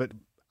achieved, but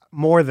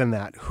more than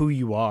that, who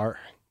you are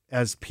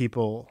as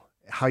people,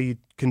 how you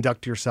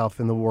conduct yourself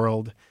in the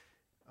world,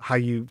 how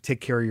you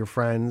take care of your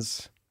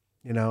friends,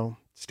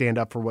 stand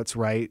up for what's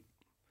right.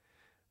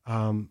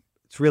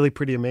 It's really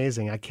pretty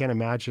amazing. I can't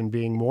imagine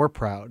being more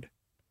proud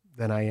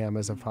than I am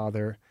as a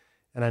father.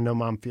 And I know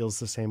Mom feels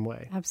the same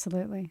way.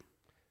 Absolutely.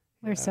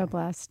 We're so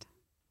blessed.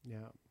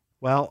 Yeah.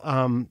 Well,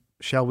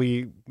 shall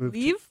we move?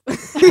 Leave?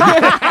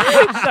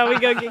 Shall we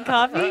go get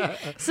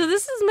coffee? So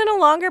this has been a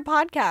longer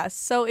podcast.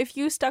 So if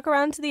you stuck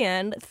around to the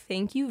end,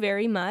 thank you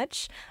very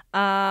much.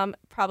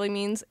 Probably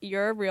means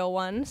you're a real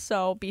one.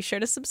 So be sure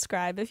to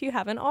subscribe if you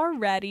haven't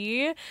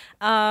already.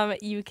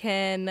 You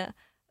can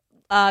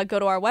go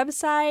to our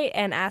website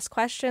and ask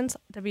questions,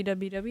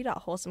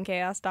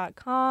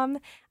 www.wholesomechaos.com.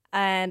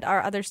 And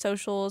our other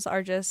socials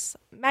are just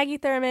Maggie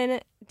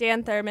Thurman,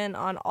 Dan Thurman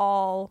on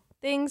all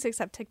things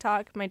except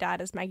TikTok. My dad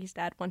is Maggie's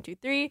dad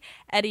 123.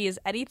 Eddie is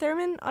Eddie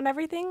Thurman on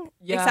everything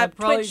except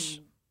probably,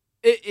 Twitch.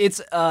 It's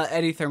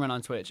Eddie Thurman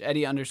on Twitch.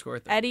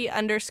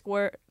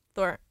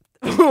 Eddie_Thurman.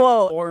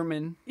 Whoa.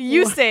 Thurman.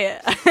 You say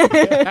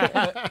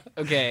it.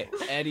 Okay,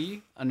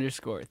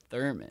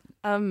 Eddie_Thurman.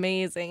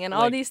 Amazing. And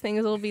all these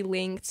things will be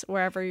linked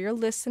wherever you're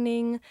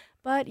listening.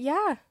 But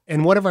yeah.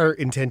 And one of my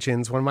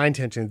intentions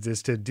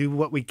is to do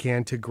what we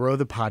can to grow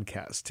the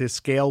podcast, to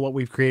scale what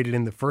we've created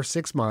in the first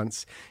 6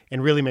 months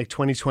and really make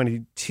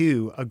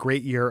 2022 a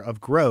great year of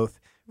growth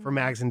for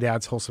Mags and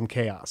Dad's Wholesome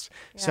Chaos.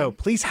 Yeah. So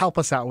please help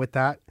us out with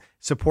that.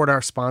 Support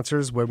our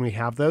sponsors when we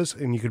have those,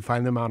 and you can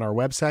find them on our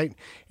website.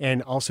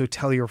 And also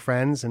tell your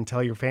friends and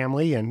tell your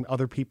family and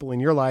other people in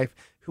your life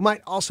who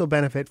might also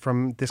benefit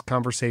from this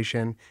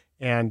conversation,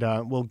 and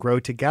we'll grow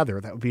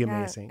together. That would be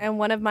amazing. And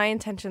one of my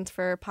intentions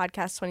for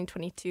Podcast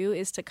 2022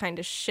 is to kind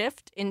of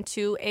shift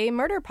into a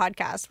murder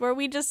podcast where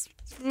we just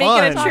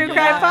make it a true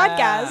crime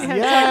podcast.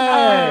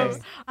 Yay!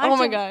 Oh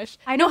my gosh.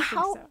 I know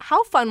don't think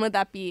how fun would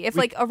that be if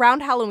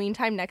around Halloween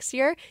time next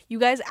year, you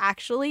guys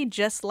actually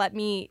just let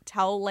me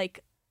tell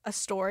a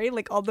story,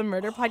 all the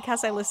murder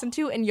podcasts I listen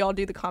to, and y'all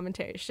do the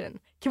commentation.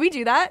 Can we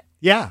do that?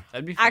 Yeah.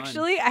 That'd be fun.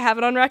 Actually, I have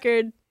it on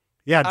record.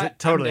 Yeah,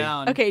 totally.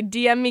 I'm down. Okay,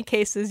 DM me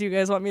cases you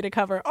guys want me to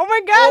cover. Oh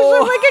my gosh,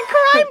 I'm like a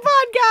crime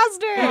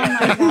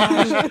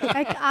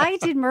podcaster. I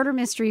did murder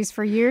mysteries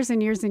for years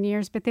and years and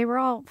years, but they were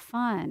all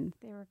fun.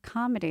 They were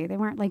comedy. They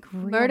weren't real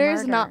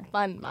Murder's murder. not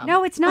fun, Mom.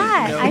 No, it's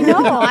not. I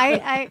know.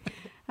 I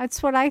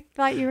that's what I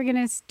thought you were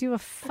going to do, a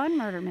fun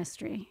murder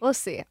mystery. We'll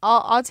see.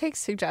 I'll take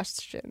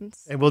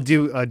suggestions. And we'll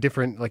do a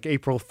different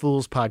April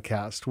Fool's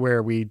podcast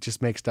where we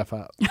just make stuff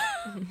up.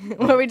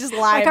 Where we just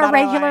lie Like about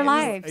our regular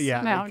lives. lives.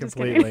 Yeah, No, just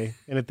kidding. completely.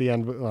 And at the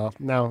end, well,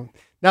 now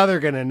they're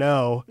going to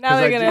know. Now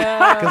they're going to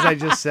know. Because I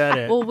just said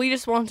it. Well, we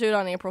just won't do it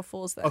on April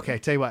Fool's then. Okay,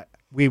 tell you what.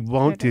 We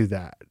won't do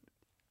that.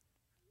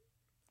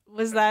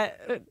 Was that...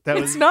 That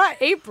it's was- not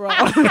April.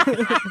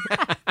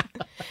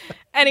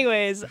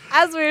 Anyways,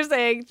 as we were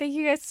saying, thank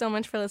you guys so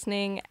much for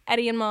listening.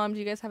 Eddie and Mom, do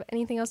you guys have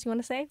anything else you want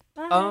to say?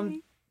 Bye.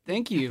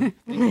 Thank you.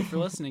 Thank you for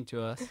listening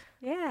to us.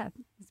 Yeah,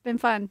 it's been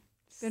fun.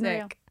 It's been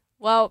real. Sick.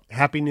 Well,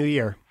 Happy New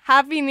Year.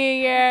 Happy New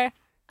Year.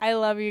 I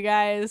love you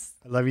guys.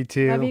 I love you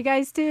too. Love you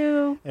guys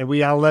too. And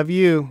we all love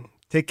you.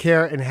 Take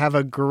care and have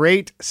a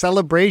great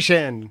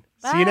celebration.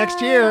 See you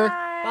next year.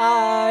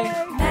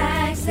 Bye.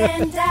 Mags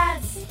and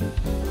Dads,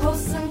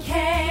 wholesome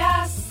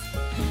chaos.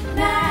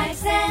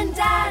 Mags and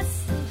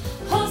Dads,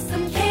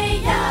 wholesome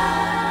chaos.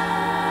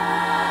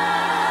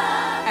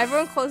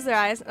 close their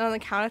eyes, and on the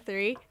count of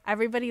 3,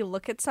 everybody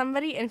look at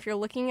somebody, and if you're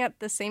looking at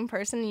the same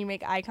person and you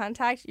make eye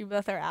contact, you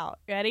both are out.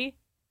 Ready,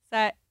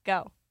 set,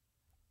 go.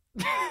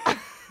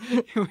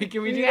 Wait,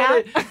 can we do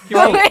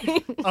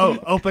that? Oh,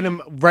 open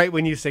them right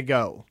when you say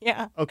go.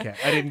 Yeah. Okay,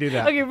 I didn't do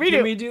that. Okay, redo.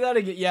 Can we do that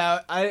again? Yeah,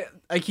 I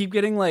keep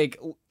getting like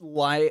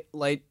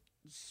light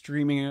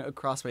streaming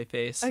across my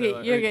face. Okay,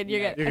 so, you're good.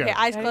 You're good. Okay,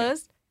 eyes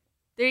closed.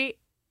 3,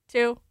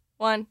 2,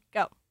 1,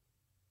 go.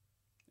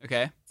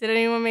 Okay. Did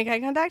anyone make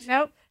eye contact?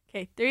 Nope.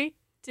 Okay, 3,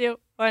 2,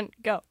 1,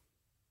 go.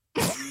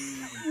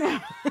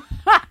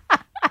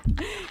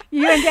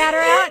 You and Dad are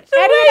out. Eddie and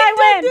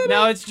I win.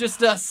 Now it's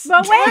just us.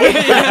 But wait. We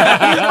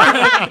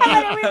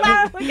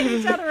laugh, look at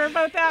each other. We're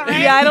both out,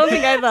 right? Yeah, I don't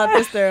think I thought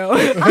this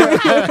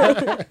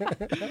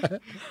through.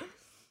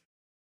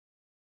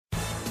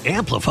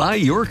 Amplify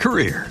your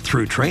career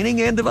through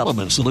training and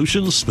development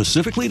solutions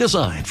specifically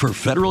designed for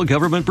federal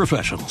government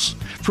professionals.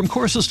 From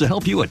courses to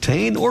help you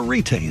attain or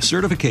retain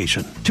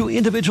certification, to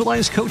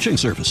individualized coaching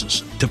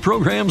services, to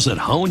programs that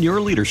hone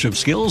your leadership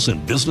skills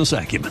and business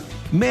acumen,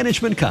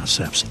 Management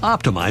Concepts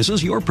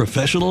optimizes your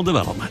professional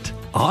development.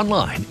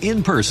 Online,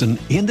 in person,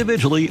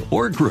 individually,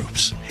 or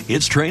groups,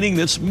 it's training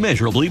that's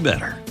measurably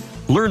better.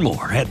 Learn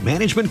more at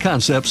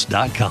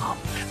managementconcepts.com.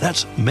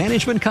 That's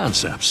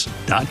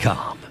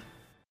managementconcepts.com.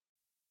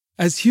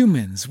 As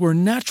humans, we're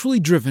naturally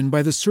driven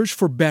by the search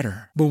for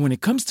better. But when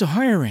it comes to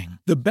hiring,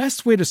 the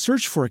best way to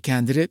search for a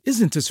candidate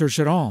isn't to search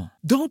at all.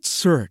 Don't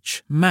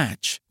search,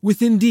 match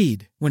with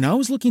Indeed. When I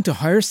was looking to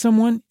hire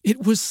someone,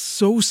 it was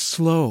so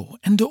slow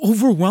and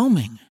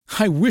overwhelming.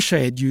 I wish I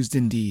had used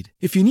Indeed.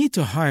 If you need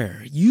to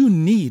hire, you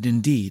need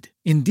Indeed.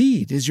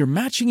 Indeed is your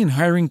matching and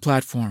hiring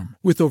platform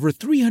with over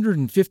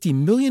 350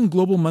 million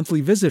global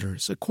monthly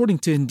visitors, according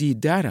to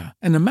Indeed data,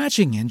 and a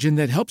matching engine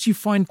that helps you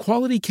find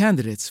quality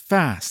candidates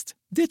fast.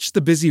 Ditch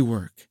the busy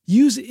work.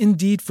 Use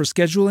Indeed for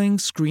scheduling,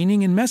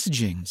 screening, and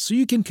messaging so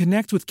you can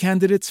connect with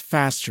candidates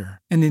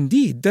faster. And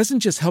Indeed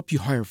doesn't just help you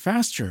hire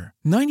faster.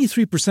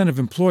 93% of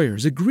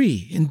employers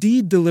agree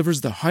Indeed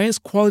delivers the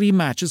highest quality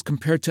matches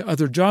compared to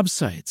other job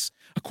sites,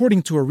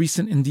 according to a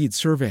recent Indeed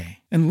survey.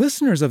 And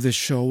listeners of this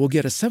show will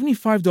get a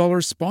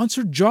 $75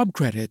 sponsored job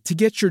credit to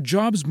get your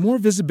jobs more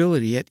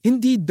visibility at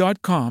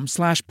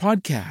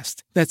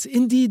Indeed.com/podcast. That's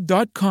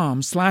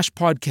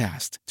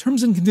Indeed.com/podcast.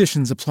 Terms and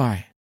conditions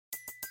apply.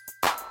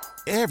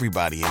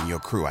 Everybody in your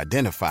crew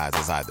identifies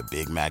as either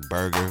Big Mac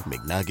Burger,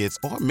 McNuggets,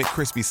 or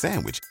McCrispy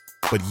Sandwich.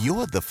 But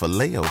you're the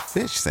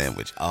Filet-O-Fish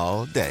Sandwich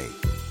all day.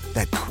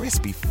 That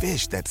crispy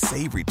fish, that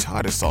savory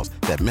tartar sauce,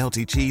 that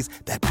melty cheese,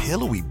 that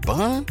pillowy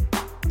bun.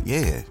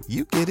 Yeah,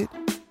 you get it.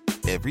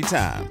 Every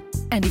time.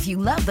 And if you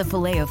love the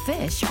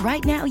Filet-O-Fish,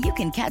 right now you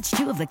can catch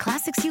 2 of the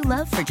classics you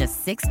love for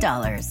just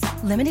 $6.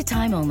 Limited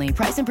time only.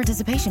 Price and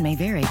participation may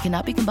vary.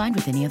 Cannot be combined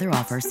with any other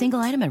offer. Single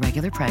item at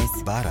regular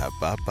price.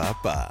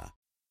 Ba-da-ba-ba-ba.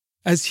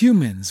 As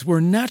humans, we're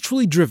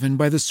naturally driven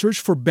by the search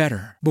for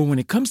better. But when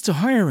it comes to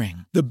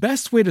hiring, the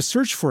best way to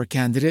search for a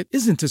candidate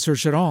isn't to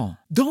search at all.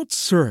 Don't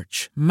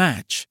search,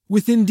 match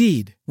with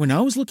Indeed. When I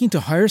was looking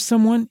to hire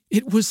someone,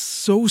 it was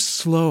so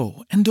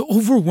slow and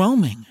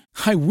overwhelming.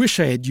 I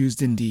wish I had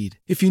used Indeed.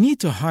 If you need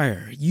to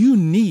hire, you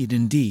need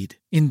Indeed.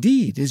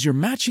 Indeed is your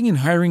matching and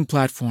hiring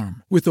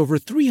platform with over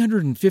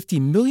 350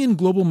 million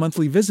global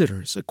monthly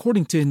visitors,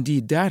 according to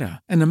Indeed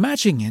data, and a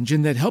matching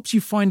engine that helps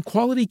you find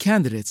quality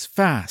candidates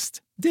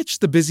fast. Ditch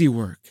the busy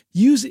work.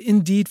 Use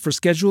Indeed for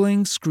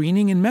scheduling,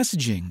 screening, and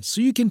messaging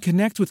so you can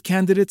connect with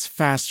candidates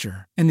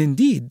faster. And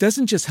Indeed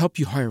doesn't just help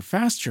you hire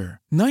faster.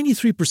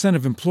 93%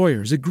 of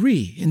employers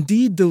agree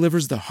Indeed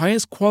delivers the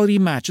highest quality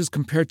matches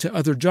compared to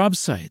other job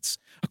sites,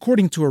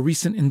 according to a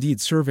recent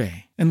Indeed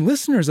survey. And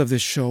listeners of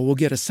this show will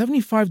get a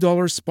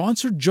 $75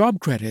 sponsored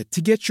job credit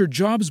to get your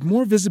jobs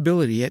more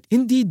visibility at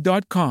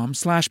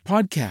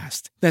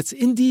Indeed.com/podcast. That's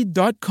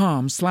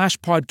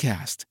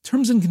Indeed.com/podcast.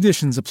 Terms and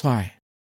conditions apply.